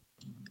del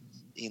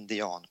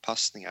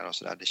indianpassningar och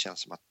sådär. Det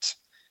känns som att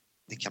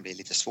det kan bli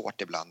lite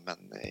svårt ibland, men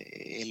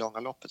i långa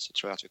loppet så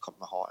tror jag att vi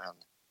kommer ha en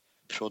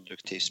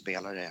produktiv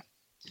spelare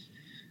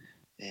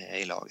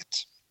i laget.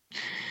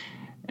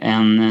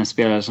 En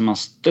spelare som har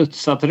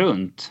studsat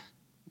runt,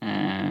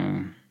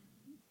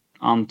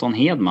 Anton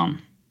Hedman,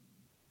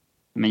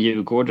 med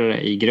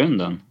djurgårdare i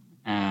grunden.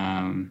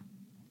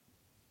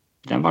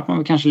 Den var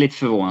man kanske lite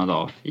förvånad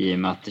av i och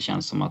med att det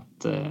känns som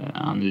att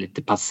han är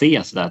lite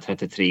passé sådär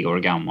 33 år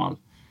gammal.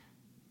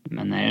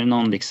 Men är det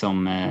någon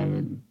liksom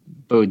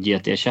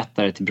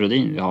budgetersättare till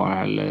Brodin vi har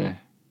här, eller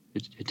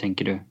hur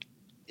tänker du?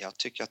 Jag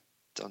tycker att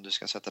om du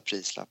ska sätta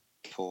prislapp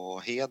på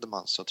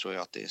Hedman så tror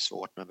jag att det är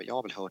svårt, men jag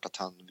har väl hört att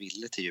han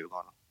ville till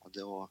Djurgården och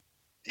då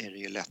är det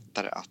ju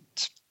lättare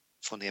att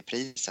få ner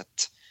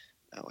priset.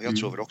 Och jag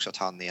tror väl också att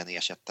han är en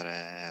ersättare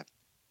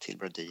till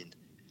Brodin.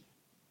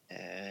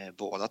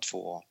 Båda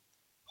två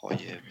har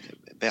ju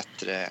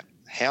bättre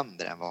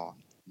händer än vad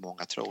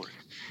många tror.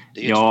 Det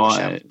är ju två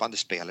kämpande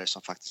spelare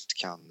som faktiskt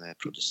kan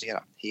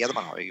producera.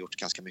 Hedman har ju gjort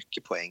ganska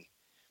mycket poäng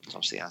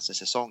de senaste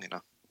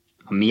säsongerna.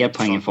 Mer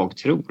poäng än folk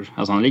tror.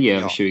 Alltså han ligger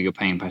över 20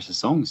 poäng per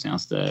säsong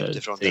senaste 3 åren.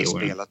 Utifrån den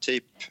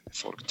spelartyp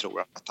folk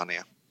tror att han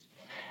är.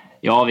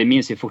 Ja, vi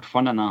minns ju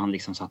fortfarande när han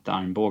liksom satte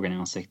armbågen i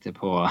ansiktet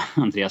på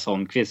Andreas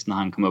Holmqvist när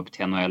han kom upp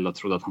till NHL och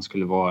trodde att han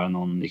skulle vara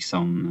någon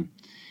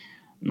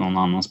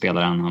annan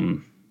spelare än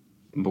han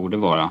borde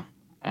vara.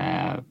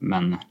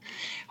 Men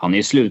han har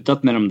ju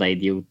slutat med de där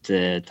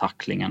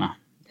idiottacklingarna.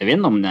 Jag vet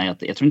inte om jag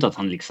tror inte att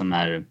han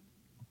liksom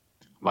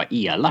var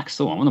elak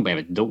så. Han var nog bara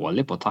väldigt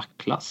dålig på att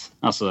tacklas.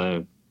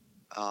 Alltså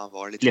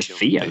var det lite blev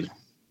fel.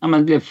 Ja, men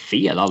det blev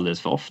fel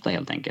alldeles för ofta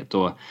helt enkelt.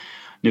 Och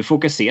nu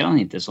fokuserar han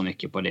inte så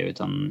mycket på det,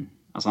 utan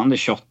alltså han hade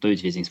 28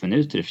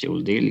 utvisningsminuter i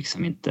fjol. Det är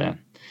liksom inte,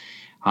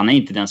 han är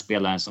inte den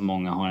spelaren som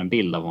många har en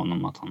bild av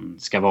honom att han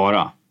ska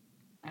vara.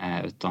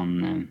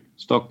 Utan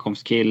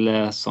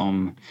Stockholmskille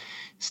som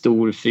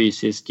stor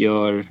fysiskt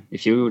gör. I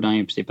fjol gjorde han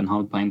i princip en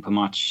halv poäng per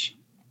match.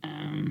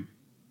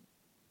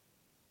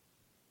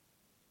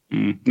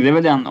 Det är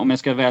väl den, om jag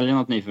ska välja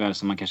något nyförvärv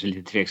som man kanske är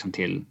lite tveksam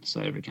till, så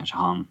är det väl kanske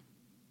han.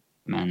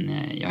 Men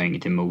jag har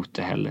inget emot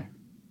det heller.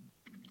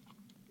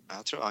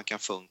 Jag tror han kan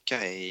funka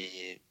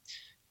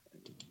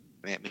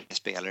med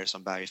spelare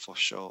som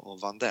Bergfors och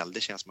Vandell.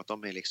 Det känns som att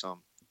de är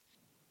liksom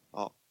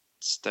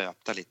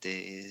stöpta lite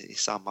i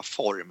samma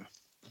form.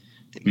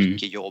 Det är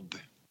mycket jobb,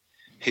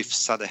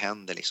 hyfsade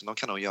händer liksom. De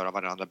kan nog göra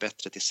varandra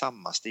bättre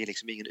tillsammans. Det är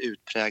liksom ingen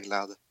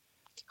utpräglad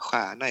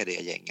stjärna i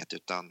det gänget,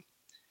 utan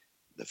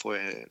det får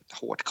ett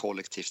hårt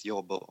kollektivt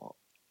jobb, och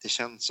det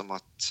känns som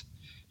att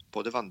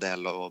både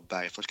Vandell och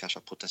Bergfors kanske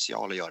har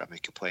potential att göra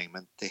mycket poäng,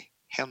 men det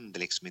händer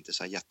liksom inte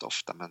så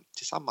jätteofta. Men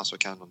tillsammans så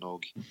kan de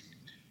nog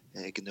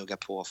gnugga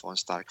på och få en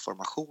stark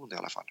formation i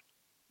alla fall.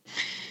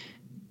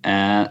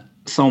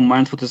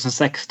 Sommaren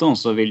 2016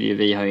 så vill ju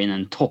vi ha in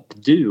en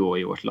toppduo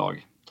i vårt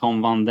lag.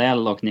 Tom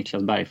Vandell och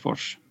Niklas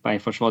Bergfors.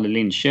 Bergfors valde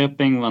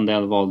Linköping,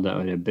 Vandell valde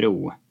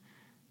Örebro.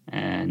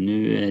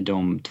 Nu är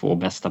de två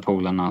bästa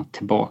polarna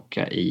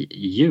tillbaka i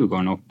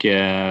Djurgården, och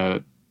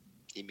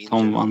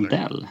Tom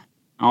Vandell.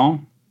 Ja,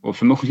 och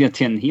förmodligen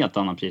till en helt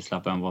annan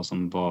prislapp än vad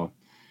som var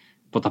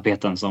på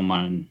tapeten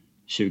sommaren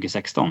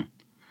 2016.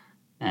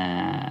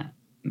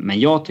 Men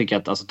jag tycker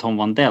att alltså, Tom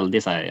Vandell, det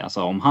är så här,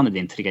 alltså, om han är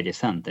din tredje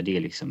center, det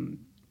är liksom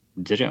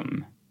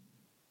dröm.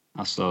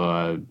 Alltså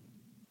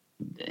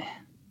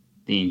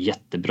det är en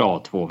jättebra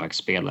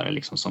tvåvägsspelare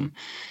liksom, som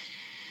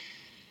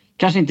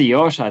kanske inte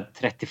gör så här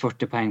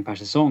 30-40 poäng per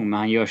säsong, men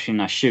han gör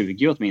sina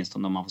 20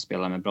 åtminstone om man får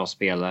spela med bra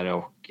spelare,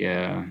 och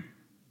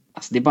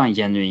alltså det är bara en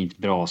genuint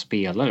bra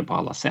spelare på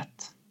alla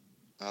sätt.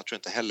 Jag tror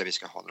inte heller vi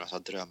ska ha några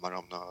drömmar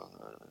om någon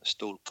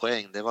stor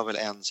poäng. Det var väl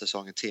en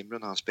säsong i Timrå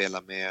när han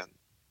spelade med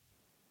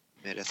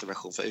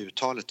reservation för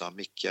uttalet då,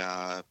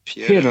 Mika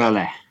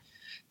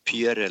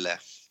Pjörle.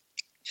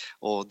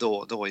 Och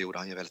då gjorde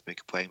han ju väldigt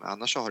mycket poäng. Men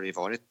annars så har det ju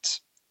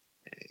varit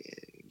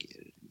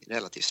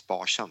relativt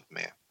sparsamt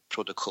med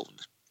produktion.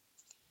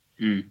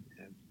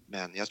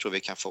 Men jag tror vi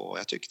kan få,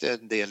 jag tyckte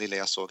det lilla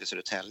jag såg i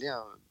Södertälje,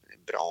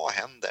 bra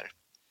händer.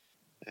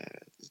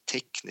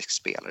 Teknisk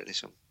spelare,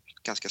 liksom,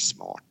 ganska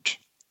smart.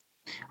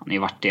 Han har ju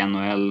varit i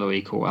NHL och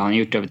IK. Han har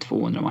gjort över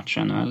 200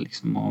 matcher i NHL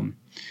liksom, och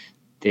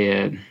det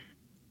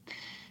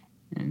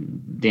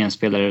är en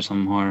spelare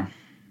som har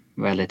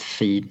väldigt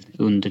fin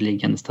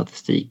underliggande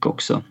statistik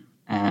också.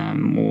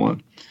 Och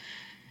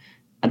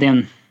det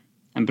är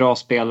en bra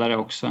spelare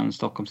också, en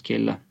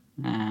Stockholmskille.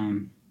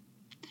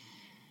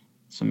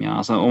 Som jag,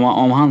 alltså,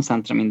 om han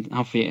centrar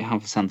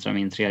han får centra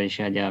min tredje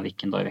kedja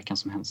vilken dag i veckan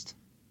som helst.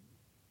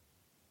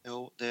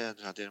 Jo, det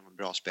är en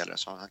bra spelare,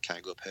 så han kan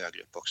ju gå upp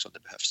högre upp också om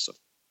det behövs så.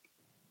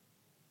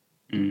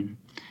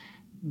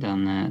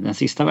 Den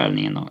sista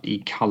värvningen då,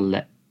 i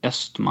Kalle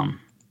Östman.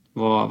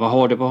 Vad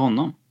har du på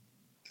honom?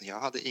 Jag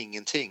hade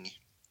ingenting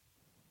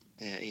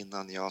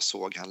innan jag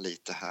såg han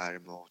lite här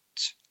mot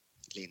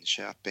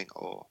Linköping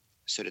och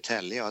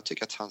Södertälje. Jag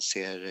tycker att han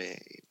ser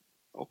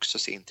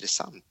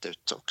intressant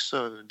ut.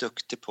 Också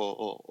duktig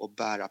på att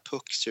bära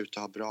puck, ser ut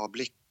att ha bra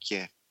blick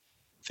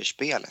för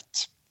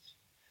spelet.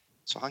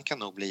 Så han kan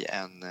nog bli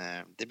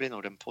det blir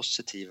nog den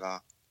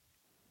positiva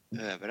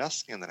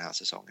överraskningen den här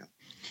säsongen.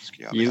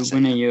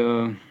 Djurgården är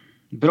ju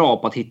bra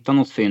på att hitta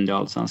något fynd i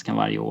Allsvenskan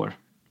varje år.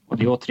 Och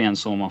det är återigen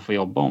så man får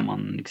jobba om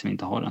man liksom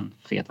inte har den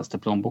fetaste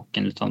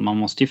plånboken. Utan man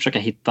måste ju försöka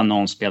hitta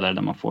någon spelare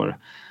där man får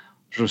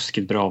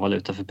ruskigt bra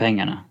valuta för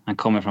pengarna. Han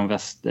kommer från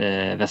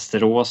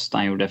Västerås.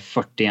 Han gjorde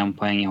 41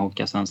 poäng i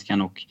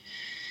Hockeyallsvenskan och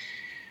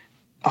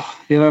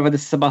Vi värvade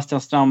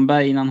Sebastian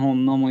Strandberg innan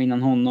honom, och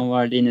innan honom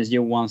var Linus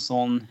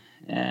Johansson.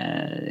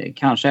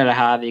 Kanske är det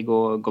här vi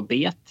går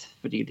bet,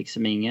 för det är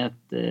liksom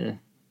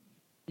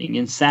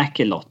ingen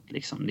säker lott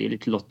liksom. Det är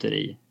lite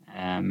lotteri.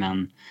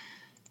 Men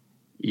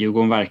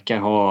Djurgården verkar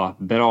ha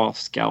bra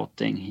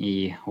scouting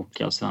i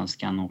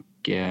Hockeyallsvenskan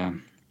och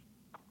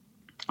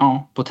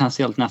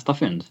potentiellt nästa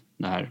fynd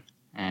det här.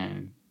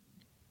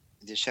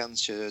 Det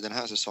känns ju den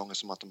här säsongen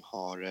som att de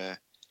har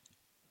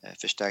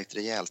förstärkt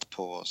rejält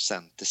på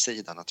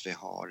centersidan, att vi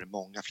har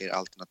många fler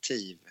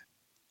alternativ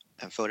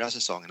än förra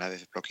säsongen när vi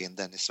fick plocka in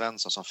Dennis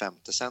Svensson som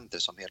femte center,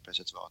 som helt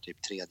plötsligt var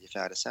typ tredje,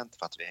 fjärde center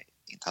för att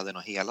vi inte hade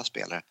några hela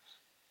spelare.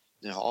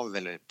 Nu har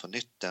vi väl på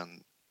nytt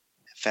en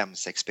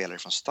 5-6 spelare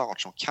från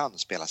start som kan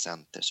spela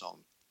center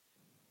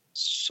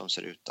som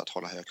ser ut att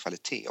hålla hög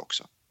kvalitet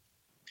också.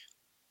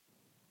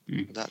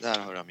 Där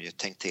har de ju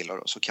tänkt till,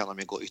 och så kan de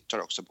ju gå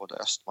yttre också. Både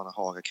Östman och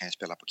Hage kan ju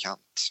spela på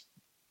kant.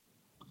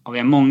 Ja, vi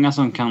har många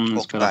som kan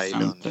och spela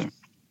Berglund. center.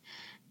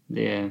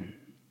 Det är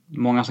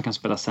många som kan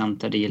spela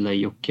center, det gillar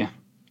Jocke.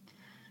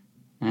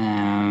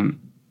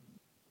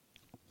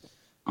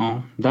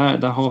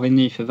 Där har vi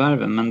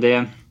nyförvärven, men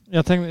det...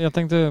 Jag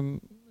tänkte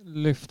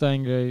lyfta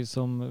en grej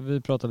som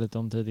vi pratade lite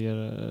om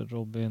tidigare,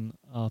 Robin,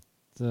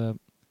 att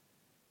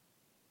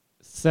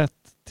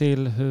sett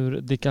till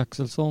hur Dick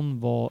Axelsson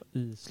var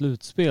i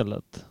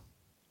slutspelet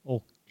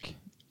och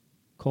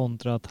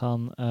kontra att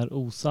han är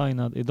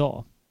osignad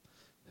idag.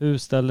 Hur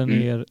ställer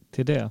ni er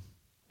till det?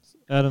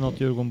 Är det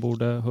något Djurgården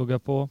borde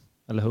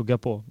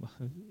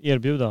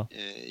erbjuda?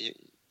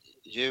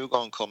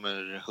 Djurgården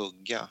kommer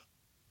hugga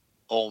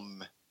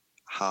om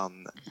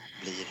han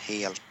blir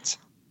helt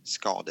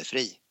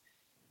skadefri.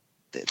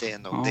 Det är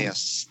nog det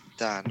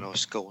där nog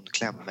skon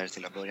klämmer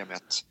till att börja med.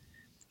 Att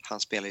han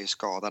spelar ju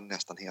skadad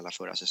nästan hela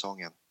förra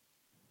säsongen.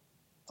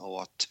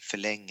 Och att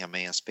förlänga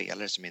med en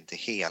spelare som inte är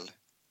hel.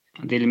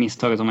 Det är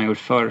misstaget de har gjort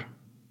förr.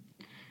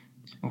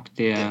 Och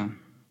det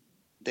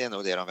är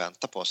nog det de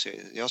väntar på. Så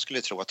jag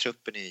skulle tro att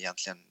truppen är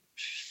egentligen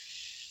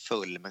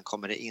full, men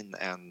kommer det in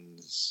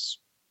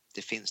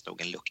det finns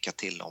nog en lucka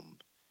till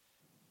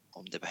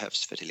om det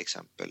behövs för till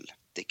exempel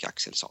Dick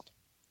Axelsson.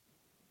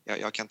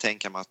 Jag kan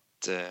tänka mig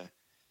att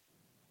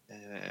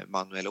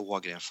Manuel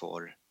Ågren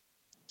får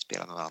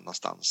spela någon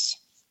annanstans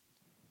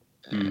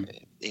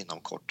inom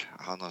kort.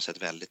 Han har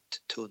sett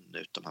väldigt tunn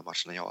ut de här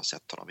matcherna jag har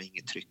sett honom.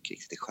 Inget tryck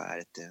riktigt i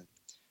skäret. Det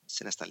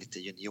ser nästan lite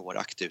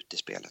junioraktigt ut i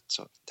spelet.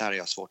 Så där är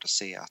jag svårt att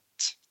se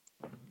att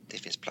det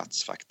finns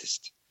plats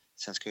faktiskt.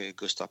 Sen ska ju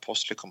Gustav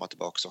Postler komma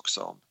tillbaka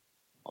också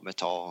om ett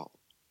tag.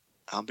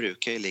 Han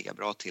brukar ju ligga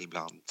bra till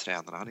bland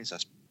tränarna. Han är en sån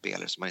här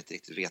spelare som man inte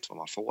riktigt vet vad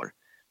man får.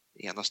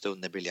 Ena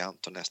stunden är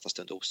briljant och nästa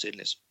stund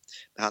osynlig.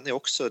 Men han är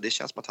också, det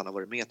känns som att han har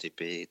varit med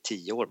typ i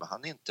 10 år, men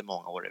han är inte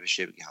många år över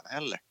 20 han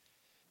heller.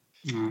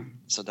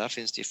 Så där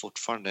finns det ju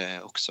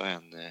fortfarande också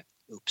en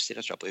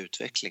uppsida tror jag, på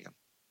utvecklingen.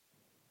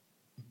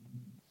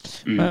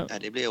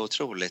 Det blir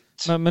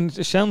otroligt. Men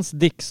känns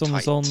Dick som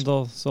en sån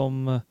då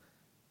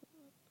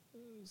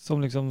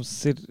som liksom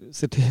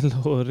ser till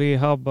att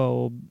rehabba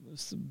och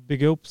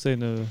bygga upp sig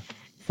nu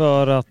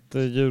för att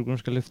Djurgården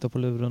ska lyfta på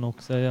luren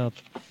och säga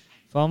att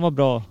fan vad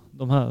bra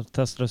de här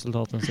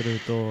testresultaten ser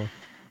ut och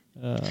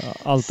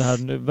allt det här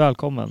nu,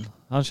 välkommen.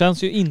 Han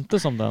känns ju inte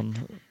som den.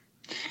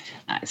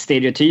 Nej,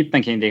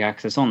 stereotypen kring Dick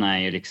Axelsson är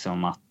ju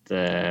liksom att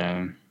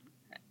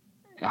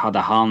hade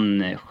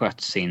han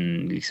skött sin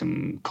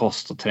liksom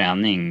kost och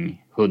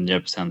träning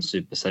 100%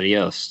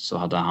 superseriöst så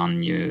hade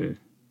han ju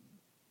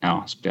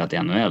spelat i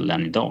NHL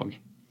än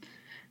idag.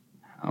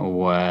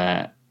 Och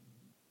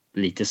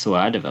lite så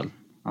är det väl.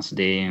 Alltså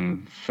det är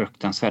en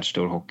fruktansvärt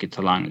stor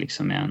hockeytalang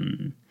liksom, med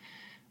en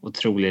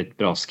otroligt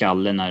bra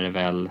skalle när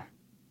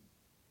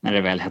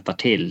det väl hettar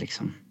till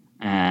liksom.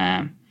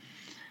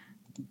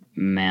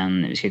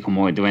 Men vi ska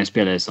komma ihåg, det var en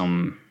spelare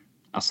som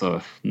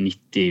alltså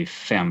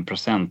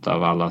 95%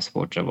 av alla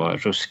supportrar var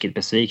ruskigt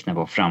besvikna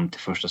på fram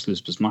till första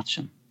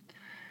slutspelsmatchen.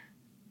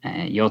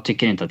 Jag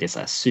tycker inte att det är så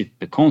här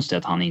superkonstigt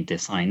att han inte är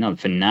signad,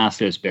 för när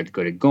slutspelet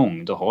går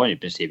igång då har i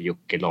princip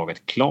Jocke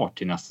laget klart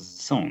till nästa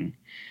säsong.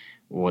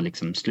 Och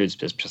liksom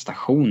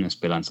slutspelsprestationen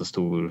spelar en så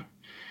stor...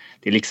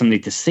 Det är liksom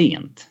lite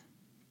sent.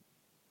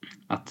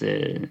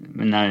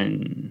 Men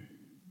när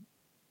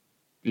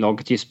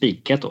laget är ju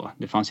spikat då.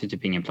 Det fanns ju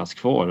typ ingen plats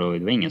kvar och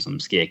det var ingen som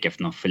skrek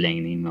efter någon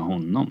förlängning med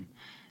honom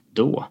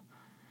då.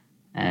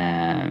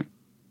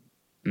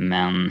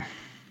 Men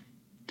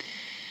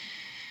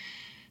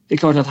det är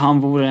klart att han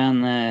vore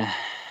en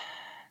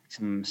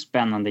liksom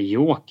spännande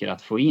joker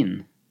att få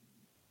in.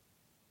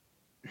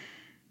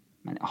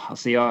 Men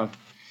alltså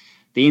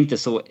det är inte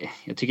så,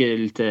 jag tycker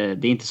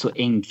det är inte så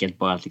enkelt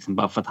bara att liksom,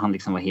 bara för att han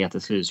liksom var het i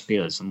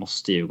slutspelet så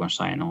måste Djurgården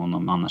signa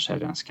honom, annars är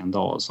det en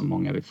skandal som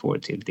många vill få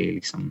det till. Det är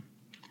liksom,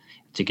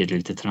 jag tycker det är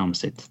lite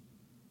tramsigt.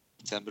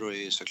 Sen beror det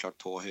ju såklart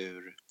på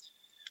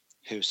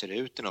hur ser det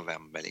ut i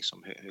november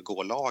liksom, hur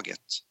går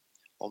laget?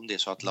 Om det är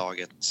så att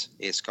laget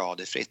är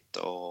skadefritt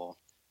och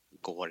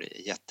går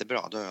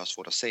jättebra, då är jag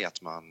svårt att se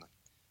att man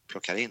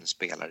plockar in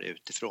spelare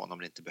utifrån om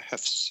det inte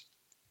behövs.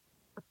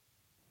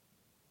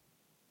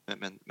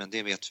 Men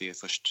det vet vi ju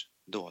först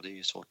då. Det är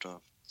ju svårt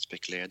att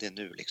spekulera det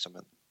nu liksom.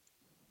 Men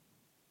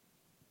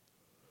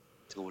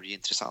det vore ju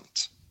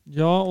intressant.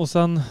 Ja, och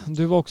sen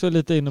du var också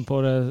lite inne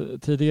på det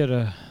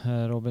tidigare,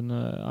 Robin,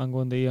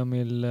 angående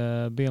Emil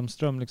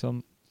Bemström.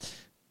 Liksom.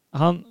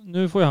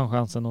 Nu får ju han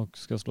chansen och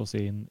ska slå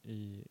sig in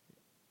i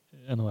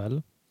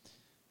NHL.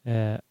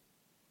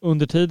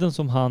 Under tiden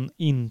som han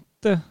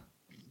inte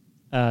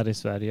är i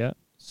Sverige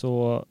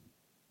så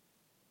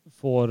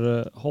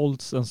får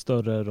Holtz en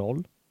större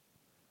roll.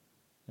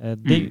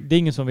 Det är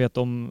ingen som vet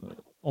om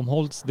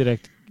Holtz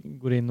direkt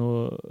går in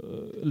och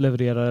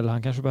levererar, eller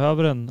han kanske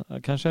behöver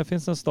kanske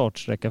finns en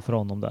startsträcka för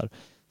honom där.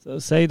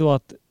 Säg då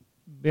att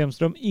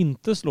Bemström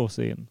inte slår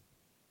sig in.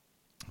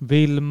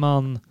 Vill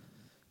man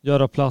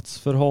göra plats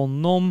för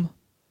honom,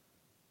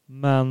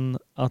 men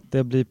att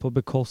det blir på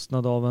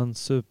bekostnad av en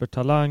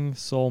supertalang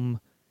som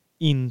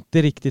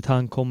inte riktigt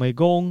han komma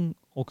igång,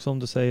 och som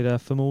du säger är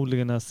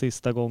förmodligen är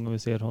sista gången vi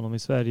ser honom i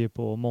Sverige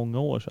på många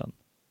år sedan?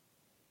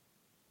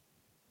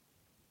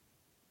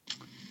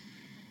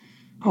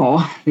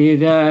 Ja, det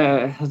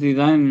är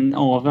den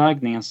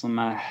avvägningen som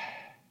är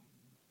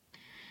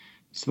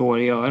svår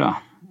att göra.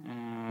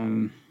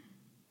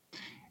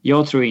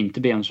 Jag tror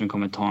inte Bemström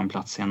kommer ta en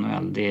plats i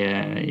NHL.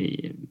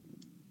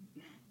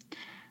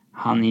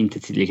 Han är inte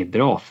tillräckligt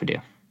bra för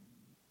det.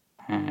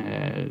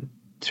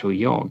 Tror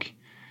jag.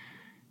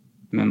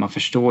 Men man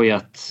förstår ju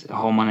att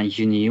har man en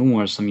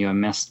junior som gör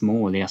mest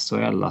mål i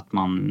SHL, att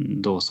man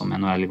då som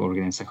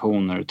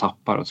NHL-organisationer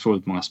tappar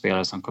otroligt många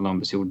spelare som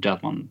Columbus gjorde,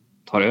 att man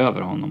tar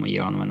över honom och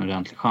ger honom en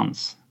ordentlig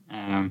chans.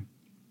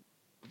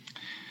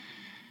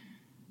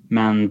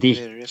 Men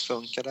hur det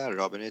funkar där,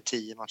 Robin? Är det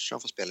 10 matcher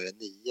de får spela, eller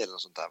 9 eller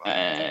något sånt där?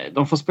 Va?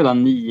 De får spela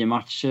 9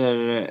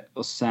 matcher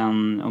och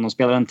sen om de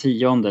spelar den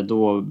 10:e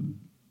då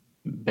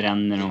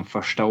bränner de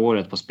första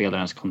året på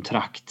spelarens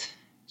kontrakt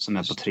som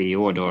är på 3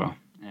 år då.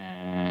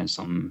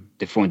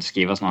 Det får inte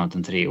skrivas något annat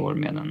än 3 år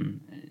med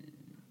en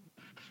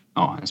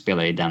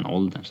spelare i den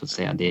åldern så att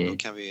säga. Då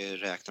kan vi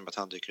räkna med att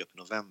han dyker upp i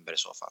november i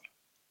så fall.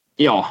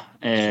 Ja,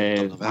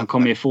 han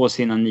kommer ju få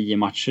sina 9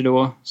 matcher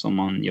då som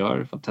man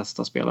gör för att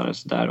testa spelare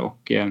så där,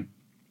 och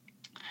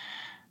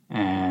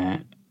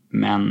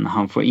men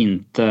han får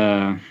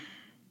inte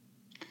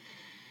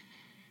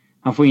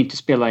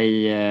spela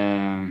i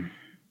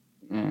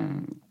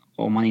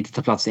om han inte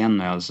tar plats i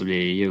NHL så blir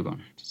det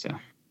Djurgården så att säga.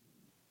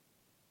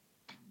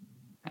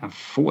 Han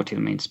får till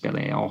och med inte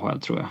spela i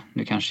AHL tror jag.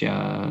 Nu kanske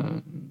jag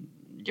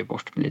gör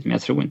bort mig lite, men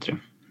jag tror inte det.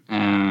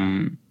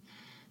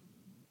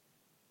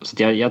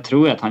 Så jag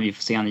tror att vi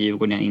får se han i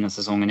Djurgården innan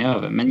säsongen är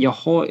över. Men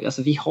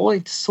vi har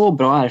inte så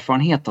bra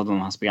erfarenhet av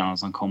de här spelarna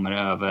som kommer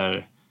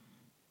över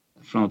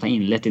från att ha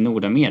inlett i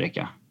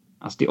Nordamerika.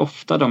 Alltså det är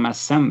ofta de är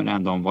sämre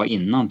än de var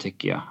innan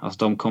tycker jag.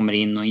 Alltså de kommer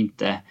in och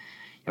inte...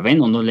 Jag vet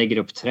inte om de lägger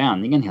upp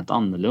träningen helt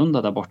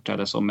annorlunda där borta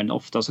eller så. Men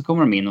ofta så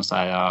kommer de in och så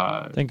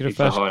här... Tänker du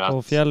först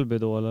på Fjällby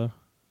då eller?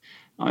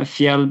 Ja,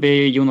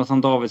 Fjällby,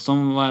 Jonathan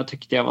Davidsson jag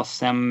tyckte jag var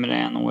sämre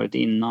än året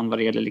innan vad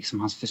det gäller liksom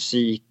hans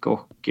fysik,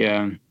 och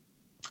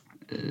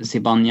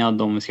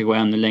Zibanejad om vi ska gå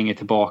ännu längre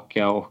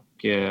tillbaka,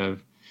 och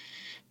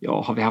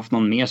har vi haft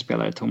någon mer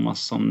spelare,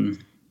 Thomas, som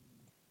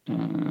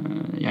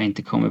jag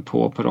inte kommer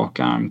på rak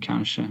arm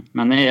kanske.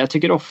 Men jag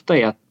tycker ofta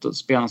är att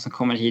spelarna som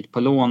kommer hit på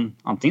lån,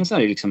 antingen så är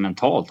det liksom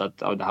mentalt att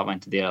det här var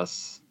inte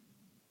deras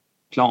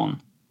plan.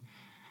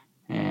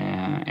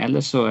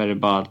 Eller så är det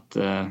bara att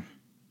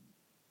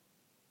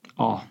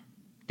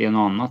det är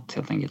något annat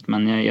helt enkelt.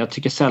 Men jag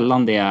tycker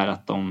sällan det är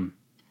att de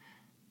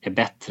är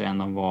bättre än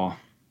de var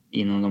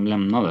innan de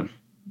lämnade.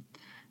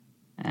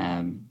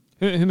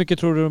 Hur mycket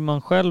tror du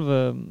man själv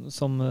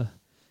som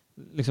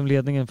liksom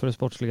ledningen för det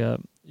sportsliga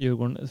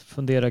Djurgården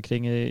funderar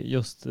kring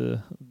just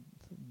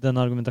den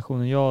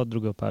argumentationen jag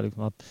drog upp här?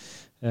 Liksom att,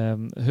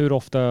 hur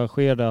ofta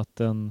sker det att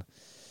en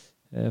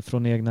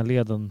från egna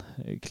leden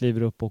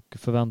kliver upp och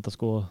förväntas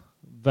gå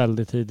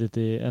väldigt tidigt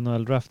i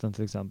NHL-draften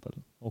till exempel?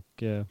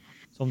 Och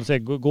som du säger,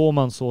 går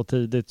man så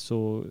tidigt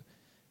så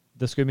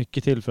det ska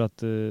mycket till för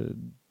att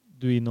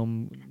du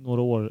inom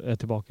några år är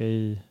tillbaka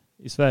i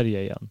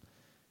Sverige igen.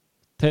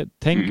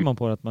 Tänker man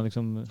på att man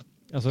liksom...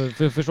 Alltså,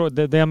 förstår,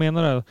 det jag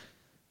menar är...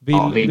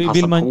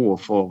 Vill man på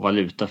att få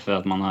valuta för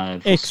att man har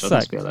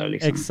fostrat spelare.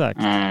 Liksom. Exakt.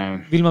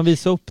 Vill man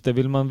visa upp det?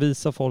 Vill man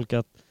visa folk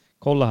att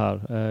kolla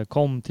här,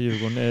 kom till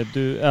Djurgården.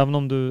 Även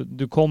om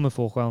du kommer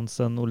få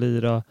chansen att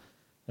lira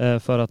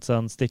för att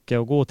sen sticka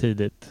och gå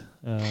tidigt.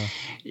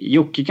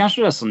 Jocke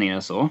kanske resonerar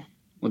så.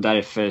 Och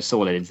därför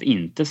således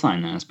inte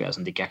signar en spelare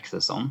som Dick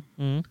Axelsson.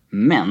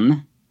 Men...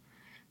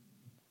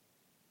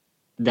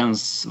 den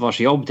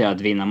vars jobb är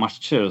att vinna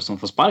matcher och som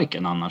får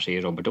sparken annars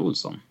är Robert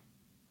Olsson.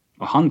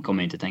 Och han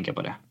kommer inte tänka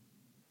på det.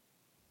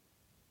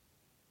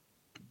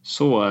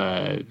 Så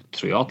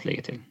tror jag att det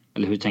ligger till.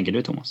 Eller hur tänker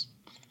du, Thomas?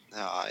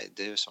 Ja,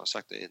 det är ju som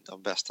sagt,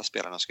 de bästa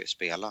spelarna ska ju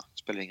spela. Det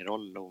spelar ingen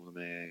roll om de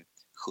är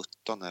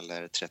 17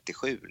 eller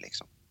 37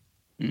 liksom.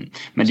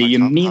 Men det är ju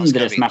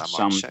mindre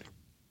smärtsamt.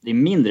 Det är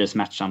mindre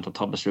smärtsamt att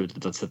ta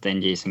beslutet att sätta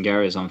in Jason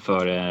Garrison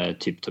för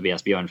typ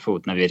Tobias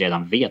Björnfot när vi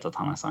redan vet att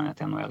han har signat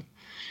till NHL.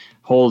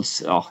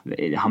 Holtz,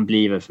 han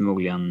blir väl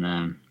förmodligen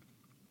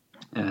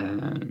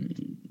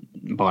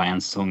bara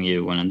en säsong i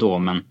Djurgården ändå,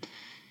 men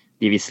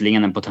det är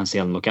visserligen en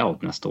potentiell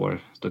lockout nästa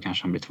år. Då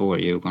kanske han blir 2 år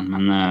i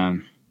Djurgården,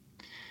 men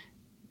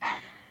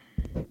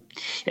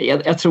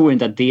jag tror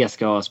inte att det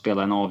ska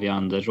spela en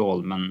avgörande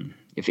roll, men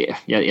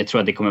jag tror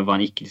att det kommer vara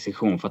en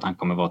icke-diskussion för att han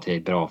kommer vara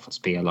tillräckligt bra för att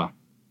spela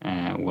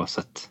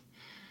oavsett.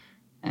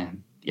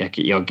 Jag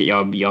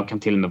kan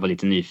till och med vara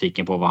lite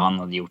nyfiken på vad han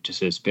hade gjort i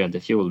slutspelet i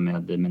fjol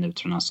med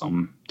minuterna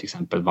som till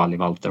exempel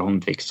Walter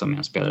Holmqvist, som är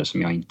en spelare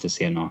som jag inte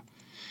ser någon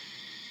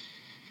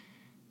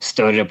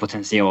större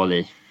potential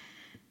i.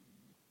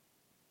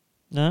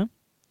 Nej.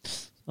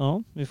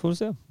 Ja, vi får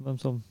se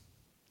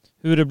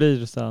hur det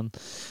blir sen.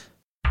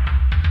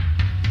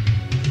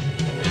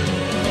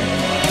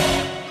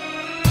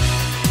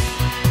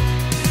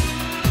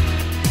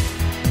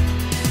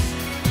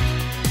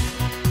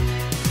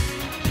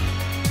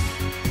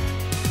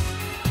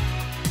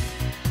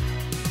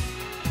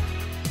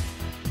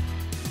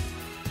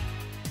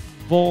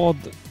 Vad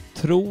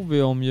tror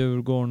vi om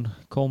Djurgården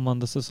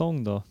kommande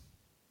säsong då?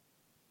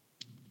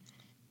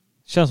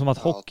 Känns som att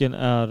hockeyn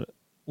är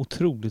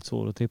otroligt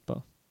svår att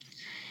tippa.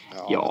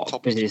 Ja,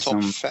 topp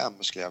 5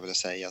 skulle jag vilja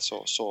säga.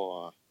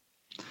 Så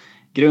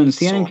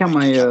grundserien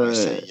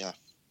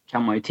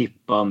kan man ju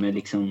tippa med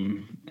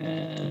liksom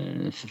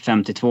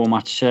 52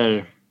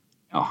 matcher.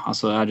 Ja,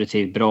 alltså är det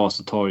till bra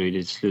så tar det ju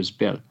lite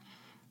slutspel.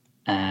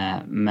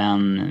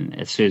 Men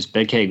ett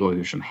slutspel kan ju gå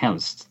hur som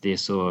helst. Det är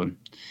så...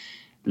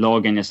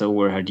 Lagen är så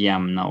oerhört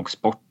jämna och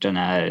sporten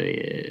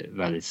är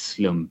väldigt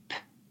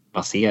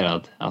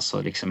slumpbaserad.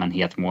 Alltså liksom en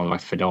het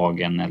målvakt för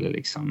dagen eller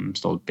liksom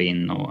stolpe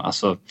in. Och,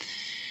 alltså,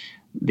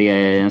 det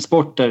är en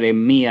sport där det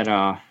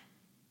är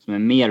som är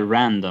mer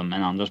random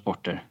än andra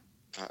sporter.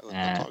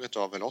 Undantaget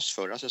var väl oss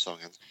förra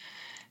säsongen.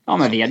 Ja,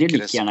 men vi hade ju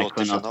lika gärna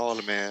kunnat...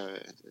 final med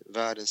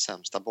världens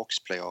sämsta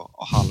boxplay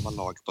och halva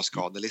lag på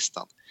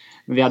skadelistan.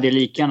 Vi hade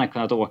lika gärna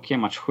kunnat åka i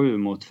match 7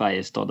 mot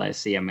Färjestad där i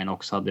semin,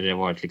 och så hade det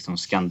varit liksom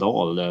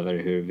skandal över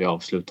hur vi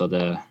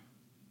avslutade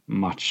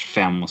match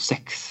 5 och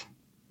 6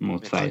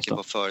 mot Färjestad. Med tanke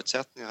på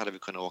förutsättningar hade vi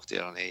kunnat åka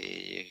redan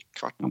i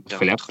kvarten mot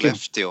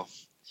Skellefteå.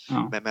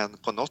 Ja. Men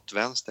på något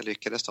vänster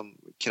lyckades de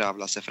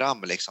kravla sig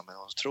fram liksom med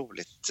en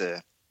otroligt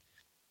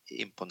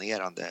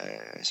imponerande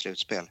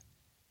slutspel.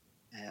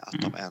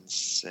 Att de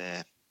ens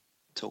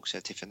tog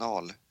sig till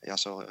final.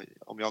 Alltså,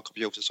 om Jakob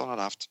Josefsson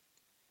hade haft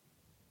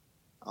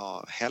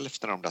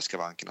hälften av de där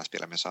skavankerna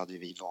spela med, så hade ju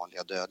vi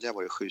vanliga dödliga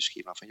varit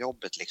sjukskrivna från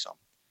jobbet liksom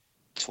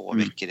 2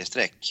 veckor i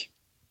sträck.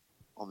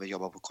 Om vi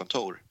jobbar på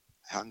kontor.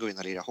 Han går in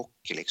och lirar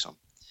hockey liksom.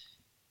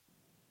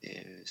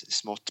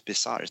 Smått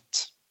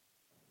bizarrt.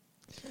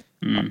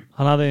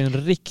 Han hade en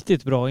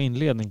riktigt bra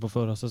inledning på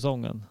förra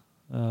säsongen.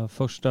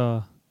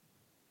 Första...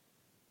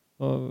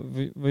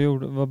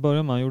 Vad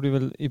började man? Gjorde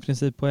väl i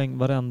princip poäng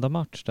varenda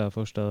match där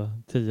första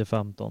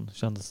 10-15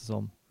 kändes det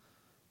som.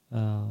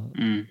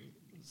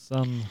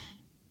 Sen...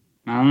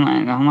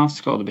 Han har haft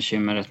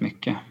skadebekymmer rätt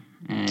mycket.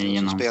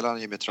 Så spelade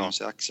han ju med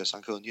trasiga axlar, så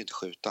han kunde ju inte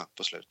skjuta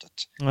på slutet.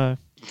 Nej.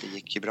 Det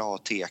gick ju bra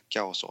att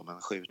teka och så,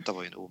 men skjuta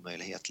var ju en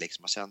omöjlighet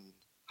liksom. Och sen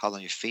hade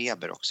han ju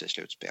feber också i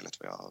slutspelet,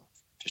 vad jag har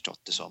förstått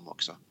det som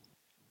också.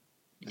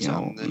 Men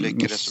sen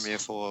lyckades de ju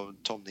få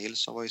Tom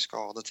Nilsson var ju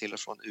skadad till och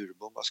från,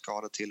 Urbom var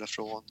skadad till och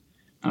från.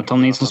 Ja,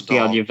 Tom Nilsson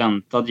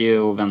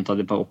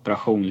väntade på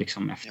operation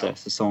liksom efter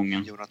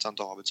säsongen. Jonathan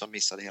Davidsson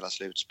missade hela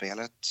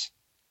slutspelet.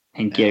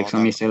 Henke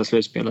Eriksson missade hela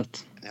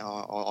slutspelet.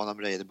 Ja,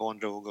 Adam Reideborn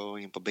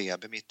drog in på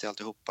BB mitt i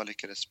alltihopa,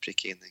 lyckades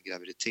pricka in en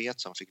graviditet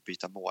som fick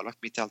byta målvakt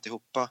mitt i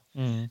alltihopa.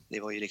 Det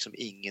var ju liksom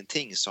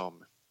ingenting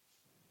som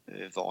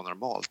var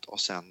normalt, och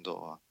sen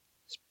då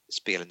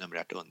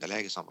spelnummerärt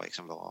underläge som var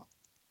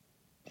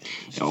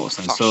och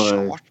sen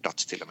så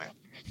till och med.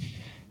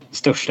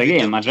 Största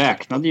grejen, man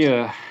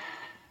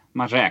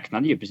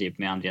räknade ju i princip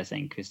med Andreas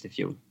Engqvist i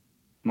fjol.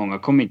 Många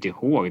kommer inte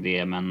ihåg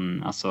det,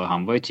 men alltså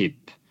han var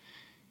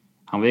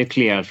ju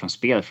clearad från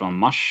spel från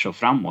mars och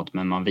framåt,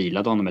 men man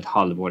vilade honom ett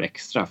halvår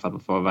extra för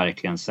att vara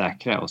verkligen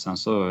säkra, och sen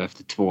så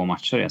efter 2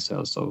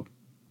 matcher så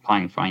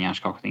pang för en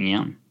hjärnskakning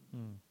igen.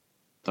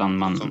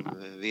 Man kom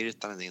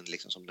Virtanen in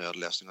liksom som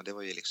nödlösning, och det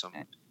var ju liksom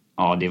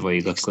det var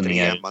ju att gå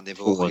ner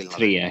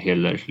 2-3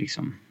 hyllor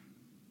liksom.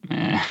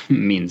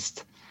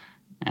 Minst.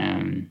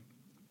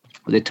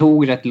 Och det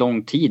tog rätt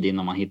lång tid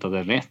innan man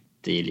hittade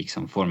rätt i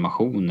liksom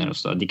formationer och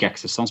så. Dick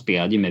Axelsson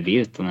spelade ju med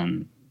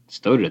Virtanen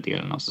större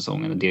delen av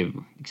säsongen, och det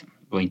liksom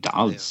var inte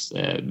alls...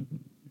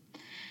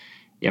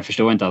 jag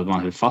förstår inte att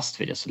man höll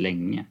fast vid det så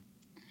länge.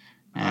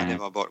 Nej, det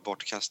var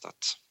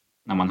bortkastat.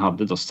 När man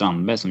hade då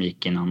Strandberg som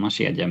gick i en annan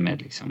kedja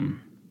med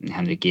liksom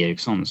Henrik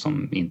Eriksson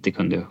som inte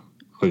kunde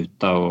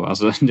skjuta, och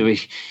alltså det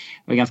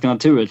var ganska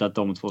naturligt att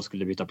de två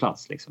skulle byta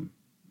plats liksom.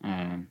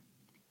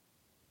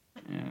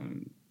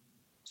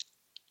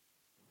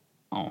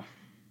 Ja.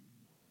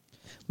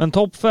 Men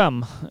topp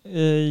 5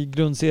 i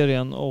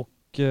grundserien, och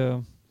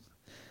det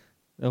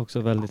är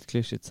också väldigt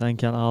klyschigt. Sen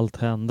kan allt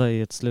hända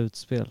i ett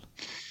slutspel.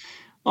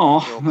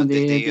 Ja, men det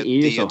är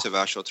ju så.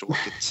 Tyvärr så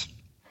tråkigt.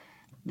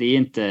 Det är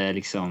inte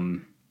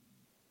liksom...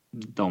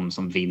 de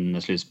som vinner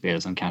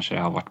slutspel som kanske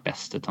har varit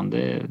bäst, utan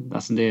det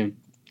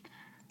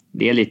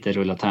är lite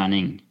rulla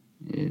tärning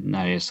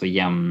när det är så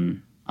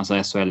jämn,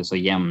 alltså SHL är så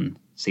jämn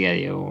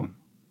serie och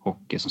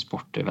hockey som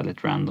sport är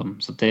väldigt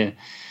random, så det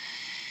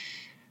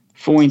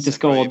får inte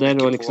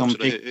skador och liksom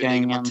hur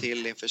ligger man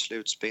till inför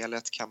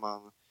slutspelet? Kan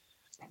man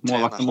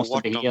träna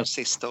hårt de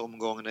sista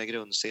omgångarna i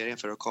grundserien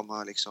för att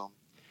komma liksom...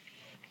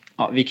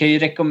 Ja, vi kan ju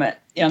rekommendera,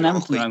 jag har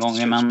nämnt det några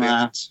gånger,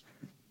 men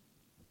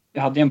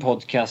jag hade en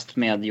podcast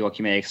med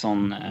Joakim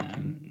Eriksson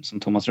som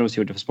Thomas Roos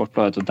gjorde för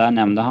Sportbladet, och där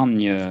nämnde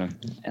han ju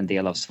en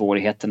del av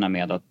svårigheterna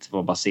med att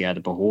vara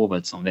baserade på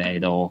Hovet som det är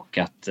idag, och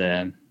att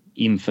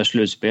inför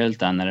slutspelet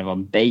där när det var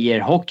Beijer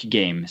Hockey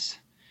Games,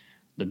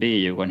 då blir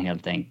Djurgården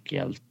helt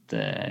enkelt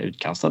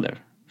utkastade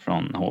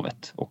från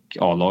Hovet, och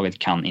A-laget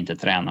kan inte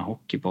träna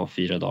hockey på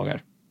 4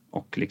 dagar,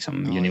 och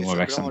liksom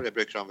juniorverksamhet. Det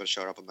brukar de väl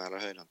köra på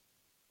Mälarhöjden.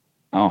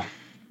 Ja,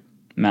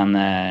 men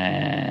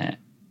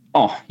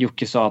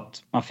Jocke sa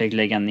att man fick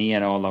lägga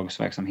ner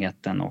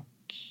A-lagsverksamheten och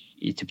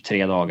i typ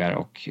 3 dagar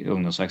och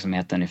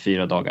ungdomsverksamheten i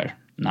 4 dagar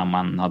när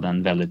man hade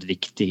en väldigt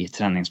viktig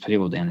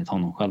träningsperiod enligt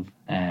honom själv.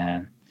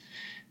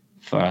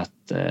 För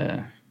att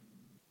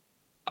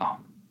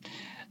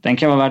den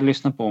kan vara värd att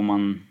lyssna på om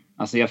man,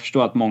 alltså jag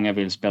förstår att många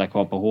vill spela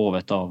kvar på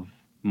Hovet av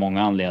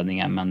många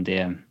anledningar, men det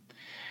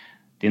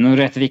är nog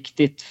rätt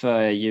viktigt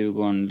för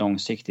Djurgården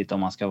långsiktigt om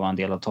man ska vara en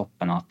del av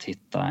toppen att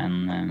hitta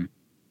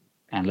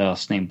en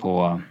lösning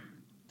på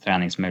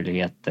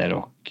träningsmöjligheter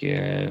och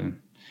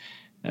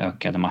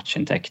ökade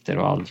matchintäkter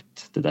och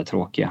allt det där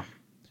tråkiga.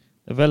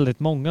 Det är väldigt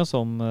många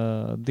som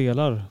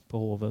delar på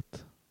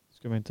Hovet,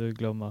 ska man inte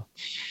glömma.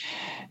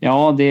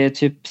 Ja, det är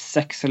typ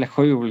 6 eller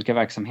 7 olika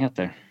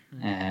verksamheter.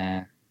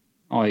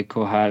 AIK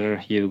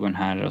här, Djurgården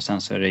här, och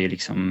sen så är det ju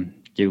liksom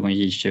Djurgården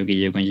J20,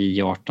 Djurgården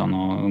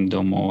J18 och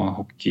ungdom och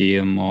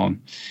hockeygym, och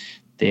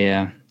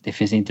det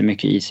finns inte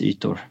mycket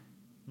isytor.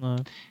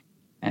 Nej.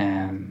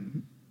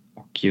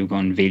 Och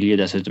Djurgården vill ju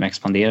dessutom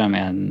expandera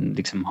med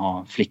liksom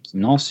ha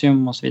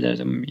flickgymnasium och så vidare,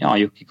 som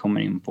Jocke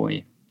kommer in på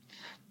i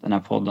den här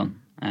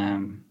podden.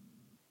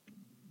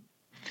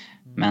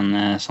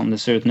 Men som det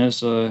ser ut nu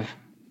så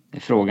är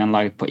frågan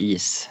lagd på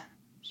is,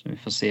 så vi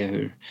får se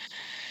hur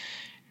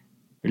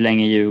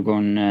länge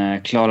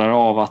Djurgården klarar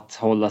av att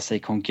hålla sig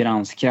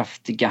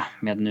konkurrenskraftiga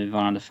med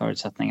nuvarande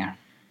förutsättningar.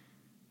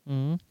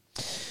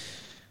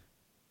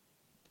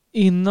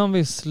 Innan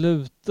vi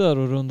slutar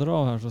och rundar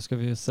av här så ska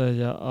vi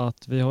säga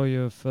att vi har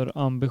ju för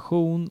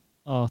ambition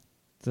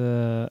att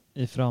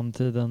i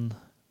framtiden,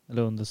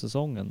 eller under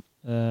säsongen,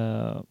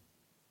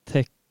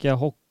 täcka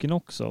hockeyn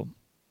också.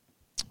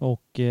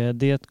 Och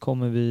det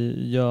kommer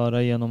vi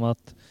göra genom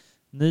att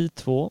ni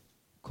två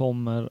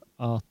kommer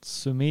att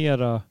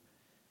summera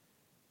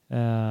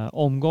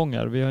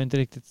omgångar. Vi har inte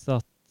riktigt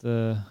satt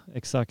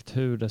exakt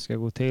hur det ska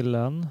gå till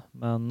än,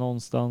 men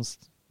någonstans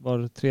var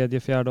 3:e,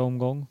 4:e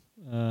omgång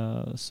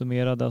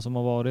summera det som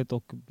har varit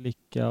och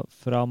blicka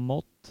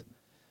framåt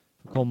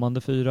för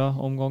kommande 4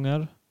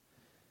 omgångar.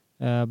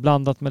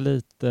 Blandat med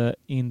lite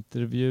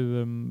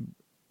intervjuer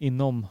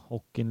inom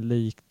hockeyn,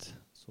 likt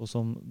så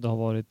som det har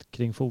varit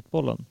kring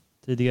fotbollen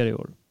tidigare i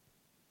år.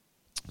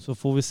 Så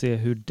får vi se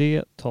hur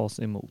det tas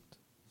emot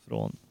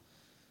från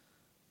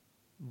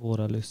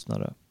våra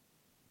lyssnare.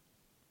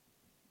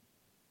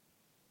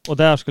 Och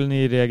där skulle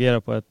ni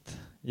reagera på ett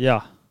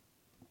ja.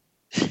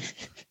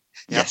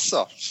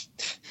 Jaså?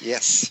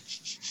 Yes.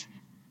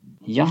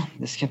 Ja,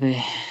 det ska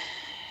bli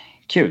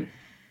kul.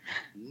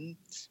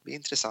 Det blir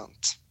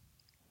intressant.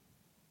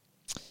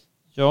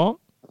 Ja.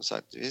 Så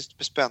det är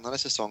en spännande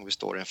säsong vi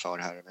står inför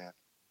här med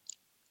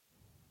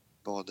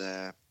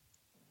både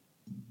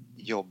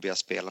jobbiga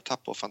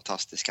spelartapp och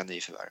fantastiska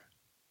nyförvärv.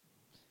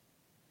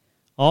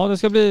 Ja, det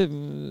ska bli...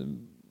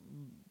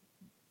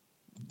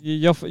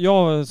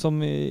 Jag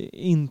som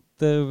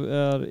inte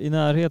är i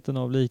närheten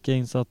av lika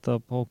insatta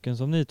på hockeyn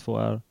som ni två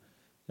är.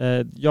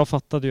 Jag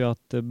fattade ju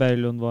att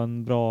Berglund var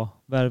en bra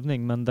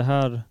värvning, men det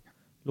här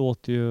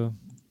låter ju,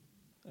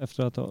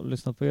 efter att ha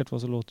lyssnat på er två,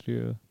 så låter det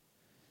ju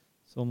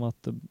som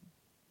att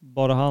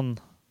bara han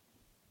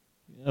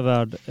är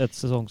värd ett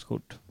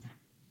säsongskort.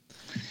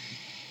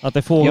 Att det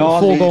är få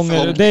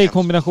gånger, det är i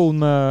kombination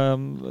med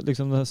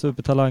liksom den här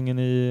supertalangen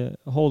i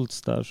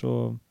Holtz där,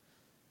 så...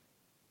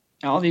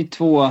 Ja, det är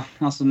 2,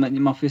 alltså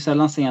man får ju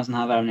sällan se en sån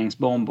här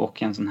värvningsbomb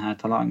och en sån här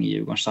talang i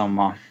Djurgården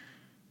samma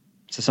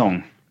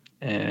säsong.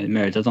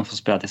 Möjligt att de får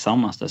spela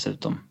tillsammans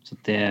dessutom. Så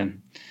det är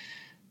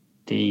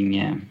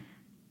inget...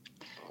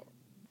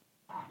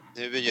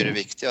 Nu är ju det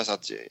viktiga så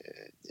att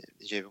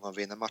Djurgården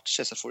vinner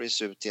matcher, så får det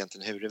se ut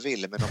egentligen hur det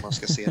vill. Men om man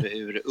ska se det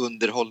ur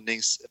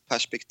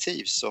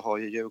underhållningsperspektiv så har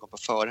ju Djurgården på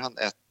förhand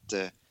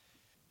ett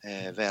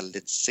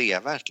väldigt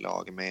sevärt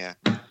lag med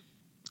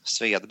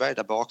Svedberg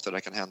där bak, där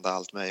kan hända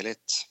allt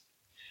möjligt.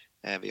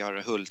 Vi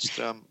har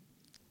Hultström,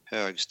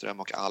 Högström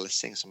och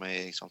Alsing som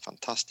är liksom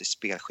fantastiskt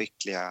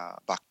spelskickliga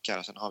backar.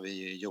 Och sen har vi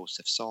ju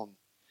Josefsson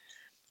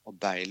och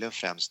Berglund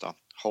främst då.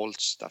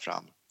 Holtz där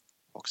fram.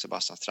 Och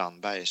Sebastian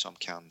Strandberg som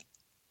kan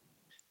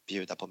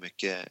bjuda på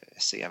mycket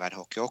sevärd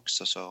hockey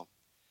också. Så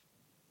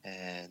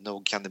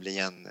nog kan det bli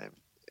en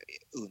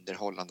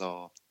underhållande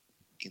och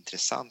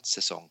intressant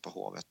säsong på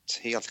Hovet,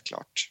 helt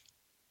klart.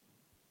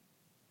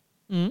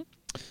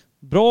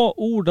 Bra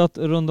ord att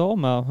runda av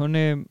med.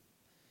 Hörrni,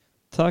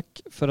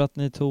 tack för att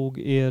ni tog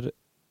er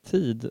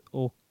tid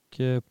och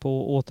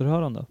på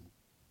återhörande.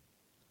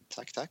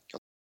 Tack.